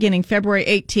case, beginning February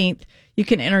 18th, you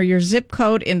can enter your zip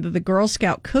code into the Girl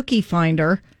Scout Cookie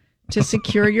Finder to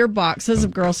secure your boxes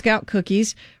of Girl Scout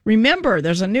cookies. Remember,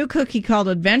 there's a new cookie called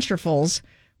Adventurefuls,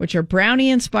 which are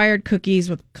brownie-inspired cookies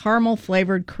with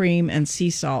caramel-flavored cream and sea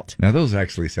salt. Now, those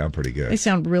actually sound pretty good. They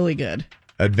sound really good.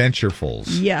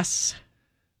 Adventurefuls. Yes.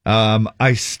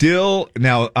 I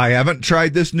haven't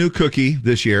tried this new cookie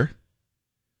this year,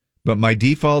 but my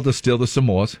default is still the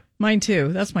Samoas. Mine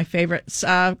too. That's my favorite.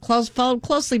 Followed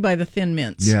closely by the Thin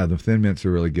Mints. Yeah, the Thin Mints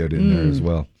are really good in there as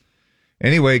well.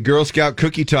 Anyway, Girl Scout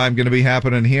cookie time going to be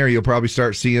happening here. You'll probably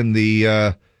start seeing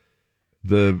the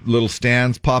little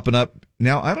stands popping up.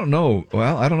 Now, I don't know.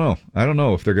 Well, I don't know. I don't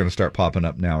know if they're going to start popping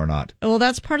up now or not. Well,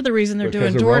 that's part of the reason they're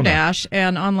doing DoorDash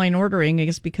and online ordering, I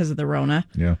guess, because of the Rona.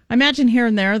 Yeah. I imagine here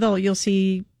and there, you'll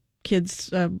see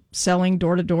kids selling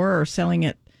door-to-door or selling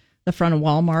at the front of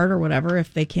Walmart or whatever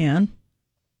if they can.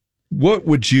 What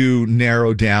would you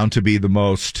narrow down to be the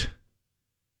most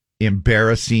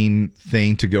embarrassing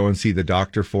thing to go and see the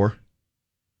doctor for?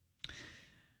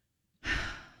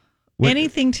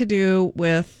 Anything to do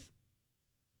with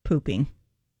pooping.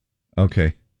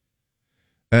 Okay.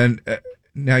 And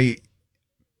now I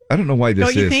don't know why this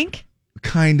is. Don't you think?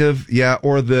 Kind of, yeah.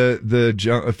 Or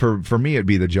for me, it'd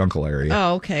be the jungle area.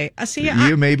 Oh, okay. See,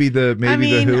 maybe the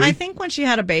hooey? I think when she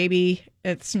had a baby,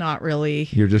 it's not really.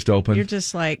 You're just open. You're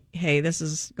just like, hey, this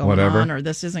is going on, or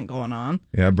this isn't going on.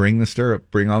 Yeah, bring the stirrup.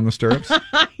 Bring on the stirrups.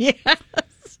 Yes.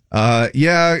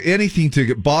 Yeah. Anything to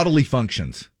get bodily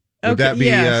functions. Would that be?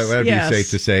 That'd be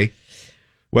safe to say.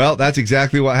 Well, that's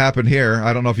exactly what happened here.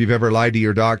 I don't know if you've ever lied to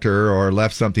your doctor or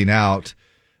left something out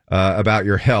about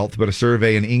your health, but a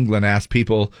survey in England asked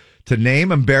people to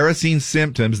name embarrassing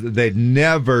symptoms that they'd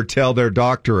never tell their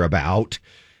doctor about.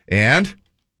 And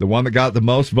the one that got the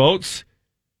most votes,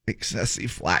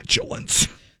 excessive flatulence.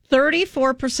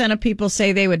 34% of people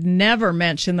say they would never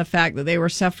mention the fact that they were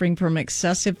suffering from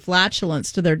excessive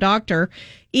flatulence to their doctor,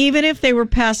 even if they were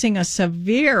passing a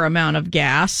severe amount of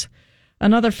gas.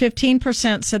 Another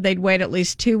 15% said they'd wait at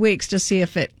least 2 weeks to see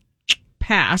if it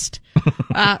passed.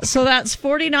 So that's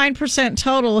 49%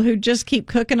 total who just keep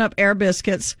cooking up air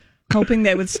biscuits, hoping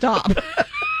they would stop.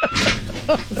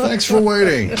 Thanks for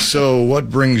waiting. So what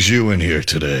brings you in here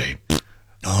today?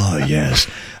 Oh, yes,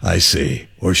 I see.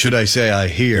 Or should I say I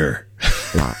hear?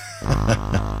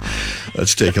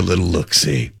 Let's take a little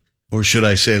look-see. Or should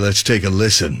I say let's take a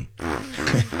listen?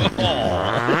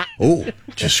 Oh,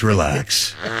 just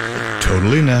relax.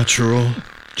 Totally natural.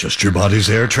 Just your body's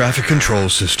air traffic control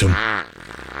system.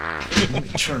 Let me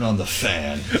turn on the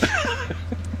fan.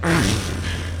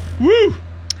 Woo!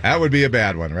 That would be a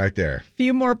bad one right there. A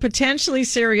few more potentially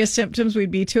serious symptoms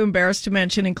we'd be too embarrassed to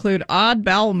mention include odd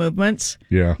bowel movements,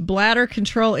 bladder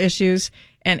control issues,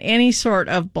 and any sort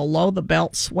of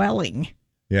below-the-belt swelling.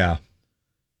 Yeah.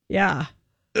 Yeah.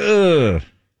 Ugh.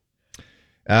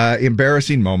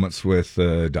 Embarrassing moments with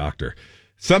the doctor.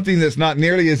 Something that's not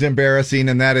nearly as embarrassing,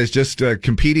 and that is just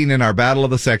competing in our battle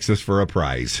of the sexes for a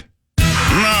prize.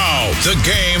 Now, the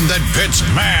game that pits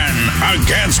man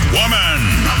against woman.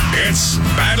 It's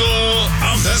Battle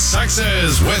of the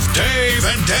Sexes with Dave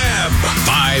and Deb.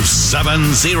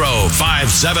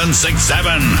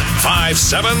 570-5767.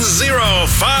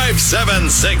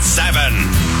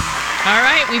 570-5767. All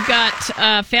right, we've got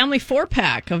a family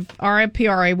 4-pack of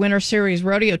RMPRA Winter Series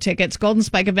rodeo tickets, Golden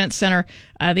Spike Event Center.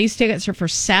 These tickets are for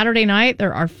Saturday night.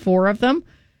 There are 4 of them.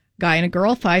 Guy and a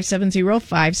girl,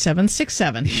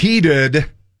 570-5767.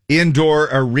 Heated indoor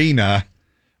arena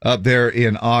up there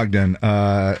in Ogden.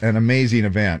 An amazing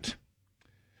event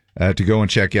to go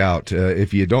and check out.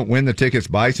 If you don't win the tickets,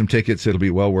 buy some tickets. It'll be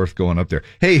well worth going up there.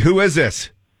 Hey, who is this?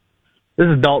 This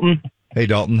is Dalton. Hey,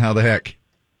 Dalton, how the heck?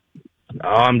 Oh,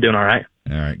 I'm doing all right.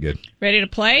 All right, good. Ready to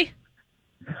play?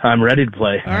 I'm ready to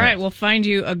play. All right, we'll find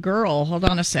you a girl. Hold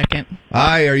on a second.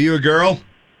 Hi, are you a girl?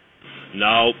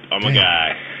 Nope, I'm a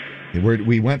guy.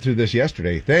 We went through this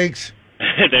yesterday. Thanks.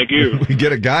 Thank you. We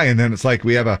get a guy, and then it's like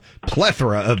we have a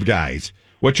plethora of guys.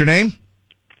 What's your name?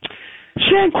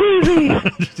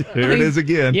 Shanqueezy. Here it is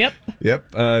again.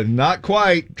 Yep. Not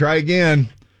quite. Try again.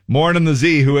 Morning, the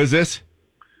Z. Who is this?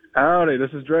 Howdy,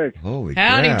 this is Drake. Holy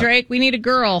Howdy, crap. Drake. We need a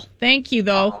girl. Thank you,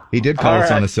 though. He did call All us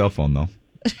on right. his cell phone, though.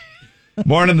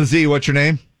 Morning, the Z. What's your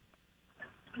name?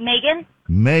 Megan?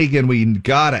 Megan. We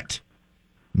got it.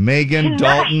 Megan,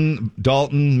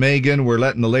 Dalton, Megan. We're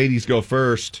letting the ladies go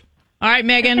first. All right,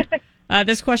 Megan.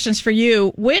 This question's for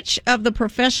you. Which of the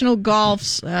professional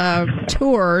golf's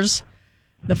tours,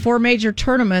 the 4 major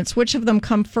tournaments, which of them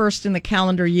come first in the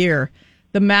calendar year?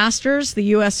 The Masters, the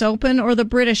U.S. Open, or the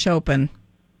British Open?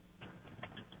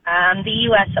 The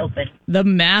U.S. Open. The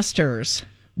Masters.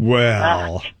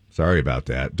 Well, sorry about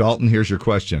that. Dalton, here's your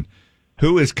question.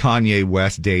 Who is Kanye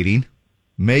West dating?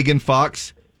 Megan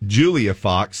Fox, Julia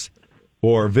Fox,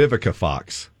 or Vivica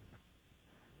Fox?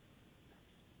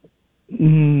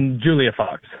 Julia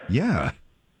Fox. Yeah.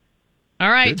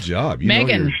 All right. Good job. You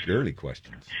Megan. know your early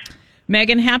questions.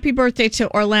 Megan, happy birthday to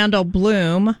Orlando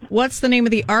Bloom. What's the name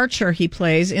of the archer he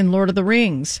plays in Lord of the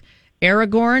Rings?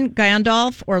 Aragorn,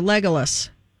 Gandalf, or Legolas?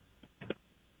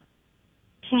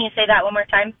 Can you say that one more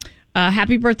time?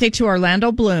 Happy birthday to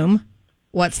Orlando Bloom.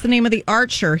 What's the name of the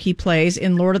archer he plays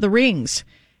in Lord of the Rings?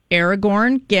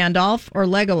 Aragorn, Gandalf, or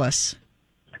Legolas?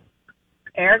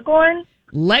 Aragorn?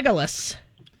 Legolas.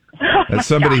 That's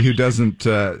somebody who doesn't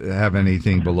have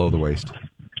anything below the waist.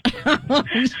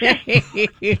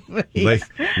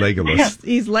 Legolas.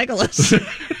 He's Legolas.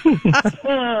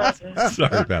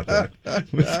 Sorry about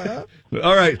that.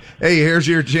 All right. Hey, here's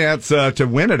your chance to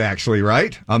win it, actually,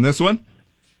 right? On this one.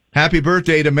 Happy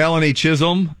birthday to Melanie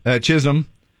Chisholm.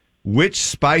 Which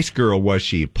Spice Girl was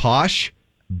she? Posh,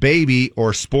 Baby,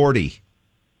 or Sporty?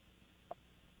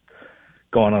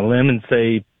 Go on a limb and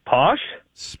say Posh?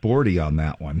 Sporty on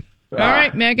that one. All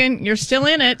right, Megan, you're still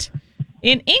in it.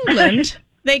 In England,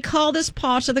 they call this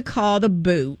part of the car the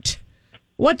boot.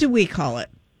 What do we call it?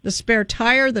 The spare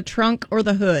tire, the trunk, or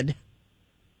the hood?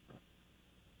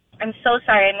 I'm so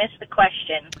sorry, I missed the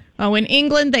question. Oh, in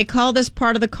England, they call this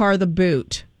part of the car the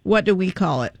boot. What do we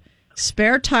call it?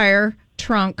 Spare tire,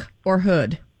 trunk, or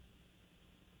hood?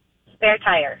 Spare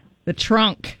tire. The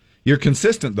trunk. You're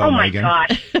consistent, though, Oh, my Megan.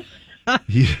 God. I'm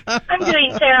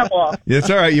doing terrible. It's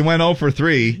all right. You went 0 for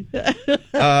 3.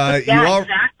 Exactly.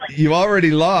 You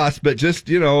already lost, but just,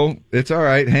 it's all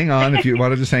right. Hang on if you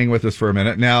want to just hang with us for a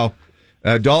minute. Now,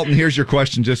 Dalton, here's your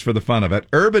question just for the fun of it.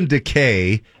 Urban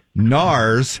Decay,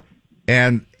 NARS,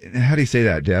 and how do you say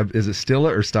that, Deb? Is it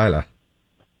Stila or Styla?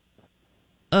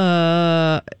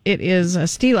 It is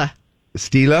Stila.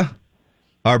 Stila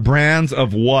are brands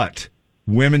of what?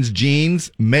 Women's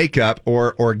jeans, makeup,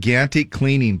 or organic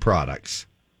cleaning products?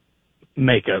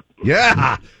 Makeup.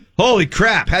 Yeah. Holy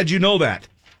crap. How'd you know that?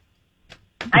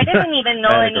 I didn't even know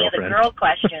any of the girl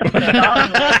questions.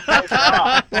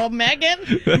 So well, Megan,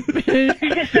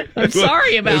 I'm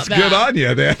sorry about it's that. Good on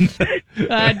you, then.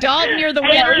 Dalton, you're the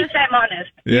Hey, at winner. least I'm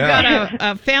honest. You Yeah. got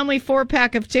a family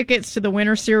 4-pack of tickets to the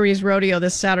Winter Series Rodeo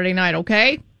this Saturday night,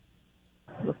 okay?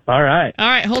 All right. All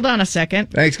right, hold on a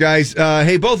second. Thanks, guys.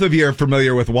 Hey, both of you are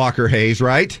familiar with Walker Hayes,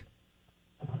 right?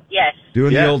 Yes.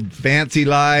 Doing the old fancy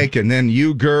like, and then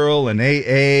You Girl and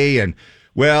AA, and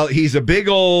well, he's a big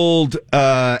old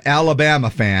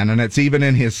Alabama fan, and it's even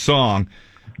in his song.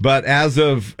 But as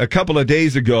of a couple of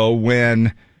days ago,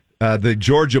 when the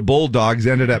Georgia Bulldogs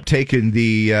ended up taking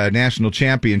the national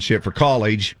championship for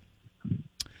college,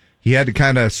 he had to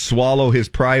kind of swallow his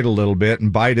pride a little bit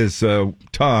and bite his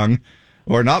tongue,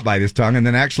 or not bite his tongue, and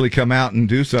then actually come out and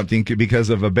do something because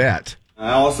of a bet.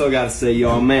 I also got to say,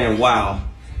 y'all, man, wow.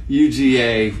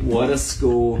 UGA, what a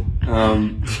school.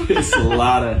 It's a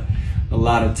lot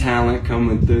of talent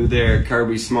coming through there.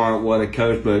 Kirby Smart, what a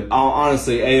coach. But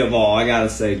honestly, A of all, I got to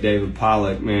say David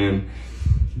Pollack, man.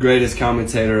 Greatest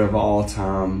commentator of all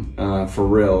time, for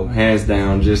real. Hands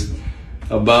down, just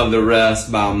above the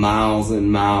rest by miles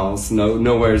and miles.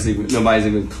 Nobody's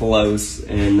even close.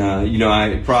 And,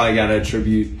 I probably got to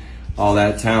attribute all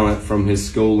that talent from his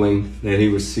schooling that he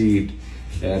received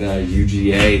at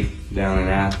UGA down in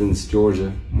Athens,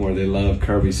 Georgia, where they love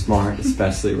Kirby Smart,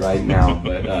 especially right now.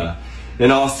 But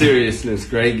in all seriousness,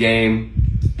 great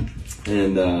game,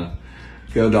 and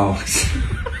go Dogs.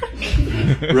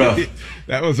 Rough.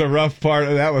 That was a rough part.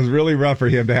 That was really rough for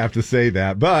him to have to say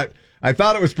that. But I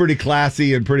thought it was pretty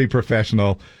classy and pretty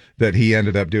professional that he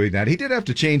ended up doing that. He did have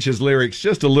to change his lyrics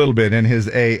just a little bit in his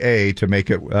AA to make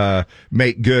it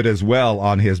make good as well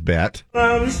on his bet.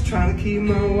 I'm just trying to keep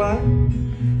my wife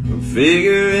from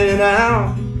figuring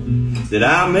out that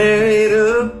I made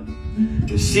up.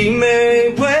 She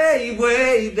married way,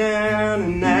 way down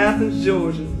in Athens,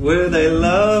 Georgia, where they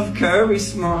love Kirby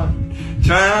Smart,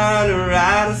 trying to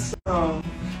write a song.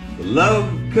 The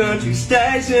local country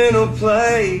station will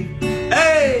play.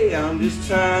 Hey, I'm just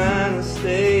trying to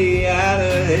stay out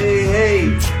of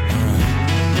hey.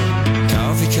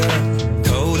 Coffee cup,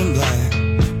 cold and black.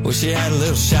 Wish she had a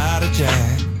little shot of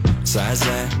Jack. Besides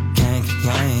that, can't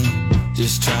complain.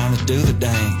 Just trying to do the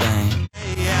dang thing.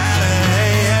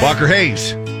 Walker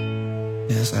Hayes.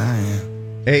 Yes, I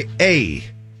am. A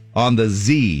on the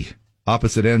Z,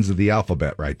 opposite ends of the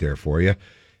alphabet right there for you.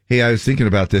 Hey, I was thinking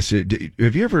about this.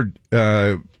 Have you ever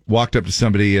walked up to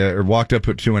somebody or walked up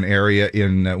to an area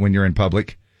in when you're in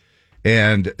public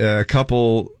and a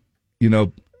couple,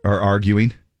 are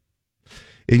arguing?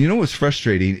 And what's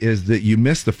frustrating is that you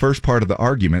miss the first part of the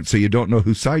argument, so you don't know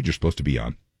whose side you're supposed to be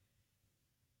on.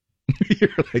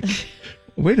 You're like,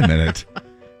 wait a minute.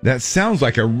 That sounds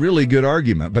like a really good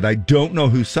argument, but I don't know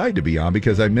whose side to be on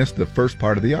because I missed the first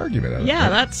part of the argument. Yeah,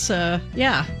 that's,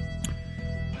 yeah.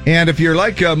 And if you're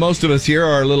like most of us here,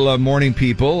 our little morning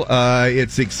people,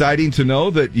 it's exciting to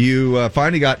know that you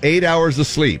finally got 8 hours of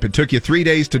sleep. It took you 3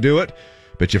 days to do it,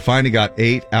 but you finally got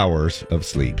 8 hours of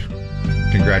sleep.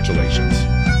 Congratulations.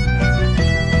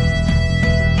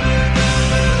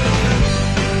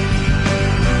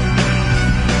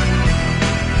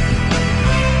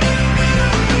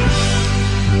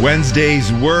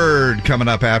 Wednesday's word coming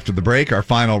up after the break, our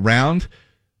final round.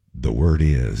 The word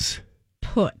is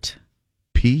put.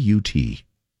 P-U-T.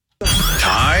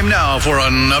 Time now for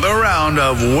another round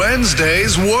of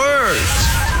Wednesday's words.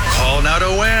 Call now to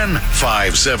win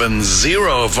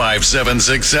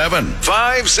 570-5767.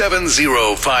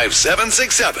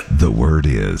 570-5767. The word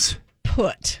is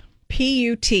put.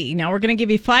 P-U-T. Now we're going to give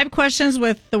you 5 questions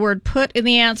with the word put in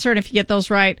the answer, and if you get those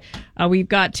right, we've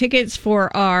got tickets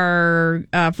for our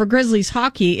for Grizzlies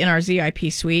hockey in our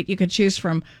ZIP suite. You can choose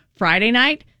from Friday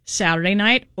night, Saturday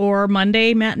night, or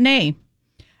Monday matinee.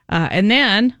 And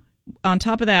then on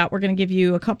top of that, we're going to give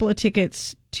you a couple of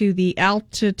tickets to the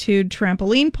Altitude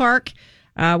Trampoline Park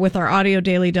with our Audio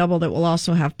Daily Double that will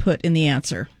also have put in the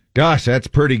answer. Gosh, that's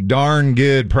pretty darn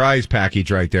good prize package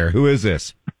right there. Who is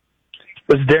this?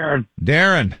 It's Darren.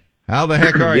 Darren, how the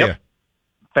heck are you?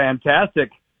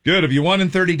 Fantastic. Good. Have you won in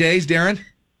 30 days, Darren?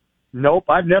 Nope,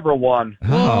 I've never won.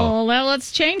 Oh, well,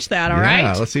 let's change that, all right?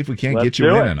 Yeah, let's see if we can't get you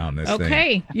winning on this thing.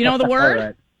 Okay, you know the word? All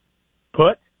right.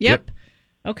 Put? Yep.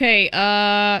 Okay,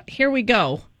 here we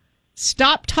go.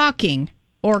 Stop talking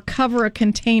or cover a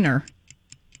container.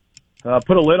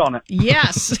 Put a lid on it.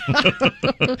 Yes.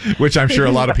 Which I'm sure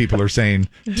a lot of people are saying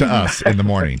to us in the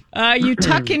morning. You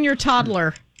tuck in your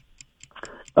toddler.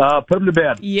 Put him to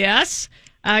bed. Yes.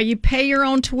 You pay your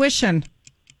own tuition.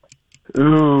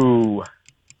 Ooh.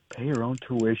 Pay your own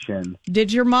tuition.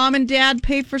 Did your mom and dad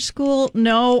pay for school?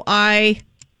 No,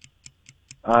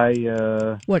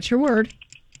 What's your word?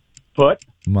 Put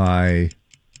my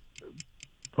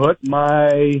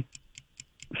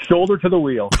shoulder to the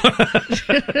wheel.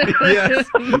 Yes.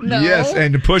 No. Yes,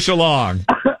 and to push along.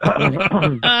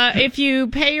 If you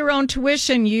pay your own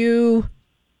tuition, you...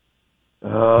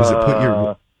 Does it put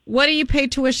your... What do you pay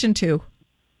tuition to?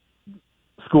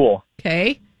 School.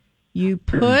 Okay. You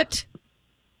put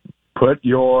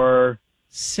your...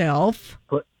 Self.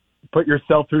 Put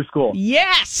yourself through school.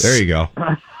 Yes. There you go.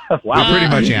 Wow. We pretty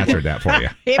much answered that for you.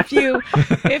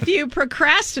 If you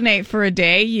procrastinate for a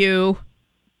day, you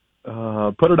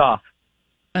put it off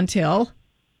until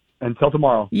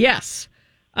tomorrow. Yes.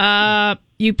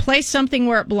 You place something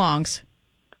where it belongs.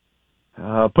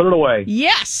 Put it away.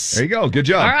 Yes. There you go. Good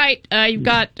job. All right. You've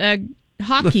got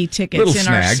hockey tickets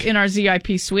in our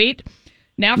ZIP suite.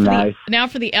 Now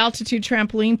for the Altitude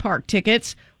Trampoline Park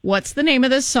tickets. What's the name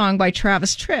of this song by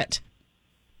Travis Tritt?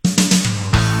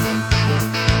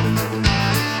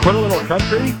 Put a little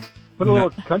country. Put a little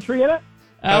country in it.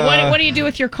 What do you do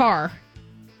with your car?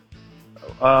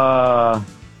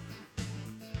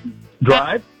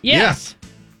 Drive. Yes.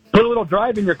 Put a little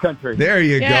drive in your country. There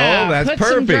you go. That's put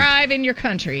perfect. Some drive in your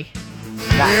country.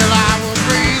 Well, I was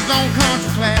raised on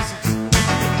country classics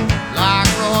like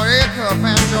Roy Acuff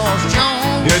and George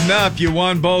Jones. Good enough. You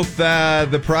won both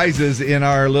the prizes in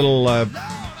our little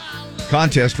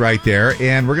contest right there,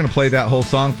 and we're going to play that whole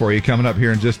song for you coming up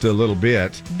here in just a little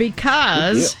bit.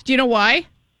 Because, do you know why?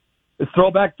 It's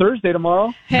Throwback Thursday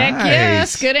tomorrow. Heck Nice.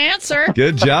 yes. Good answer.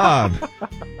 Good job.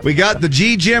 We got the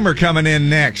G Jimmer coming in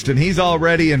next, and he's all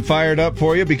ready and fired up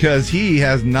for you because he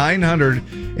has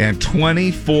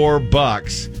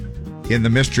 $924 in the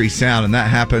Mystery Sound, and that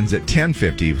happens at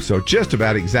 10:50, so just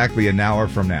about exactly an hour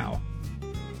from now.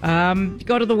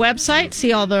 Go to the website,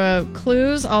 see all the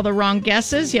clues, all the wrong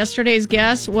guesses. Yesterday's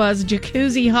guess was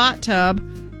jacuzzi hot tub.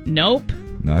 Nope.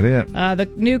 Not it. The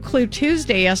new clue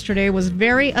Tuesday yesterday was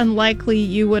very unlikely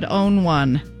you would own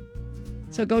one.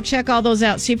 So go check all those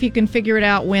out. See if you can figure it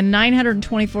out. Win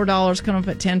 $924 coming up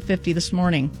at 10:50 this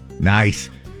morning. Nice.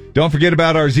 Don't forget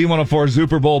about our Z104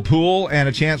 Super Bowl pool and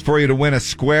a chance for you to win a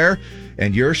square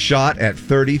and your shot at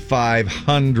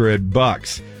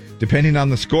 $3,500. Depending on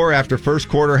the score after first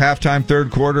quarter, halftime, third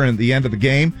quarter, and at the end of the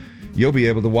game, you'll be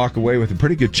able to walk away with a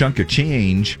pretty good chunk of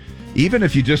change, even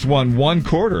if you just won one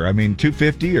quarter. I mean,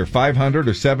 $250 or $500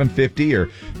 or $750 or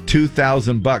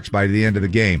 $2,000 by the end of the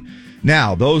game.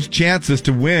 Now, those chances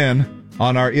to win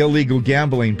on our illegal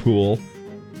gambling pool,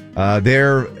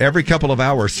 they're every couple of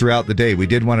hours throughout the day. We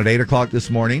did one at 8 o'clock this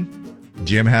morning.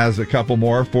 Jim has a couple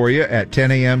more for you at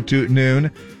 10 a.m. to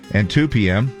noon and 2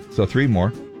 p.m., so 3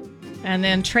 more. And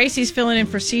then Tracy's filling in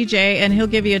for CJ, and he'll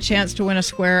give you a chance to win a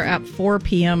square at 4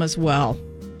 p.m. as well.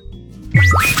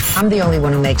 I'm the only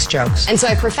one who makes jokes. And so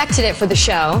I perfected it for the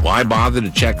show. Why bother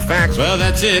to check facts? Well,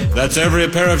 that's it. That's every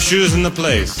pair of shoes in the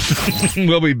place.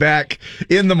 We'll be back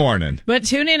in the morning. But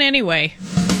tune in anyway.